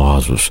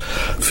luminosos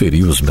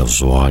feriu os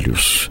meus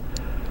olhos.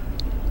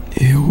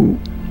 Eu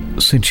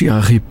sentia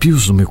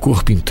arrepios no meu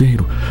corpo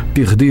inteiro.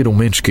 Perder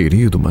um ente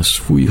querido, mas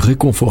fui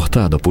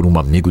reconfortada por um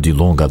amigo de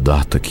longa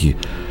data que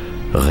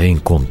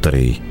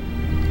reencontrei.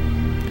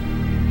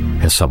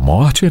 Essa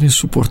morte era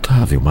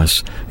insuportável,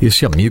 mas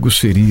esse amigo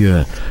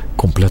seria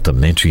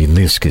completamente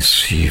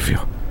inesquecível.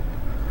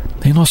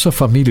 Em nossa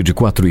família de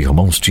 4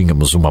 irmãos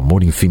tínhamos um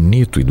amor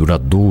infinito e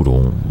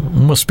duradouro,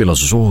 umas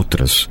pelas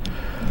outras.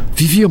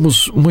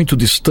 Vivíamos muito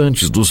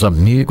distantes dos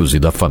amigos e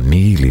da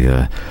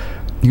família,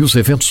 e os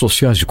eventos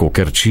sociais de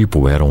qualquer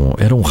tipo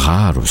eram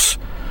raros.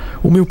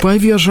 O meu pai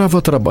viajava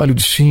a trabalho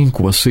de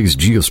 5 a 6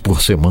 dias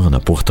por semana,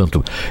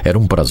 portanto, era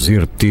um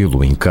prazer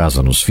tê-lo em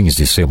casa nos fins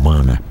de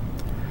semana.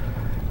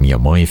 Minha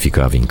mãe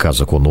ficava em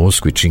casa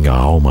conosco e tinha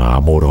alma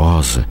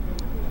amorosa.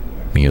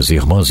 Minhas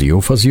irmãs e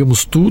eu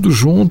fazíamos tudo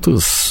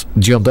juntas,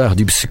 de andar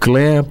de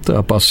bicicleta,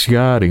 a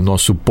passear em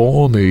nosso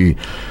pônei.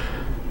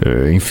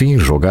 Enfim,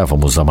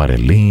 jogávamos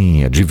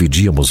amarelinha,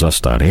 dividíamos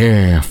as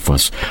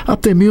tarefas,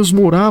 até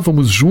mesmo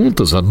orávamos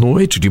juntas à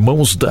noite de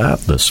mãos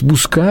dadas,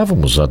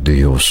 buscávamos a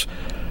Deus.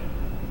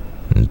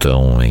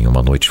 Então, em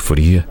uma noite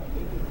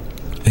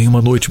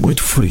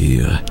muito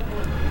fria,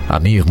 a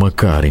minha irmã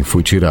Karen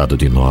foi tirada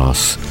de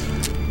nós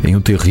em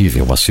um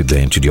terrível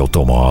acidente de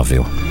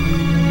automóvel.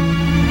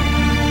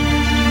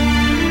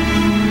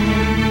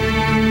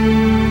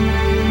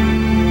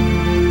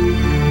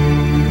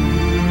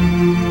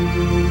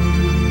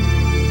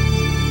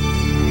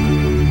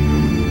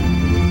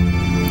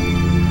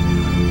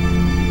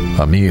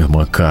 A minha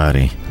irmã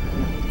Karen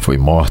foi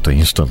morta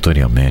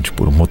instantaneamente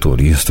por um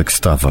motorista que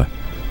estava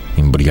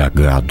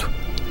embriagado.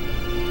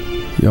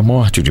 E a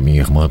morte de minha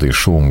irmã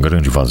deixou um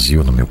grande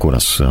vazio no meu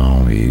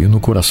coração e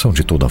no coração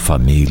de toda a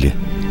família.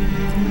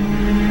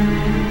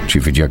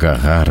 Tive de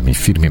agarrar-me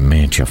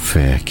firmemente à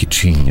fé que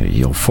tinha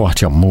e ao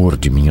forte amor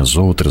de minhas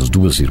outras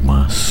 2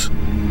 irmãs.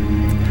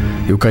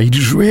 Eu caí de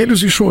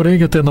joelhos e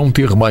chorei até não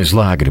ter mais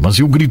lágrimas.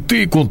 Eu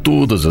gritei com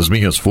todas as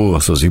minhas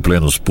forças e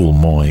plenos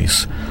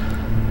pulmões: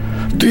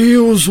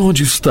 Deus,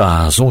 onde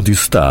estás? Onde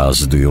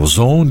estás, Deus?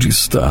 Onde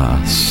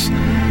estás?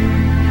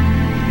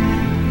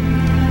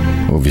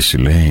 Houve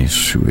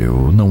silêncio,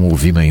 eu não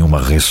ouvi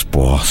nenhuma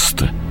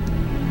resposta.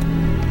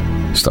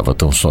 Estava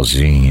tão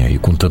sozinha e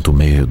com tanto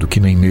medo que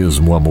nem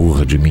mesmo o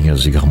amor de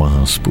minhas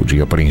irmãs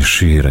podia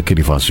preencher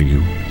aquele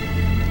vazio.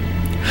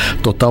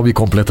 Total e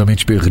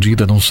completamente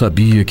perdida, não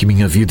sabia que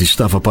minha vida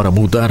estava para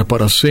mudar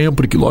para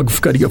sempre, que logo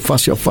ficaria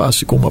face a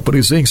face com uma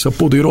presença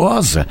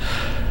poderosa.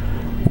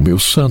 O meu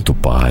Santo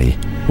Pai,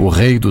 o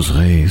Rei dos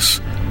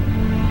Reis,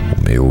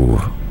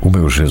 o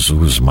meu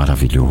Jesus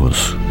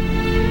maravilhoso.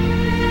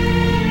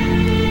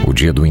 O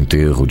dia do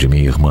enterro de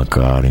minha irmã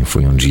Karen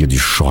foi um dia de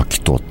choque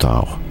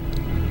total.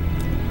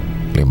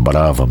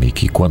 Lembrava-me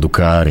que quando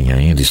Karen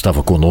ainda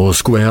estava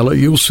conosco, ela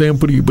e eu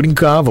sempre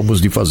brincávamos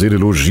de fazer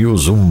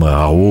elogios uma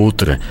à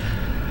outra.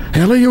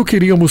 Ela e eu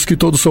queríamos que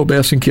todos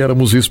soubessem que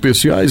éramos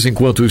especiais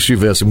enquanto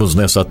estivéssemos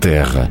nessa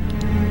terra.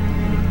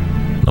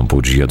 Não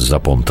podia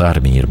desapontar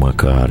minha irmã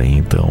Karen,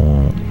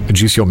 então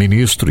disse ao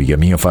ministro e à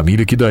minha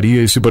família que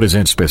daria esse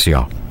presente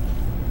especial.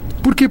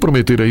 Por que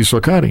prometer isso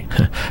a Karen?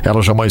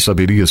 Ela jamais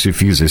saberia se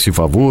fiz esse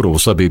favor ou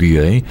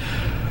saberia, hein?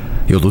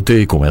 Eu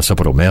lutei com essa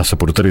promessa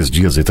por 3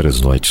 dias e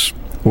 3 noites.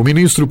 O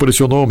ministro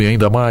pressionou-me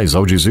ainda mais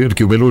ao dizer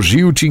que o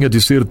elogio tinha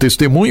de ser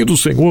testemunho do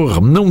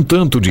Senhor, não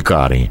tanto de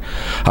Karen.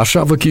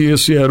 Achava que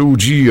esse era o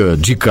dia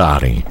de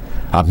Karen,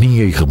 a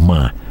minha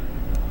irmã.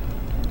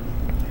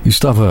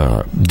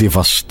 Estava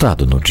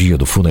devastada no dia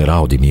do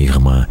funeral de minha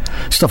irmã.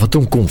 Estava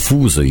tão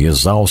confusa e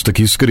exausta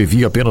que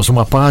escrevi apenas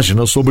uma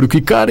página sobre o que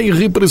Karen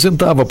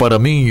representava para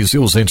mim e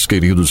seus entes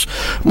queridos,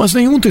 mas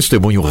nenhum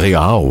testemunho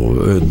real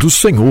do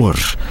Senhor.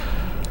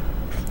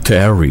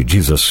 Terry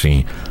diz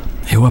assim: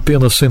 eu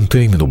apenas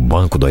sentei-me no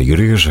banco da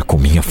igreja com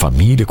minha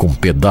família, com um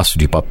pedaço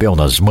de papel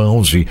nas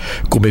mãos e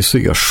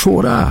comecei a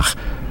chorar.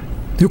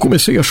 Eu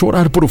comecei a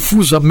chorar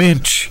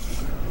profusamente.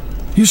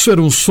 Isso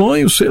era um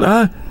sonho,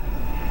 será?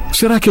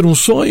 Será que era um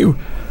sonho?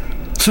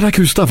 Será que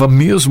eu estava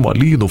mesmo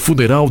ali no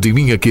funeral de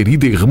minha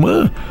querida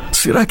irmã?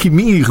 Será que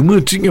minha irmã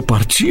tinha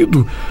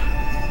partido?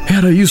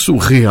 Era isso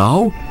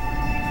real?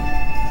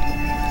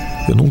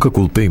 Eu nunca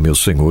culpei meu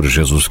Senhor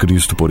Jesus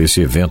Cristo por esse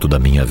evento da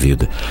minha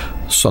vida.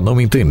 Só não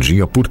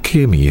entendia por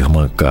que minha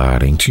irmã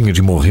Karen tinha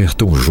de morrer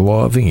tão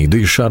jovem e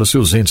deixar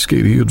seus entes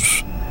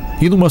queridos.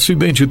 E num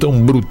acidente tão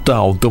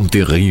brutal, tão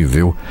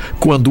terrível,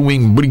 quando um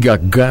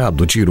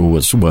embriagado tirou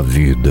a sua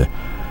vida.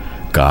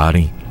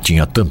 Karen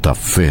tinha tanta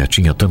fé,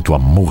 tinha tanto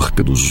amor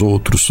pelos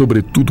outros,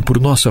 sobretudo por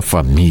nossa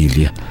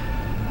família.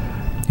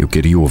 Eu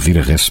queria ouvir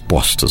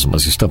respostas,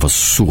 mas estava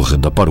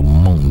surda para o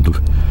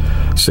mundo.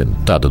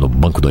 Sentada no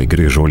banco da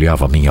igreja,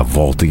 olhava à minha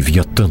volta e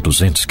via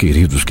tantos entes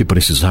queridos que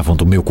precisavam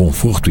do meu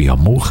conforto e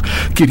amor.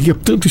 Queria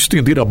tanto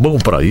estender a mão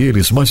para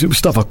eles, mas eu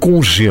estava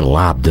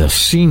congelada.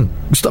 Sim,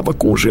 estava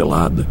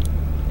congelada.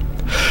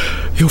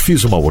 Eu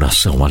fiz uma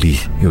oração ali.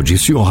 Eu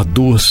disse: ó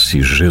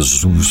doce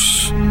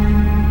Jesus,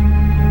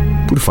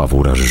 por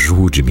favor,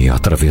 ajude-me a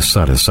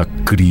atravessar essa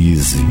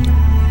crise.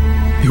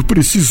 Eu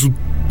preciso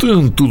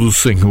tanto do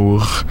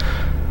Senhor.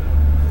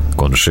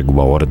 Quando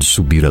chegou a hora de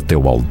subir até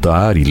o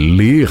altar e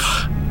ler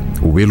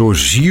o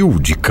elogio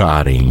de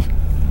Karen,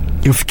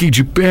 eu fiquei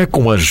de pé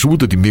com a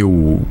ajuda de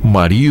meu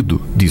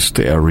marido, disse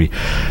Terry.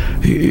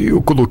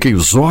 Eu coloquei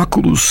os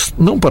óculos,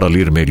 não para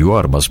ler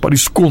melhor, mas para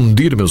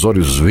esconder meus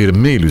olhos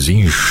vermelhos e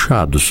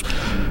inchados.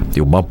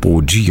 Eu mal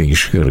podia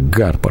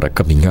enxergar para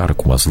caminhar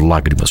com as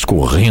lágrimas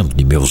correndo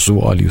de meus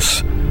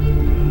olhos.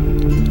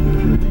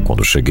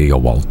 Quando cheguei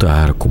ao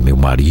altar com meu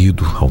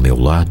marido ao meu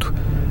lado,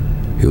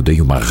 eu dei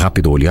uma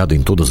rápida olhada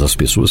em todas as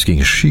pessoas que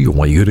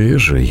enchiam a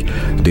igreja e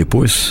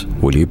depois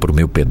olhei para o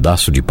meu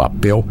pedaço de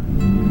papel.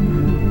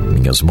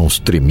 Minhas mãos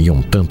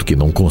tremiam tanto que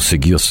não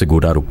conseguia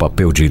segurar o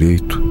papel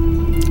direito.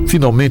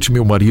 Finalmente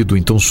meu marido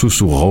então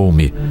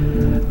sussurrou-me: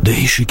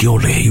 deixe que eu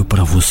leio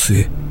para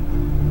você.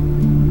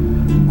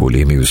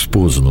 Olhei meu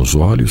esposo nos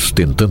olhos,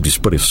 tentando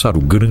expressar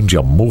o grande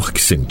amor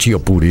que sentia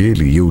por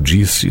ele, e eu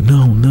disse: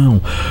 não,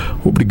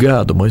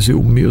 obrigado, mas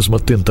eu mesma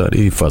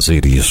tentarei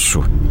fazer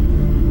isso.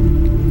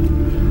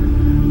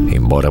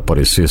 Embora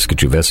parecesse que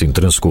tivessem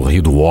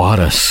transcorrido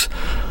horas,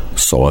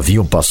 só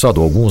haviam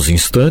passado alguns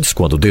instantes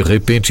quando de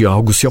repente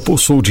algo se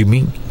apossou de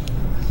mim.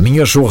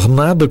 Minha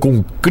jornada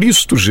com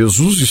Cristo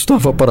Jesus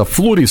estava para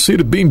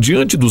florescer bem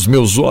diante dos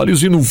meus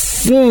olhos e no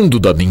fundo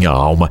da minha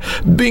alma,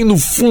 bem no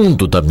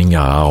fundo da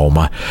minha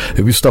alma.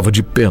 Eu estava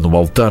de pé no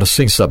altar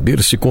sem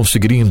saber se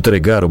conseguiria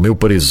entregar o meu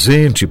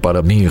presente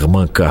para minha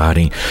irmã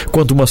Karen,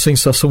 quando uma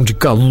sensação de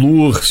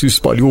calor se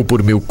espalhou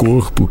por meu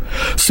corpo.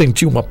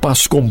 Senti uma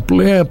paz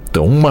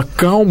completa, uma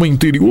calma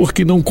interior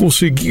que não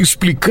conseguia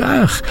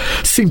explicar.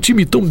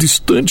 Senti-me tão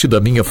distante da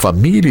minha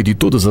família e de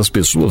todas as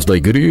pessoas da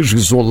igreja,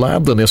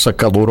 isolada nessa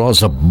calorosa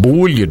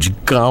bolha de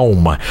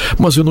calma,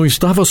 mas eu não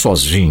estava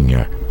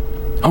sozinha.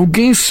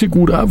 Alguém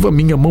segurava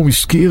minha mão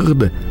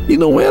esquerda e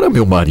não era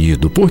meu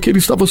marido, porque ele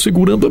estava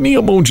segurando a minha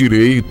mão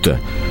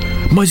direita.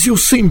 Mas eu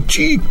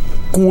senti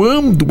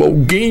quando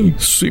alguém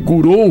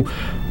segurou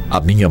a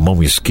minha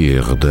mão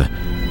esquerda.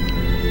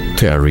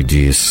 Terry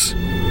diz: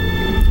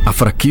 a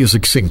fraqueza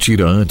que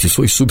sentira antes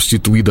foi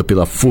substituída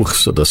pela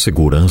força da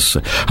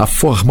segurança, a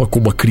forma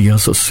como a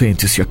criança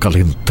sente-se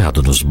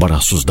acalentada nos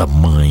braços da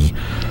mãe.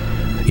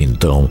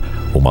 Então,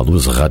 uma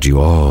luz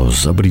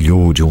radiosa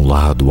brilhou de um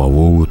lado ao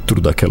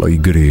outro daquela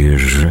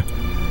igreja.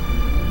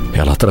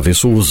 Ela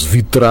atravessou os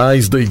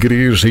vitrais da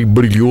igreja e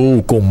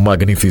brilhou com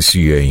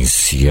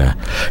magnificência.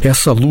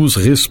 Essa luz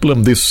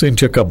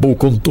resplandecente acabou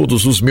com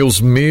todos os meus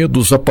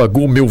medos,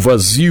 apagou meu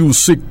vazio,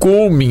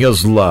 secou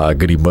minhas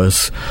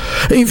lágrimas.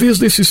 Em vez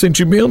desses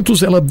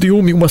sentimentos, ela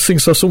deu-me uma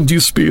sensação de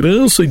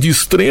esperança e de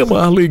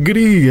extrema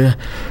alegria.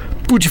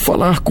 Pude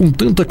falar com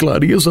tanta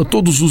clareza a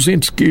todos os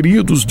entes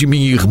queridos de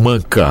minha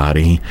irmã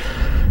Karen.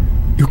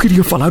 Eu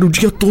queria falar o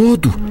dia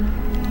todo.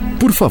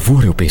 Por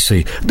favor, eu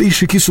pensei,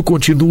 deixe que isso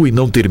continue e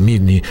não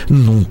termine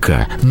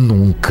nunca,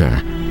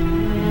 nunca.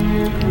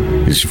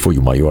 Esse foi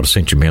o maior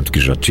sentimento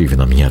que já tive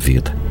na minha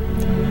vida.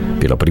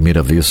 Pela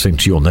primeira vez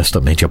senti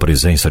honestamente a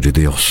presença de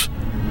Deus.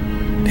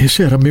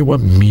 Esse era meu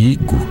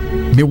amigo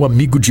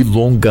de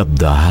longa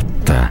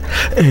data.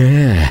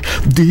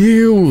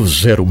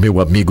 Deus era o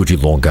meu amigo de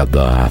longa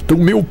data, o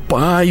meu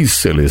Pai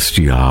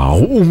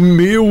Celestial, o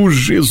meu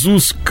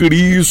Jesus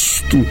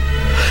Cristo.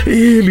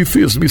 Ele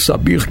fez-me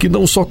saber que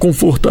não só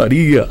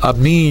confortaria a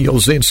mim e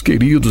aos entes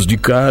queridos de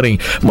Karen,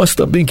 mas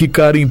também que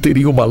Karen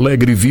teria uma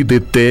alegre vida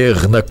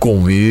eterna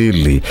com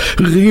ele.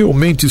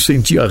 Realmente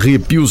senti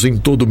arrepios em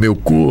todo o meu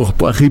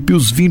corpo,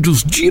 arrepios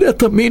vindos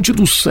diretamente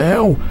do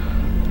céu.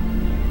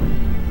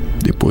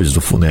 Depois do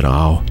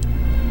funeral,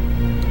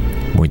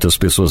 muitas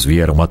pessoas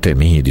vieram até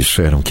mim e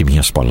disseram que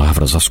minhas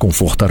palavras as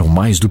confortaram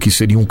mais do que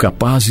seriam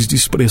capazes de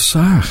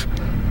expressar.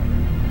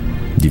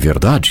 De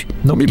verdade,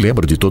 não me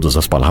lembro de todas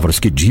as palavras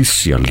que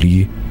disse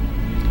ali.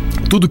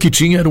 Tudo que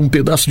tinha era um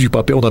pedaço de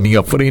papel na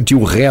minha frente e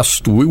o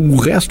resto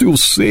eu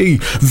sei,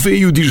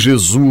 veio de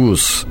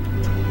Jesus.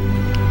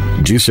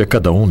 Disse a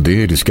cada um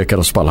deles que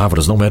aquelas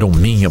palavras não eram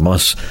minhas,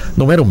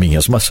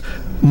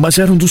 mas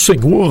eram do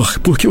Senhor,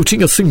 porque eu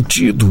tinha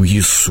sentido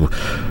isso.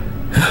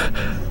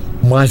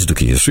 Mais do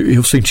que isso,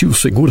 eu senti o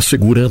Senhor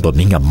segurando a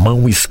minha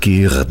mão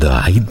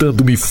esquerda e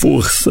dando-me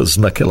forças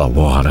naquela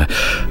hora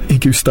em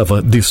que eu estava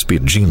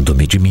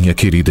despedindo-me de minha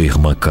querida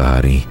irmã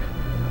Karen.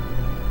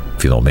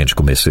 Finalmente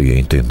comecei a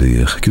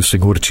entender que o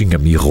Senhor tinha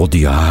me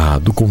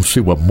rodeado com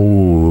seu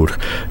amor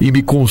e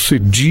me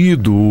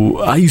concedido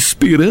a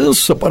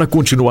esperança para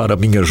continuar a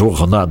minha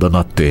jornada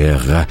na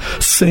terra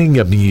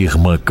sem a minha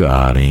irmã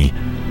Karen.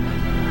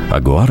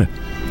 Agora,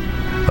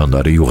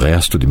 andarei o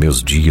resto de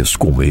meus dias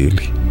com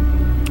Ele,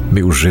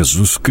 meu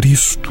Jesus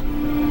Cristo,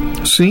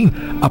 Sim,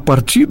 a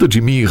partida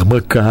de minha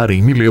irmã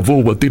Karen me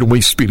levou a ter uma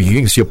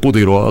experiência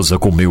poderosa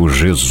com meu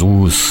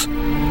Jesus.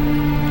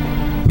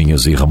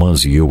 Minhas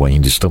irmãs e eu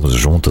ainda estamos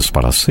juntas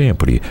para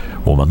sempre,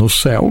 uma no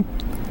céu.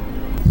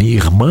 Minha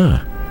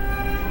irmã,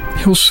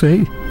 eu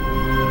sei,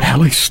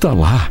 ela está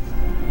lá.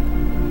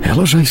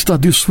 Ela já está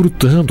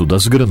desfrutando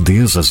das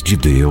grandezas de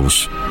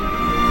Deus.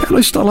 Ela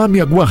está lá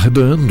me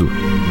aguardando.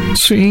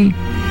 Sim,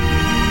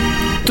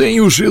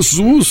 tenho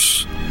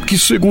Jesus que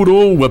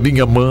segurou a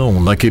minha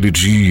mão naquele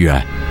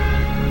dia.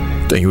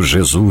 Tenho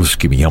Jesus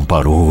que me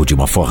amparou de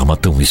uma forma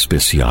tão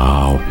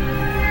especial.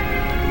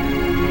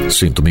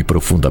 Sinto-me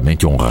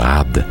profundamente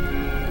honrada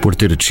por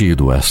ter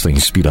tido esta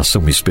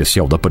inspiração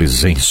especial da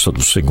presença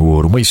do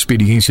Senhor, uma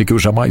experiência que eu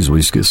jamais vou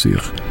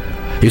esquecer.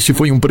 Esse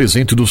foi um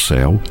presente do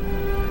céu,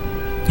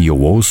 e eu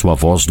ouço a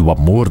voz do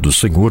amor do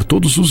Senhor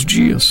todos os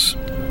dias.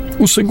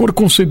 O Senhor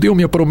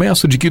concedeu-me a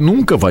promessa de que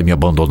nunca vai me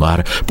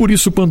abandonar. Por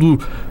isso, quando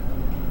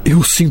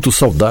eu sinto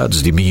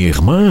saudades de minha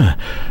irmã,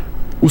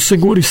 o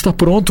Senhor está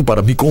pronto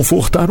para me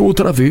confortar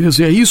outra vez.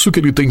 E é isso que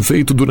Ele tem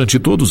feito durante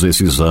todos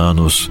esses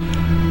anos.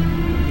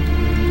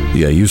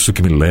 E é isso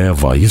que me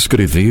leva a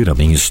escrever a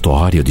minha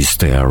história de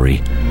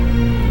Terry.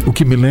 O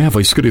que me leva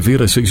a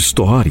escrever essa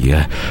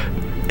história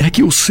é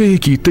que eu sei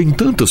que tem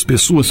tantas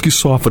pessoas que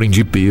sofrem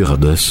de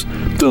perdas,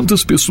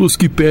 tantas pessoas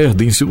que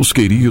perdem seus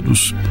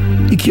queridos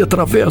e que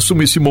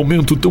atravessam esse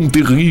momento tão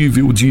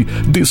terrível de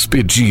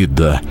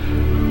despedida.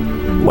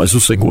 Mas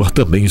o Senhor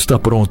também está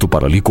pronto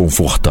para lhe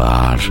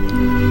confortar.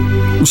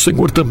 O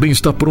Senhor também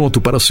está pronto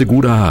para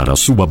segurar a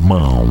sua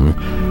mão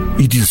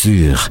e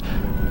dizer: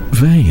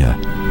 venha,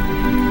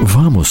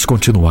 vamos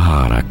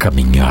continuar a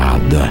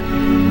caminhada.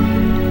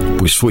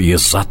 Pois foi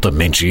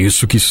exatamente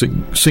isso que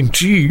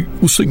senti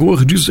o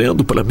Senhor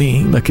dizendo para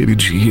mim naquele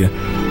dia.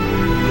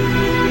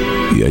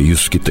 E é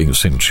isso que tenho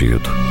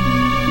sentido.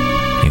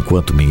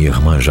 Enquanto minha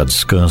irmã já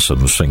descansa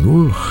no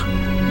Senhor,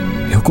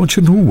 eu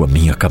continuo a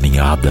minha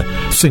caminhada,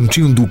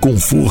 sentindo o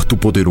conforto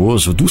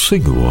poderoso do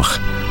Senhor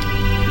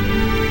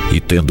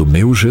e tendo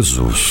meu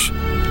Jesus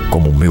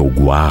como meu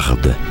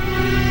guarda,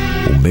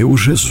 o meu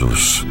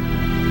Jesus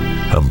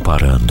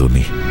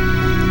amparando-me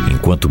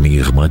enquanto minha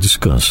irmã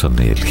descansa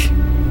nele.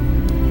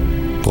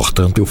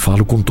 Portanto, eu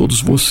falo com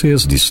todos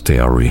vocês de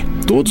Terry,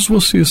 todos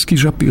vocês que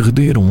já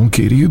perderam um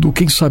querido,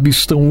 quem sabe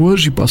estão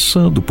hoje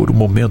passando por um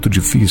momento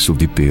difícil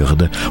de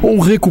perda ou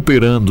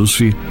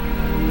recuperando-se.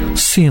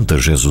 Sinta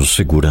Jesus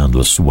segurando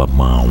a sua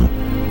mão.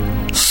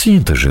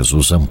 Sinta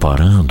Jesus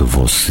amparando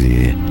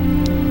você.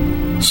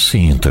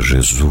 Sinta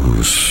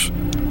Jesus,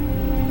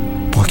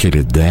 porque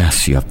Ele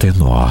desce até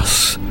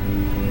nós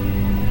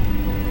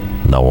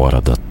na hora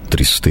da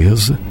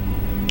tristeza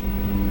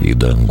e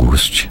da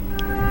angústia.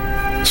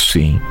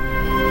 Sim,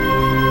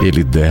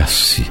 Ele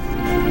desce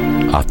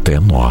até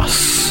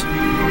nós.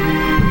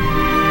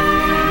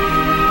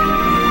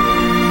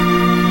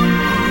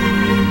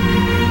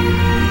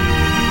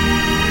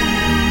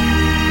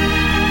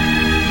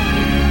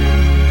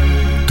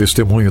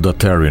 Testemunho da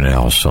Terry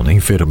Nelson,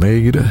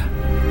 enfermeira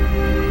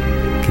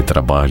que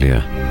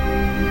trabalha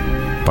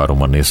para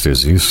uma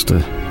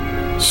anestesista,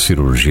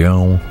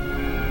 cirurgião.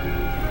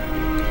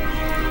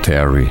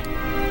 Terry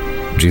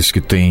diz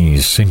que tem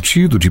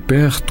sentido de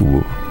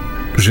perto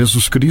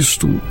Jesus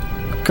Cristo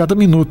cada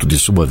minuto de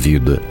sua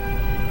vida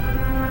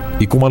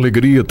e com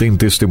alegria tem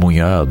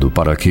testemunhado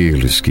para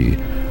aqueles que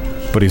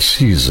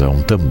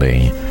precisam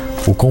também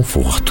o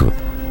conforto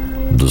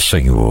do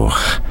Senhor.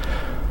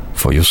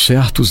 Foi os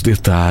certos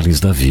detalhes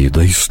da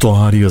vida,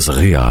 histórias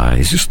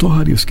reais,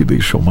 histórias que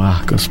deixam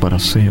marcas para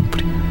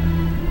sempre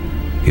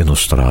e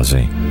nos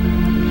trazem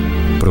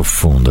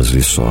profundas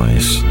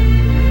lições.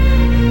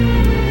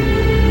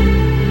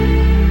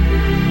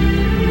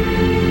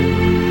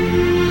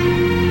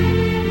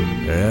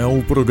 É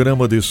o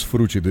programa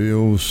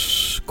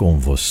DesfruteDeus com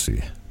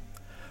você.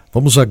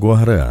 Vamos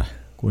agora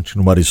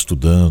continuar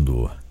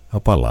estudando a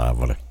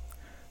palavra.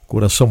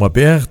 Coração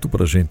aberto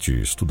para a gente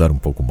estudar um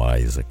pouco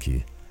mais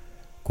aqui,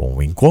 com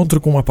o encontro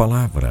com a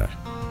palavra.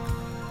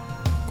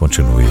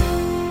 Continue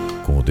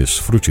com o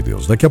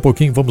DesfruteDeus. Daqui a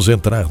pouquinho vamos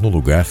entrar no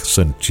lugar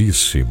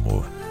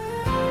santíssimo.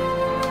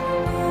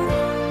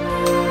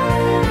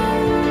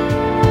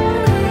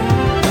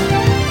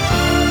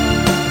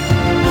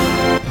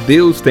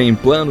 Deus tem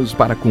planos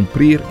para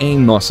cumprir em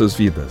nossas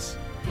vidas.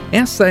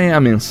 Essa é a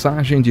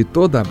mensagem de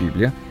toda a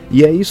Bíblia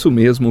e é isso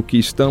mesmo que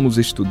estamos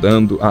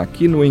estudando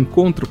aqui no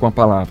Encontro com a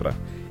Palavra,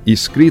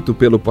 escrito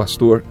pelo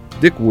pastor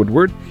Dick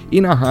Woodward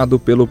e narrado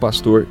pelo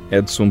pastor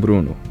Edson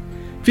Bruno.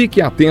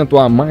 Fique atento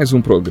a mais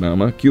um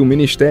programa que o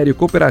Ministério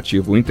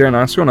Cooperativo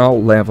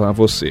Internacional leva a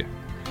você.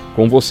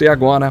 Com você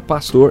agora,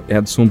 pastor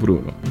Edson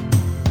Bruno.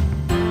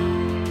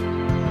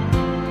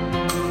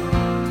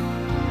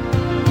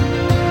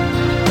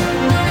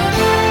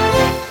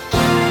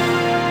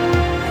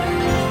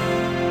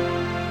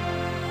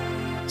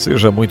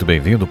 Seja muito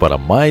bem-vindo para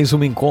mais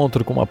um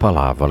encontro com a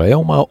palavra. É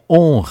uma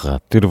honra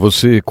ter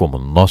você como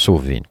nosso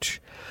ouvinte.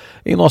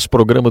 Em nosso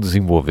programa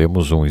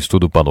desenvolvemos um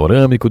estudo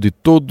panorâmico de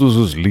todos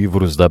os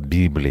livros da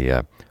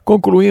Bíblia.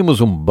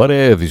 Concluímos um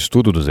breve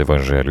estudo dos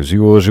Evangelhos e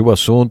hoje o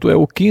assunto é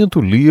o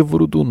 5º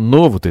livro do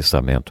Novo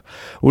Testamento,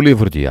 o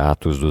livro de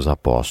Atos dos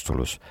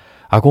Apóstolos.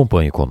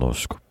 Acompanhe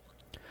conosco.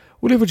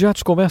 O livro de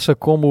Atos começa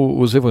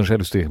como os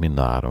Evangelhos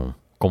terminaram,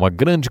 com a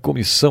grande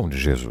comissão de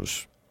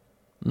Jesus.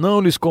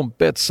 Não lhes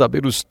compete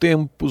saber os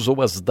tempos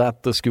ou as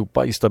datas que o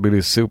Pai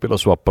estabeleceu pela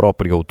sua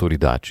própria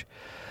autoridade,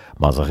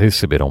 mas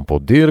receberão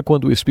poder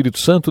quando o Espírito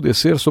Santo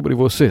descer sobre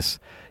vocês,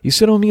 e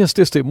serão minhas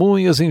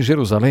testemunhas em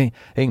Jerusalém,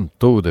 em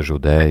toda a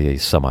Judéia e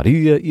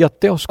Samaria e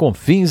até os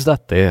confins da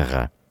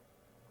terra.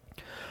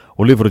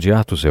 O livro de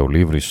Atos é o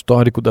livro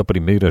histórico da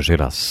primeira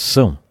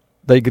geração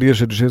da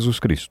Igreja de Jesus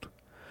Cristo.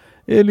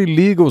 Ele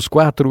liga os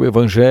 4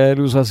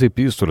 evangelhos às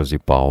epístolas de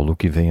Paulo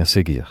que vem a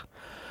seguir.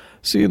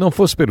 Se não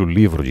fosse pelo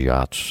livro de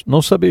Atos,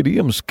 não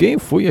saberíamos quem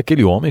foi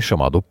aquele homem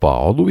chamado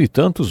Paulo e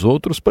tantos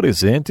outros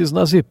presentes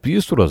nas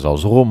epístolas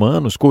aos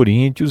Romanos,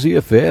 Coríntios e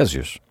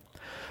Efésios.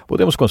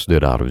 Podemos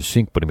considerar os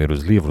 5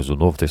 primeiros livros do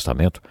Novo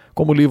Testamento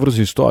como livros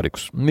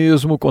históricos,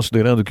 mesmo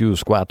considerando que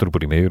os 4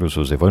 primeiros,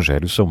 os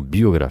evangelhos, são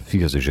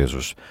biografias de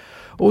Jesus.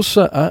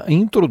 Ouça a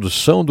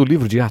introdução do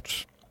livro de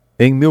Atos.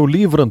 Em meu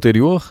livro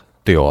anterior,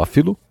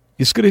 Teófilo,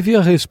 escrevi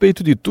a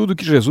respeito de tudo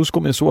que Jesus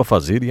começou a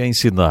fazer e a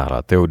ensinar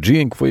até o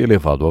dia em que foi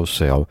elevado ao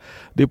céu,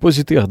 depois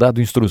de ter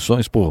dado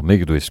instruções por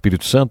meio do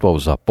Espírito Santo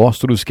aos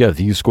apóstolos que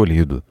havia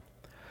escolhido.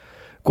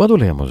 Quando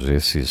lemos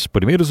esses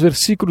primeiros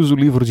versículos do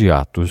livro de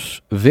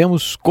Atos,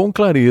 vemos com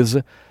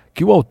clareza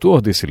que o autor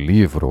desse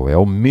livro é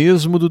o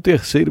mesmo do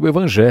 3º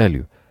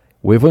evangelho,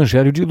 o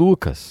Evangelho de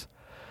Lucas.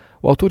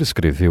 O autor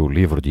escreveu o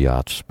livro de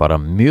Atos para a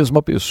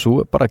mesma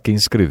pessoa para quem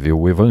escreveu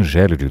o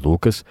Evangelho de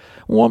Lucas,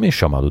 um homem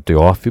chamado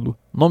Teófilo,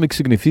 nome que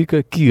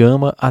significa que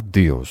ama a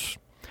Deus.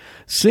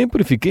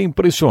 Sempre fiquei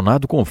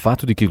impressionado com o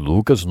fato de que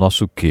Lucas,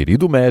 nosso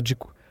querido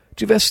médico,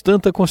 tivesse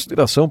tanta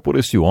consideração por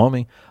esse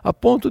homem, a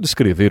ponto de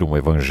escrever um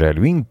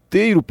evangelho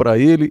inteiro para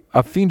ele,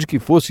 a fim de que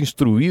fosse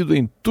instruído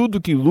em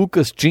tudo que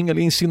Lucas tinha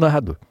lhe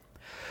ensinado.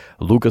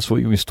 Lucas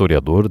foi um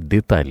historiador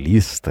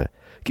detalhista,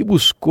 que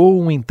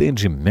buscou um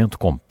entendimento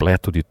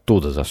completo de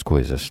todas as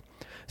coisas.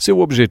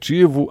 Seu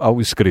objetivo, ao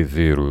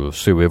escrever o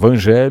seu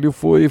evangelho,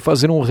 foi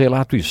fazer um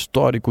relato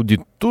histórico de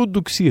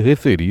tudo que se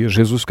referia a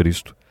Jesus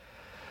Cristo.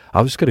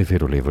 Ao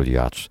escrever o livro de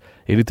Atos,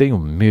 ele tem o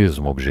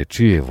mesmo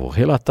objetivo,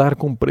 relatar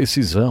com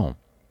precisão.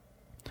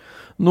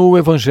 No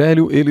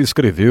evangelho, ele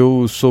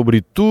escreveu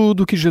sobre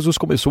tudo que Jesus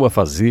começou a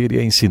fazer e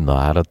a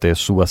ensinar até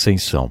sua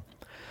ascensão.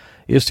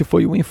 Este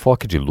foi o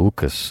enfoque de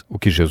Lucas, o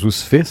que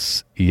Jesus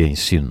fez e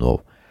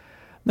ensinou.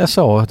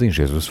 Nessa ordem,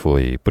 Jesus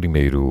foi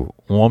primeiro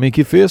um homem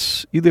que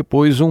fez e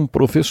depois um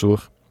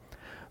professor.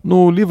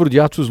 No livro de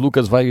Atos,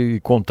 Lucas vai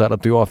contar a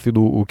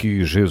Teófilo o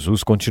que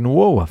Jesus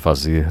continuou a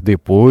fazer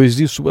depois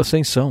de sua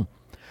ascensão.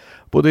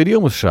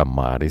 Poderíamos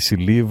chamar esse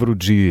livro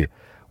de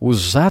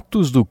Os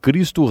Atos do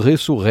Cristo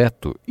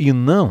Ressurreto e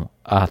não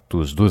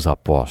Atos dos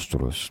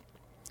Apóstolos.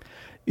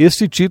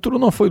 Este título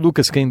não foi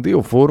Lucas quem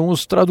deu, foram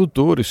os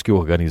tradutores que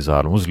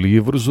organizaram os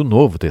livros do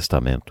Novo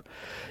Testamento.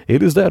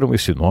 Eles deram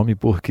esse nome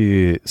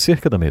porque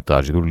cerca da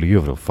metade do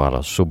livro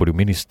fala sobre o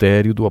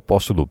ministério do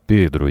apóstolo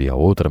Pedro e a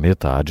outra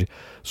metade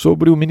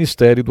sobre o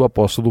ministério do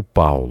apóstolo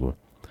Paulo.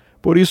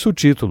 Por isso o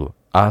título,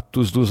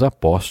 Atos dos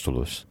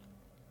Apóstolos.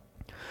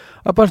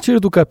 A partir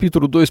do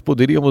capítulo 2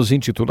 poderíamos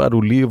intitular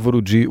o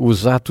livro de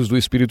Os Atos do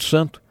Espírito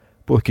Santo,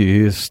 porque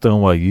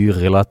estão aí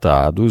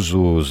relatados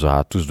os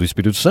atos do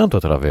Espírito Santo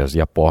através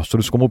de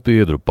apóstolos como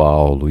Pedro,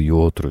 Paulo e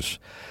outros.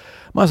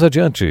 Mais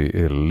adiante,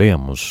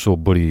 lemos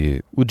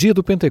sobre o dia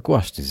do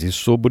Pentecostes e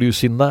sobre os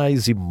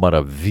sinais e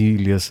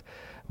maravilhas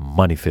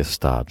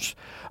manifestados.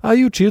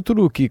 Aí o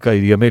título que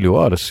cairia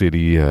melhor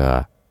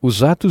seria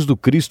Os Atos do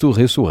Cristo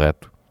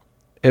Ressurreto.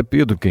 É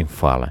Pedro quem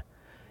fala.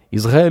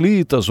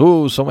 Israelitas,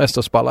 ouçam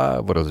estas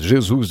palavras.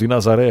 Jesus de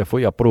Nazaré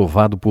foi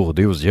aprovado por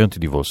Deus diante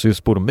de vocês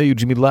por meio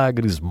de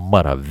milagres,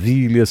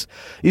 maravilhas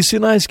e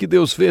sinais que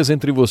Deus fez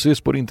entre vocês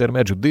por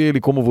intermédio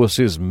dele, como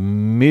vocês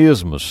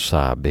mesmos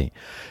sabem.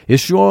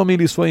 Este homem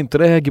lhes foi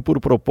entregue por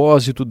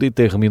propósito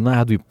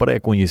determinado e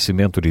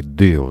pré-conhecimento de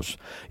Deus.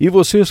 E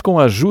vocês, com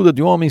a ajuda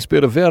de homens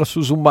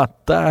perversos, o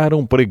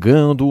mataram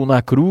pregando-o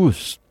na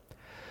cruz.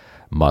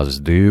 Mas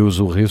Deus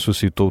o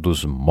ressuscitou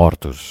dos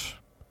mortos.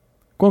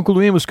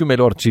 Concluímos que o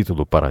melhor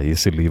título para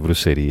esse livro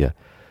seria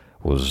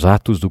Os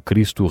Atos do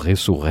Cristo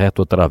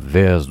Ressurreto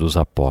através dos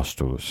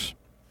Apóstolos.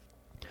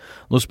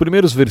 Nos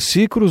primeiros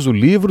versículos do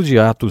livro de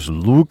Atos,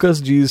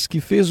 Lucas diz que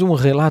fez um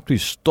relato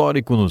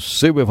histórico no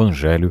seu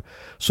evangelho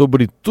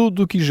sobre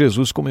tudo que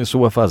Jesus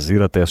começou a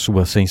fazer até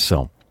sua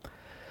ascensão.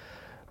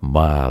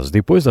 Mas,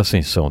 depois da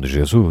ascensão de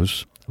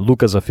Jesus,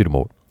 Lucas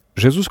afirmou,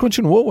 Jesus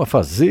continuou a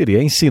fazer e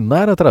a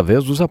ensinar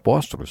através dos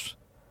apóstolos.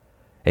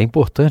 É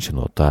importante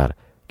notar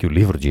que o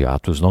livro de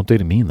Atos não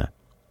termina.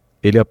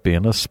 Ele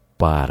apenas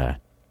para.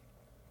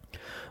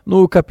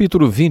 No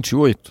capítulo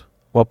 28,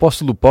 o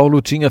apóstolo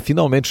Paulo tinha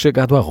finalmente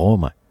chegado a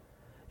Roma.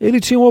 Ele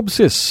tinha uma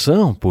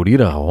obsessão por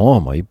ir a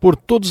Roma e por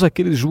todos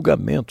aqueles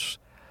julgamentos.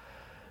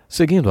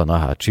 Seguindo a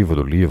narrativa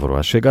do livro,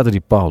 a chegada de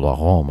Paulo a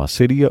Roma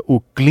seria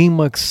o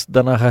clímax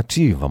da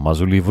narrativa,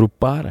 mas o livro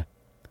para.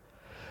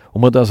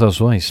 Uma das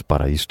razões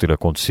para isso ter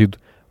acontecido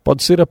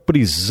pode ser a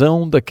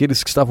prisão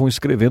daqueles que estavam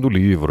escrevendo o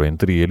livro,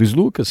 entre eles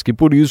Lucas, que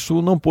por isso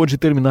não pôde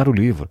terminar o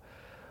livro.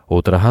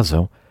 Outra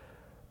razão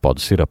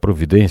pode ser a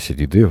providência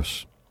de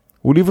Deus.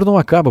 O livro não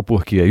acaba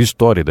porque a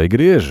história da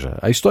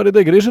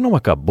igreja não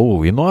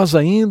acabou e nós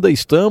ainda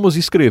estamos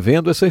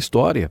escrevendo essa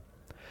história.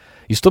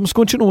 Estamos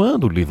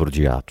continuando o livro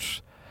de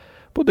Atos.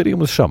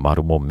 Poderíamos chamar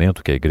o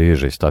momento que a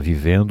igreja está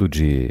vivendo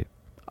de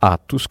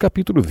Atos,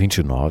 capítulo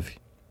 29.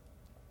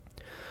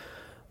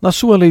 Na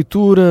sua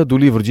leitura do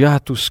livro de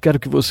Atos, quero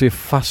que você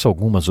faça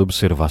algumas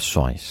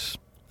observações.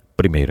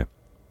 Primeira,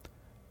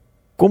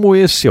 como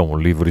esse é um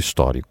livro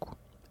histórico,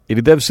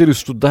 ele deve ser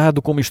estudado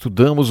como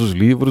estudamos os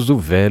livros do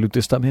Velho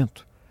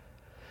Testamento.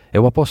 É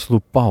o apóstolo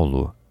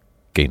Paulo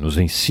quem nos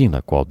ensina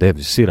qual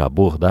deve ser a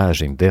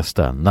abordagem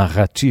desta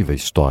narrativa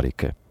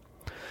histórica.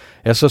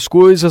 Essas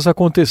coisas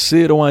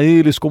aconteceram a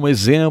eles como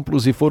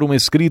exemplos e foram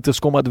escritas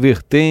como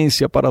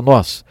advertência para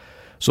nós,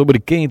 sobre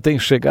quem tem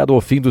chegado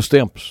ao fim dos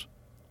tempos.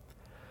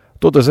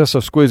 Todas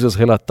essas coisas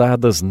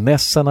relatadas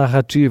nessa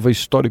narrativa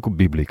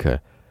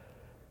histórico-bíblica,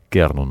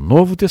 quer no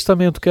Novo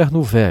Testamento, quer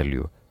no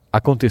Velho,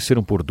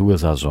 aconteceram por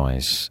duas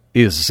razões: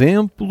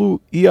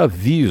 exemplo e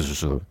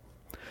aviso.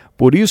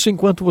 Por isso,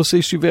 enquanto você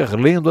estiver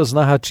lendo as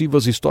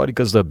narrativas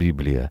históricas da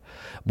Bíblia,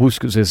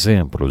 busque os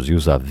exemplos e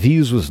os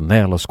avisos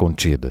nelas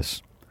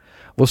contidas.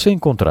 Você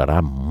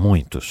encontrará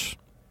muitos.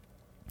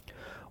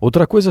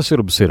 Outra coisa a ser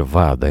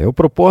observada é o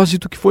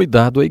propósito que foi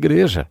dado à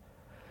igreja.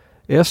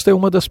 Esta é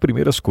uma das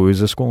primeiras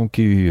coisas com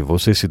que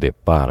você se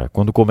depara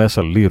quando começa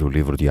a ler o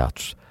livro de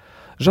Atos.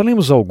 Já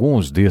lemos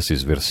alguns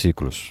desses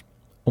versículos.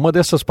 Uma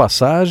dessas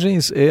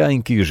passagens é a em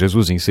que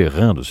Jesus,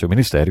 encerrando seu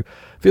ministério,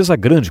 fez a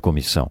grande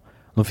comissão.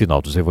 No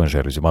final dos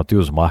evangelhos de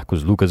Mateus,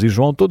 Marcos, Lucas e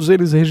João, todos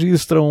eles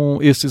registram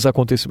esses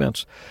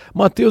acontecimentos.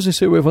 Mateus, em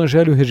seu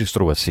evangelho,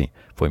 registrou assim: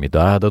 foi-me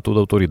dada toda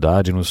a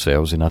autoridade nos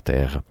céus e na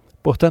terra.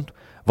 Portanto,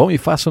 vão e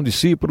façam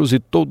discípulos de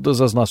todas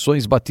as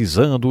nações,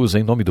 batizando-os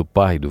em nome do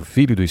Pai, do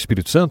Filho e do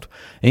Espírito Santo,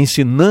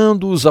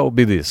 ensinando-os a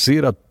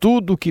obedecer a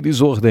tudo o que lhes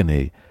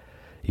ordenei.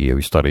 E eu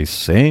estarei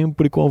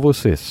sempre com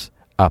vocês,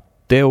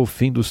 até o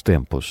fim dos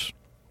tempos.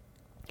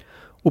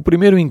 O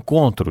primeiro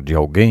encontro de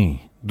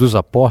alguém dos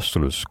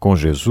apóstolos com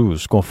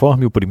Jesus,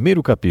 conforme o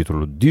primeiro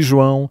capítulo de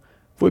João,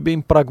 foi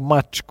bem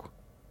pragmático.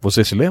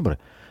 Você se lembra?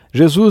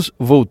 Jesus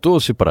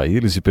voltou-se para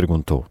eles e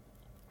perguntou: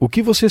 o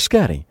que vocês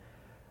querem?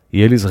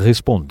 E eles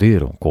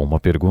responderam com uma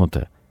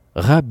pergunta: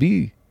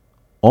 Rabi,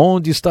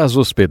 onde estás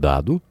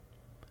hospedado?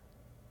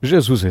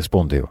 Jesus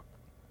respondeu: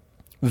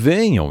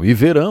 venham e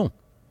verão.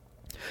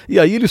 E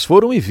aí eles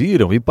foram e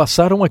viram e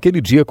passaram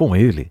aquele dia com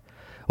ele.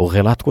 O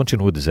relato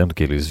continua dizendo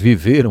que eles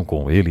viveram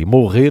com ele e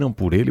morreram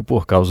por ele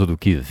por causa do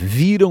que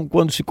viram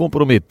quando se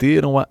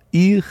comprometeram a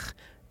ir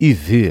e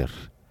ver.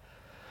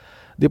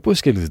 Depois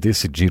que eles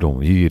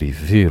decidiram ir e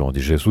ver onde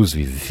Jesus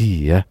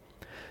vivia,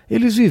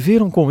 eles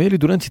viveram com ele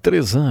durante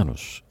 3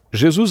 anos.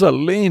 Jesus,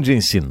 além de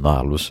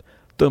ensiná-los,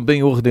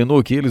 também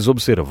ordenou que eles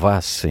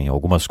observassem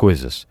algumas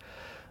coisas.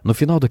 No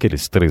final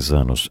daqueles 3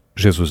 anos,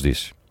 Jesus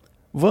disse: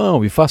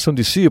 vão e façam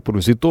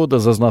discípulos de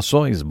todas as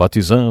nações,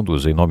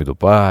 batizando-os em nome do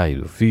Pai,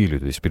 do Filho e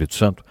do Espírito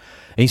Santo,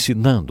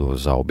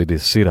 ensinando-os a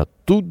obedecer a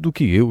tudo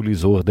que eu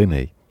lhes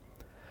ordenei.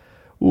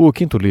 O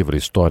 5º livro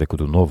histórico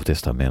do Novo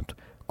Testamento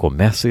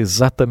começa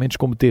exatamente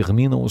como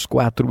terminam os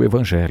 4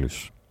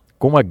 evangelhos,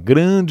 com a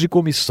grande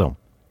comissão.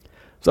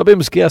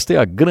 Sabemos que esta é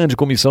a grande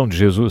comissão de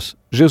Jesus.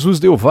 Jesus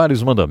deu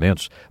vários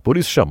mandamentos, por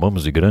isso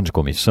chamamos de grande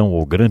comissão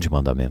ou grande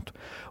mandamento.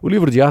 O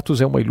livro de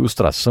Atos é uma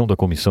ilustração da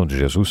comissão de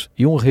Jesus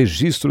e um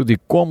registro de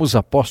como os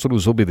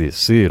apóstolos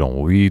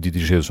obedeceram o ide de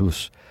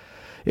Jesus.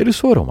 Eles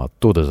foram a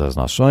todas as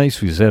nações,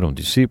 fizeram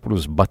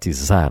discípulos,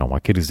 batizaram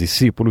aqueles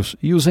discípulos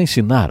e os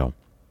ensinaram.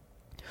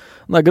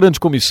 Na grande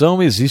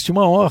comissão existe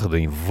uma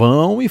ordem: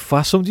 vão e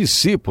façam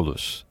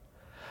discípulos.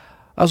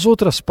 As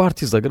outras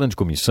partes da grande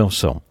comissão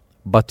são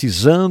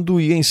batizando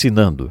e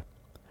ensinando.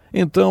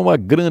 Então, a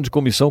grande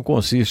comissão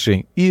consiste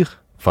em ir,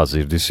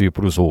 fazer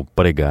discípulos ou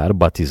pregar,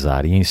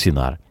 batizar e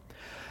ensinar.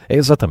 É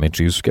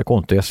exatamente isso que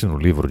acontece no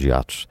livro de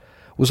Atos.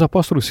 Os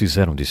apóstolos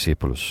fizeram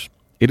discípulos.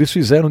 Eles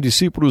fizeram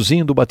discípulos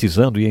indo,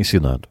 batizando e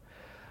ensinando.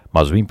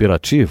 Mas o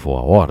imperativo,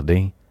 a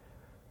ordem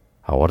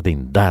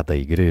dada à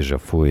igreja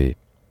foi: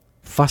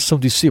 façam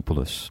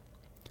discípulos.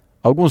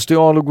 Alguns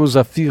teólogos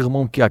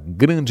afirmam que a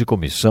grande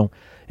comissão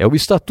é o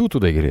estatuto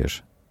da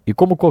igreja. E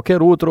como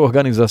qualquer outra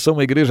organização,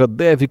 a igreja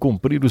deve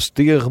cumprir os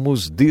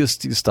termos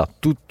deste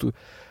estatuto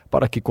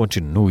para que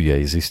continue a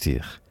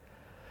existir.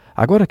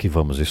 Agora que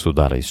vamos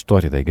estudar a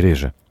história da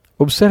igreja,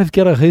 observe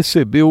que ela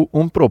recebeu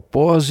um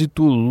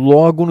propósito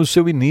logo no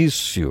seu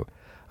início,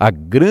 a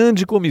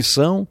grande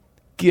comissão,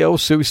 que é o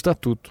seu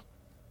estatuto.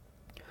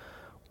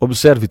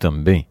 Observe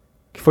também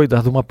que foi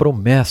dada uma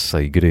promessa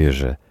à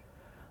igreja.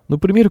 No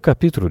primeiro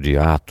capítulo de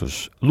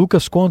Atos,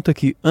 Lucas conta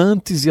que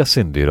antes de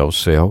ascender ao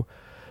céu,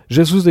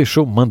 Jesus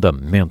deixou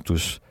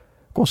mandamentos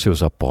com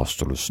seus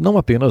apóstolos, não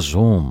apenas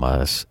um,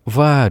 mas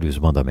vários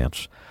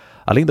mandamentos.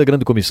 Além da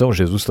grande comissão,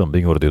 Jesus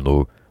também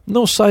ordenou: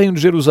 não saiam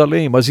de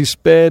Jerusalém, mas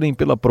esperem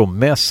pela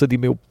promessa de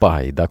meu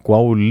Pai, da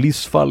qual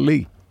lhes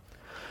falei.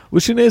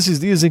 Os chineses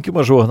dizem que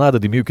uma jornada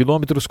de 1000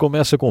 quilômetros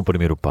começa com o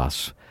primeiro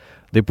passo.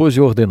 Depois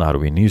de ordenar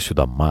o início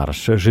da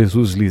marcha,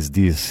 Jesus lhes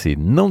disse: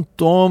 não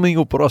tomem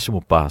o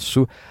próximo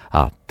passo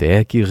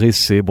até que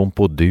recebam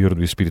poder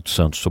do Espírito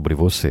Santo sobre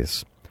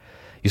vocês.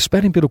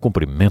 Esperem pelo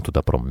cumprimento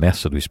da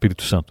promessa do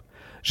Espírito Santo.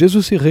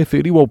 Jesus se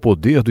referiu ao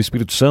poder do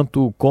Espírito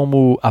Santo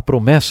como a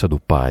promessa do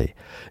Pai.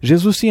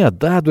 Jesus tinha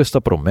dado esta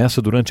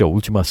promessa durante a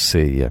última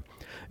ceia.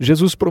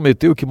 Jesus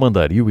prometeu que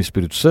mandaria o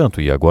Espírito Santo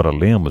e agora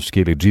lemos que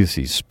ele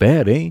disse: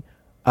 esperem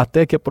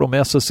até que a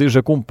promessa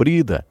seja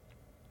cumprida.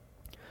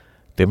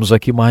 Temos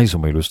aqui mais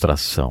uma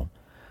ilustração.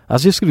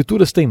 As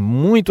Escrituras têm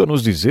muito a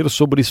nos dizer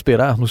sobre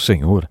esperar no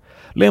Senhor.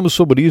 Lemos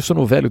sobre isso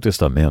no Velho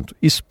Testamento.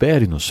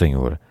 Espere no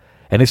Senhor.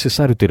 É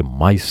necessário ter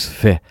mais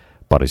fé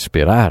para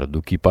esperar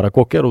do que para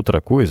qualquer outra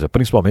coisa,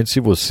 principalmente se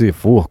você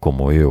for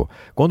como eu.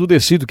 Quando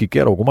decido que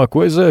quero alguma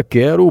coisa,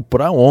 quero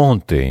para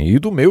ontem e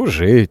do meu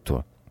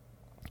jeito.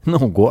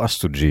 Não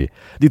gosto de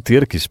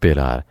ter que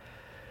esperar.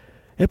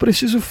 É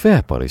preciso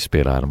fé para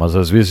esperar, mas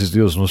às vezes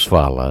Deus nos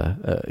fala: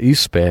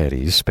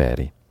 espere,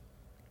 espere.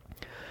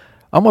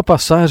 Há uma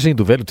passagem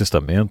do Velho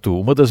Testamento,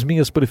 uma das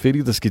minhas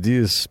preferidas, que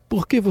diz: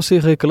 por que você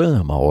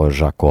reclama, ó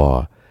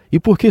Jacó? E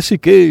por que se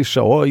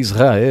queixa, ó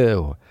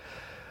Israel?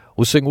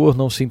 O Senhor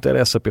não se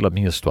interessa pela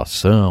minha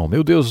situação,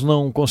 meu Deus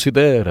não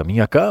considera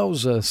minha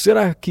causa.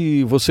 Será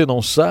que você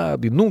não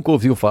sabe, nunca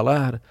ouviu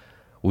falar?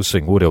 O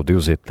Senhor é o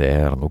Deus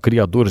eterno,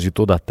 Criador de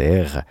toda a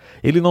terra.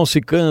 Ele não se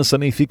cansa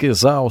nem fica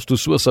exausto,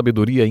 sua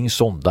sabedoria é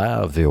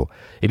insondável.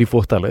 Ele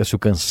fortalece o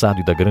cansado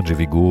e dá grande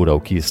vigor ao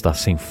que está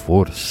sem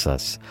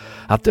forças.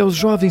 Até os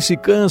jovens se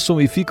cansam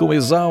e ficam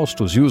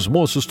exaustos, e os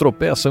moços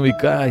tropeçam e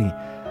caem.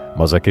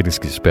 Mas aqueles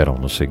que esperam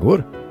no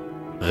Senhor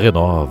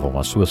renovam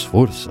as suas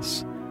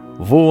forças.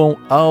 Voam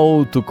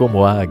alto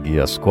como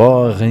águias,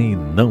 correm e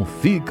não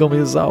ficam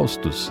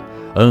exaustos,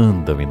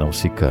 andam e não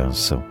se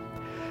cansam.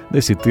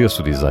 Nesse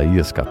texto de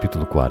Isaías,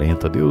 capítulo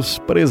 40, Deus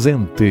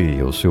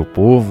presenteia o seu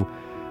povo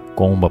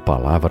com uma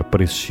palavra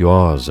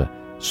preciosa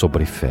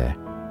sobre fé.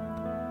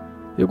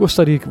 Eu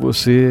gostaria que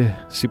você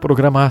se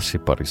programasse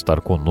para estar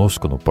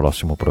conosco no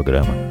próximo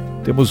programa.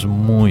 Temos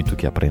muito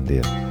que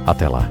aprender.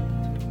 Até lá.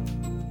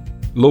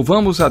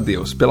 Louvamos a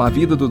Deus pela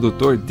vida do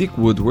Dr. Dick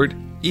Woodward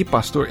e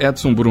pastor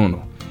Edson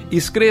Bruno.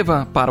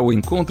 Escreva para o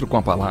Encontro com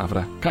a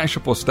Palavra, Caixa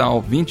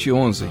Postal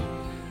 2011,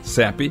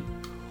 CEP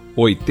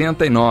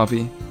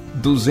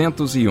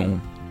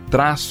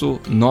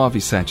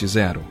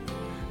 89-201-970,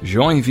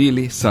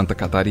 Joinville, Santa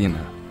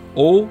Catarina.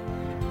 Ou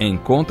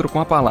Encontro com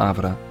a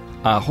Palavra,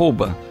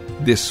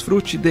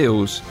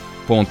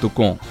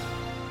 @DesfruteDeus.com.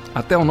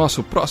 Até o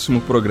nosso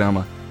próximo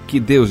programa. Que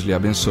Deus lhe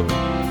abençoe.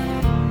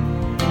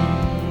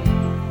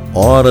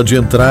 Hora de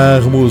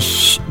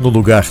entrarmos no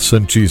lugar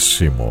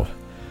santíssimo.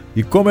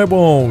 E como é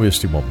bom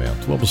este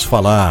momento. Vamos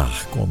falar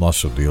com o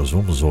nosso Deus,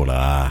 vamos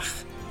orar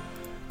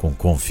com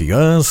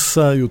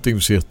confiança. Eu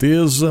tenho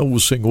certeza, o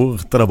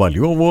Senhor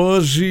trabalhou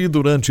hoje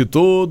durante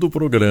todo o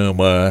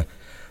programa,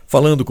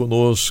 falando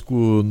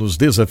conosco, nos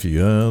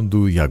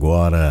desafiando, e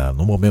agora,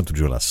 no momento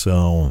de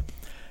oração,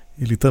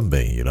 Ele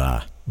também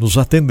irá nos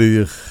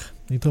atender.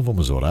 Então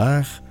vamos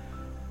orar.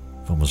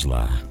 Vamos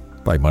lá.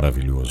 Pai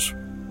maravilhoso,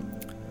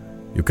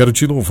 eu quero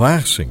te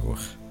louvar, Senhor,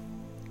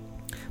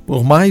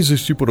 por mais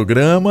este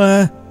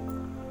programa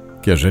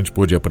que a gente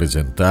pôde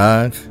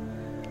apresentar,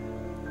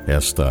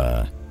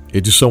 esta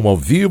edição ao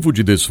vivo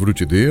de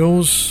Desfrute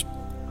Deus,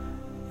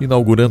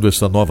 inaugurando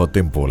esta nova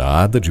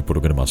temporada de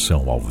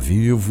programação ao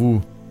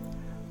vivo.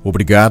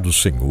 Obrigado,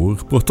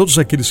 Senhor, por todos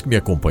aqueles que me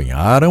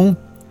acompanharam,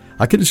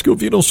 aqueles que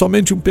ouviram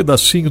somente um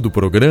pedacinho do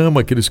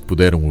programa, aqueles que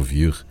puderam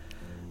ouvir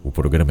o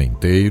programa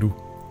inteiro.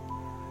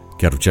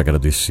 Quero te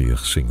agradecer,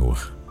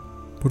 Senhor,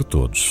 por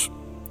todos.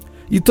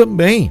 E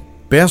também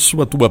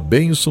peço a tua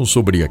bênção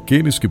sobre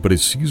aqueles que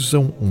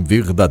precisam um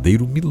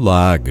verdadeiro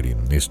milagre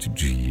neste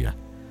dia.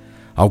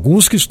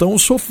 Alguns que estão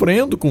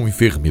sofrendo com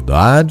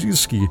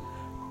enfermidades,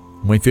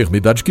 uma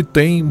enfermidade que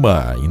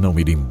teima em não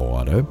ir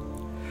embora.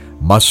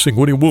 Mas,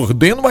 Senhor, eu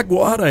ordeno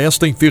agora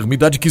esta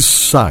enfermidade que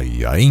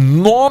saia, em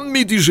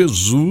nome de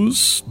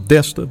Jesus,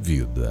 desta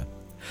vida.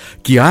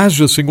 Que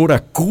haja, Senhor, a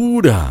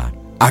cura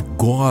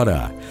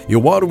agora.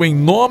 Eu oro em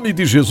nome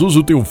de Jesus,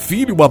 o teu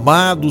Filho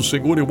amado,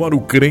 Senhor. Eu oro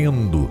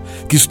crendo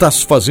que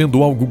estás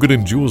fazendo algo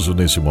grandioso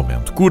nesse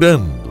momento,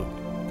 curando.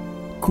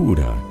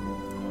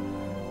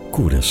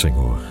 Cura,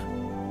 Senhor,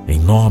 em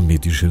nome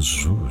de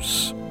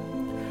Jesus.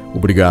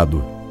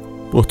 Obrigado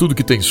por tudo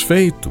que tens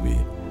feito e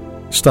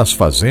estás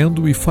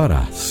fazendo e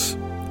farás.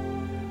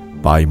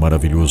 Pai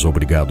maravilhoso,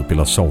 obrigado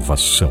pela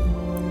salvação.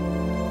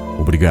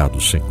 Obrigado,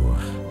 Senhor,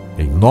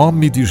 em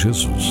nome de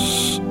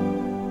Jesus.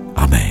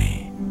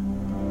 Amém.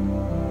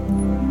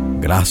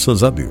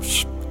 Graças a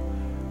Deus.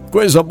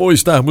 Coisa boa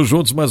estarmos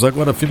juntos, mas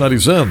agora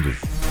finalizando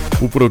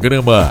o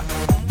programa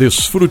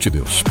Desfrute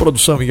Deus.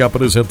 Produção e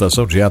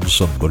apresentação de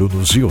Edson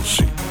Bruno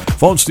Zilci.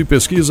 Fontes de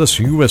pesquisas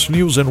US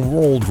News and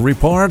World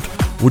Report.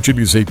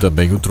 Utilizei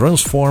também o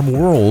Transform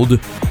World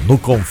no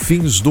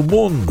Confins do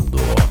Mundo.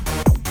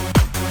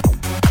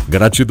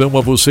 Gratidão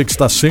a você que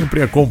está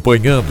sempre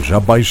acompanhando. Já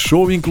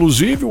baixou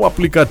inclusive o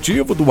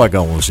aplicativo do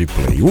H11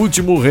 Play.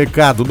 Último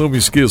recado, não me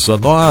esqueça,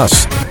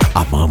 nós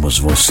amamos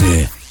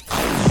você.